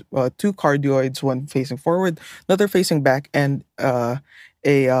 microphones, 2 cardioids, one facing forward, another facing back, and a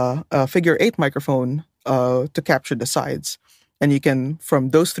figure 8 microphone to capture the sides. And you can,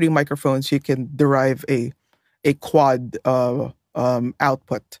 from those 3 microphones, you can derive a quad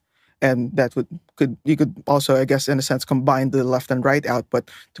output, and that you could also, I guess, in a sense, combine the left and right output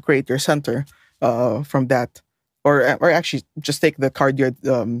to create your center from that, or actually just take the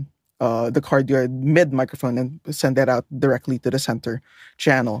cardioid mid microphone and send that out directly to the center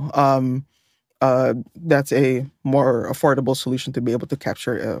channel. That's a more affordable solution to be able to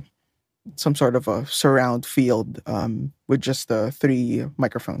capture some sort of a surround field with just 3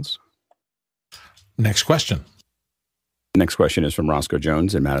 microphones. Next question. Next question is from Roscoe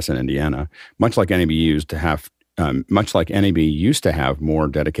Jones in Madison, Indiana. Much like NAB used to have more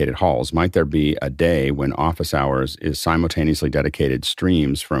dedicated halls, might there be a day when office hours is simultaneously dedicated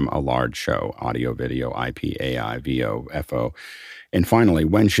streams from a large show, audio, video, IP, AI, VO, FO? And finally,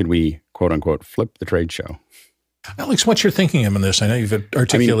 when should we, quote unquote, flip the trade show? Alex, what's your thinking on this? I know you've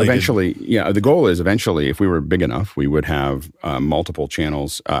articulated. Eventually, the goal is eventually, if we were big enough, we would have multiple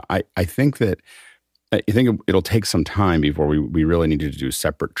channels. I think it'll take some time before we really need to do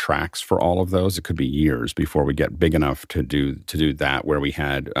separate tracks for all of those. It could be years before we get big enough to do that, where we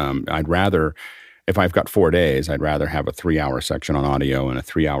had, I'd rather, if I've got 4 days, I'd rather have a 3-hour section on audio and a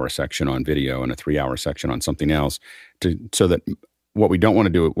 3-hour section on video and a 3-hour section on something else, so that what we don't want to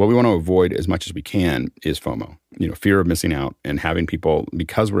do, what we want to avoid as much as we can is FOMO, fear of missing out, and having people,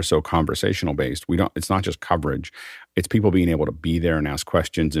 because we're so conversational based, it's not just coverage, it's people being able to be there and ask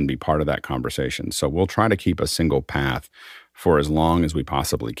questions and be part of that conversation. So we'll try to keep a single path for as long as we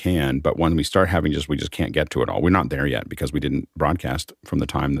possibly can. But when we start having we just can't get to it all. We're not there yet because we didn't broadcast from the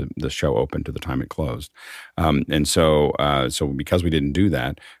time the show opened to the time it closed. And so because we didn't do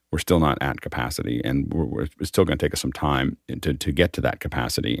that, we're still not at capacity, and we're still going to take us some time to get to that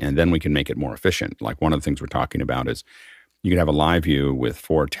capacity, and then we can make it more efficient. Like one of the things we're talking about is you could have a live view with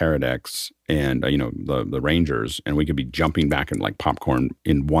 4 Teradecks and the Rangers, and we could be jumping back and like popcorn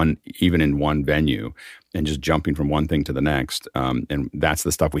in one venue, and just jumping from one thing to the next. And that's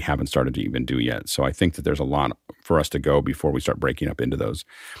the stuff we haven't started to even do yet. So I think that there's a lot for us to go before we start breaking up into those.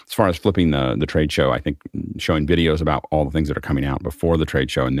 As far as flipping the trade show, I think showing videos about all the things that are coming out before the trade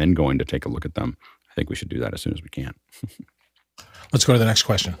show and then going to take a look at them, I think we should do that as soon as we can. Let's go to the next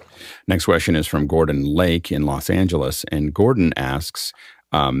question. Next question is from Gordon Lake in Los Angeles. And Gordon asks,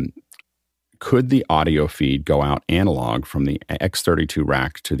 could the audio feed go out analog from the X32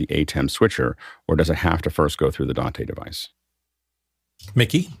 rack to the ATEM switcher, or does it have to first go through the Dante device?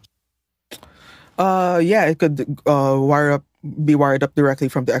 Mickey? Yeah, it could be wired up directly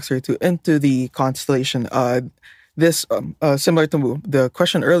from the X32 into the Constellation. This, similar to the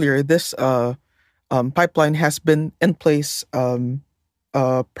question earlier, this pipeline has been in place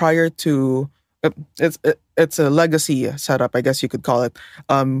prior to it's a legacy setup, I guess you could call it,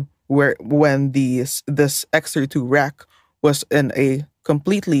 when this X32 rack was in a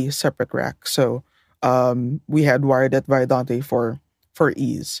completely separate rack. So we had wired it via Dante for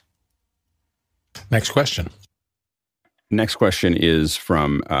ease. Next question. Next question is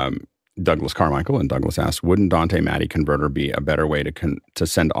from Douglas Carmichael, and Douglas asks, wouldn't Dante MADI converter be a better way to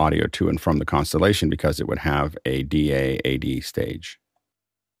send audio to and from the Constellation because it would have a DA-AD stage?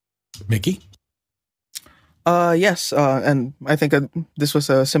 Mickey? Yes, and I think this was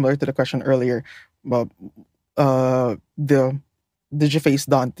similar to the question earlier. Well, the Digiface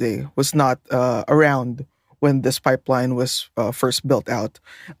Dante was not around when this pipeline was first built out,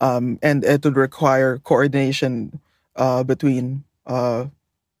 and it would require coordination between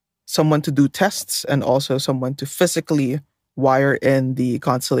someone to do tests and also someone to physically wire in the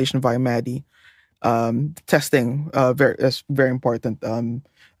Constellation via MADI. Testing is very important. I'm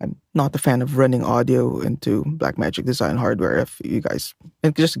not a fan of running audio into Blackmagic Design hardware, if you guys,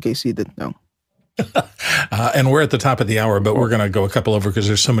 just in case you didn't know. And we're at the top of the hour, but we're going to go a couple over because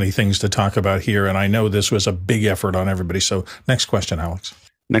there's so many things to talk about here. And I know this was a big effort on everybody. So next question, Alex.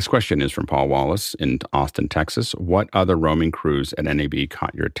 Next question is from Paul Wallace in Austin, Texas. What other roaming crews at NAB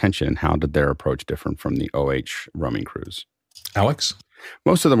caught your attention? How did their approach differ from the OH roaming crews? Alex?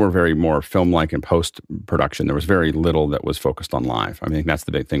 Most of them were very more film-like and post-production. There was very little that was focused on live. I think that's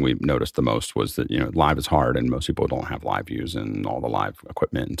the big thing we noticed the most was that, live is hard and most people don't have live views and all the live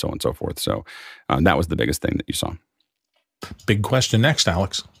equipment and so on and so forth. So that was the biggest thing that you saw. Big question next,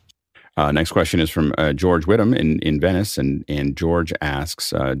 Alex. Next question is from George Whittam in Venice, and George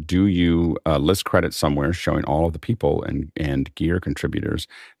asks, do you list credits somewhere showing all of the people and gear contributors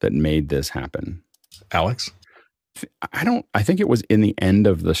that made this happen? Alex? I think it was in the end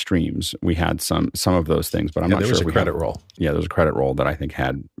of the streams. We had some of those things, but I'm not sure. There was a credit roll. Yeah, there was a credit roll that I think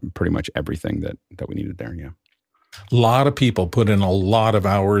had pretty much everything that we needed there, yeah. A lot of people put in a lot of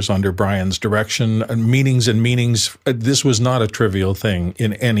hours under Brian's direction, and meetings. This was not a trivial thing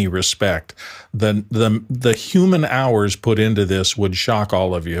in any respect. The human hours put into this would shock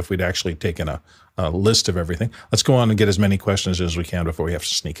all of you if we'd actually taken a list of everything. Let's go on and get as many questions as we can before we have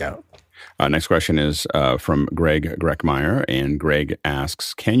to sneak out. Next question is from Greg Greckmeyer, and Greg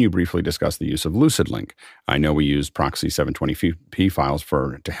asks, can you briefly discuss the use of LucidLink? I know we used proxy 720p files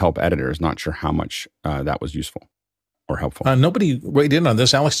to help editors. Not sure how much that was useful or helpful. Nobody weighed in on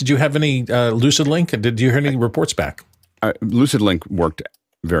this. Alex, did you have any LucidLink? Did you hear any reports back? LucidLink worked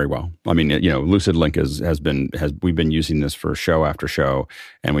very well. I mean, LucidLink we've been using this for show after show,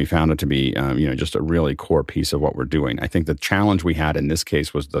 and we found it to be, just a really core piece of what we're doing. I think the challenge we had in this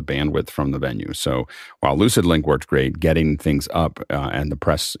case was the bandwidth from the venue. So while LucidLink worked great, getting things up and the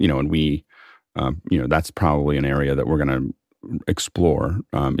press, and we, that's probably an area that we're going to explore,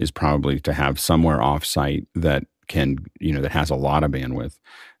 is probably to have somewhere offsite that can, that has a lot of bandwidth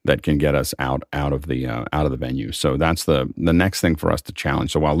that can get us out of the venue. So that's the next thing for us to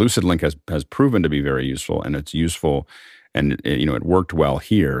challenge. So while LucidLink has proven to be very useful, and it's useful, and it worked well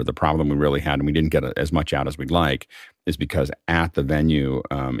here, the problem we really had, and we didn't get as much out as we'd like, is because at the venue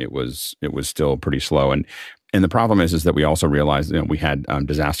it was still pretty slow. And the problem is that we also realized we had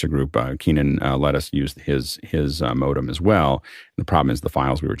Disaster Group. Keenan let us use his modem as well. The problem is the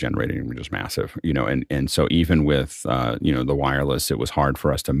files we were generating were just massive, and so even with the wireless, it was hard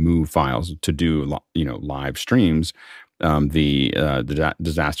for us to move files to do live streams. The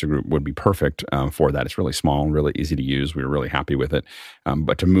Disaster Group would be perfect for that. It's really small, really easy to use. We were really happy with it.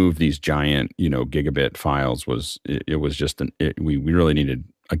 But to move these giant gigabit files we really needed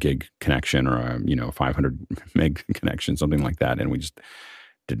a gig connection or a 500 meg connection, something like that, and we just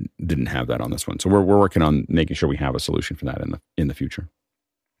didn't have that on this one. So we're working on making sure we have a solution for that in the future.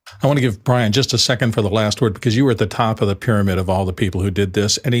 I want to give Brian just a second for the last word, because you were at the top of the pyramid of all the people who did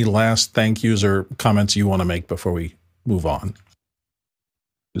this. Any last thank yous or comments you want to make before we move on?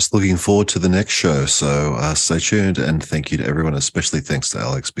 Just looking forward to the next show. So stay tuned, and thank you to everyone, especially thanks to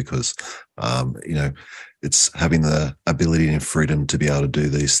Alex, because, it's having the ability and freedom to be able to do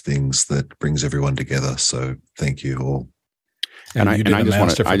these things that brings everyone together. So thank you all. And I just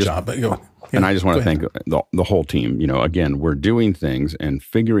want to thank the whole team. Again, we're doing things and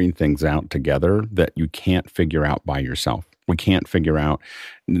figuring things out together that you can't figure out by yourself. We can't figure out.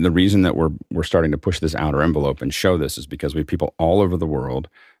 The reason that we're starting to push this outer envelope and show this is because we have people all over the world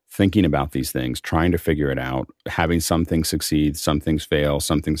thinking about these things, trying to figure it out, having some things succeed, some things fail,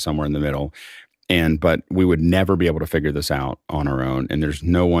 some things somewhere in the middle. But we would never be able to figure this out on our own. And there's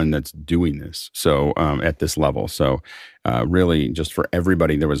no one that's doing this. So at this level. So really just for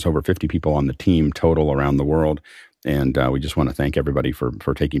everybody, there was over 50 people on the team total around the world. And we just want to thank everybody for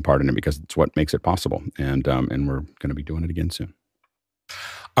taking part in it, because it's what makes it possible. And we're going to be doing it again soon.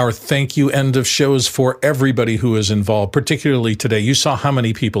 Our thank you end of shows for everybody who is involved, particularly today. You saw how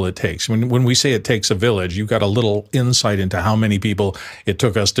many people it takes. When we say it takes a village, you got a little insight into how many people it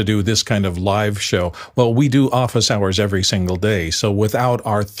took us to do this kind of live show. Well, we do office hours every single day. So without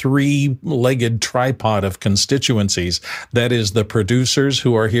our three-legged tripod of constituencies, that is the producers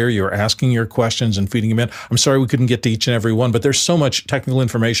who are here. You're asking your questions and feeding them in. I'm sorry we couldn't get to each and every one, but there's so much technical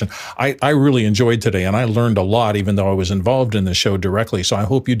information. I really enjoyed today, and I learned a lot, even though I was involved in the show directly. So I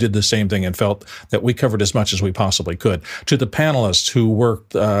hope you did the same thing and felt that we covered as much as we possibly could. To the panelists who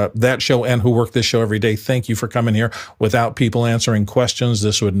worked that show and who work this show every day, thank you for coming here. Without people answering questions,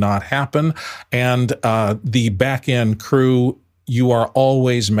 this would not happen. And the back-end crew, you are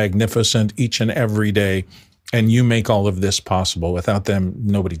always magnificent each and every day, and you make all of this possible. Without them,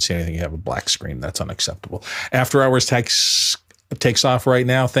 nobody'd say anything. You have a black screen. That's unacceptable. After Hours takes off right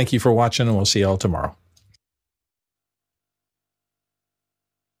now. Thank you for watching, and we'll see you all tomorrow.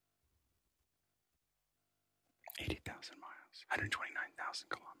 80,000 miles, 129,000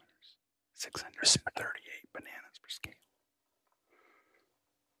 kilometers, 638 bananas per scale.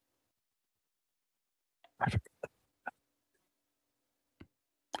 I have to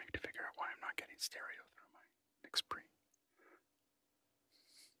figure out why I'm not getting stereo through my mix pre.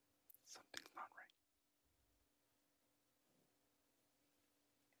 Something's not right.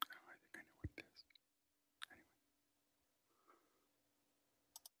 Oh, I think I know what it is. Anyway.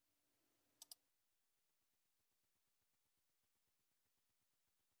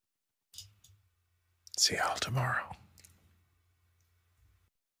 See you all tomorrow.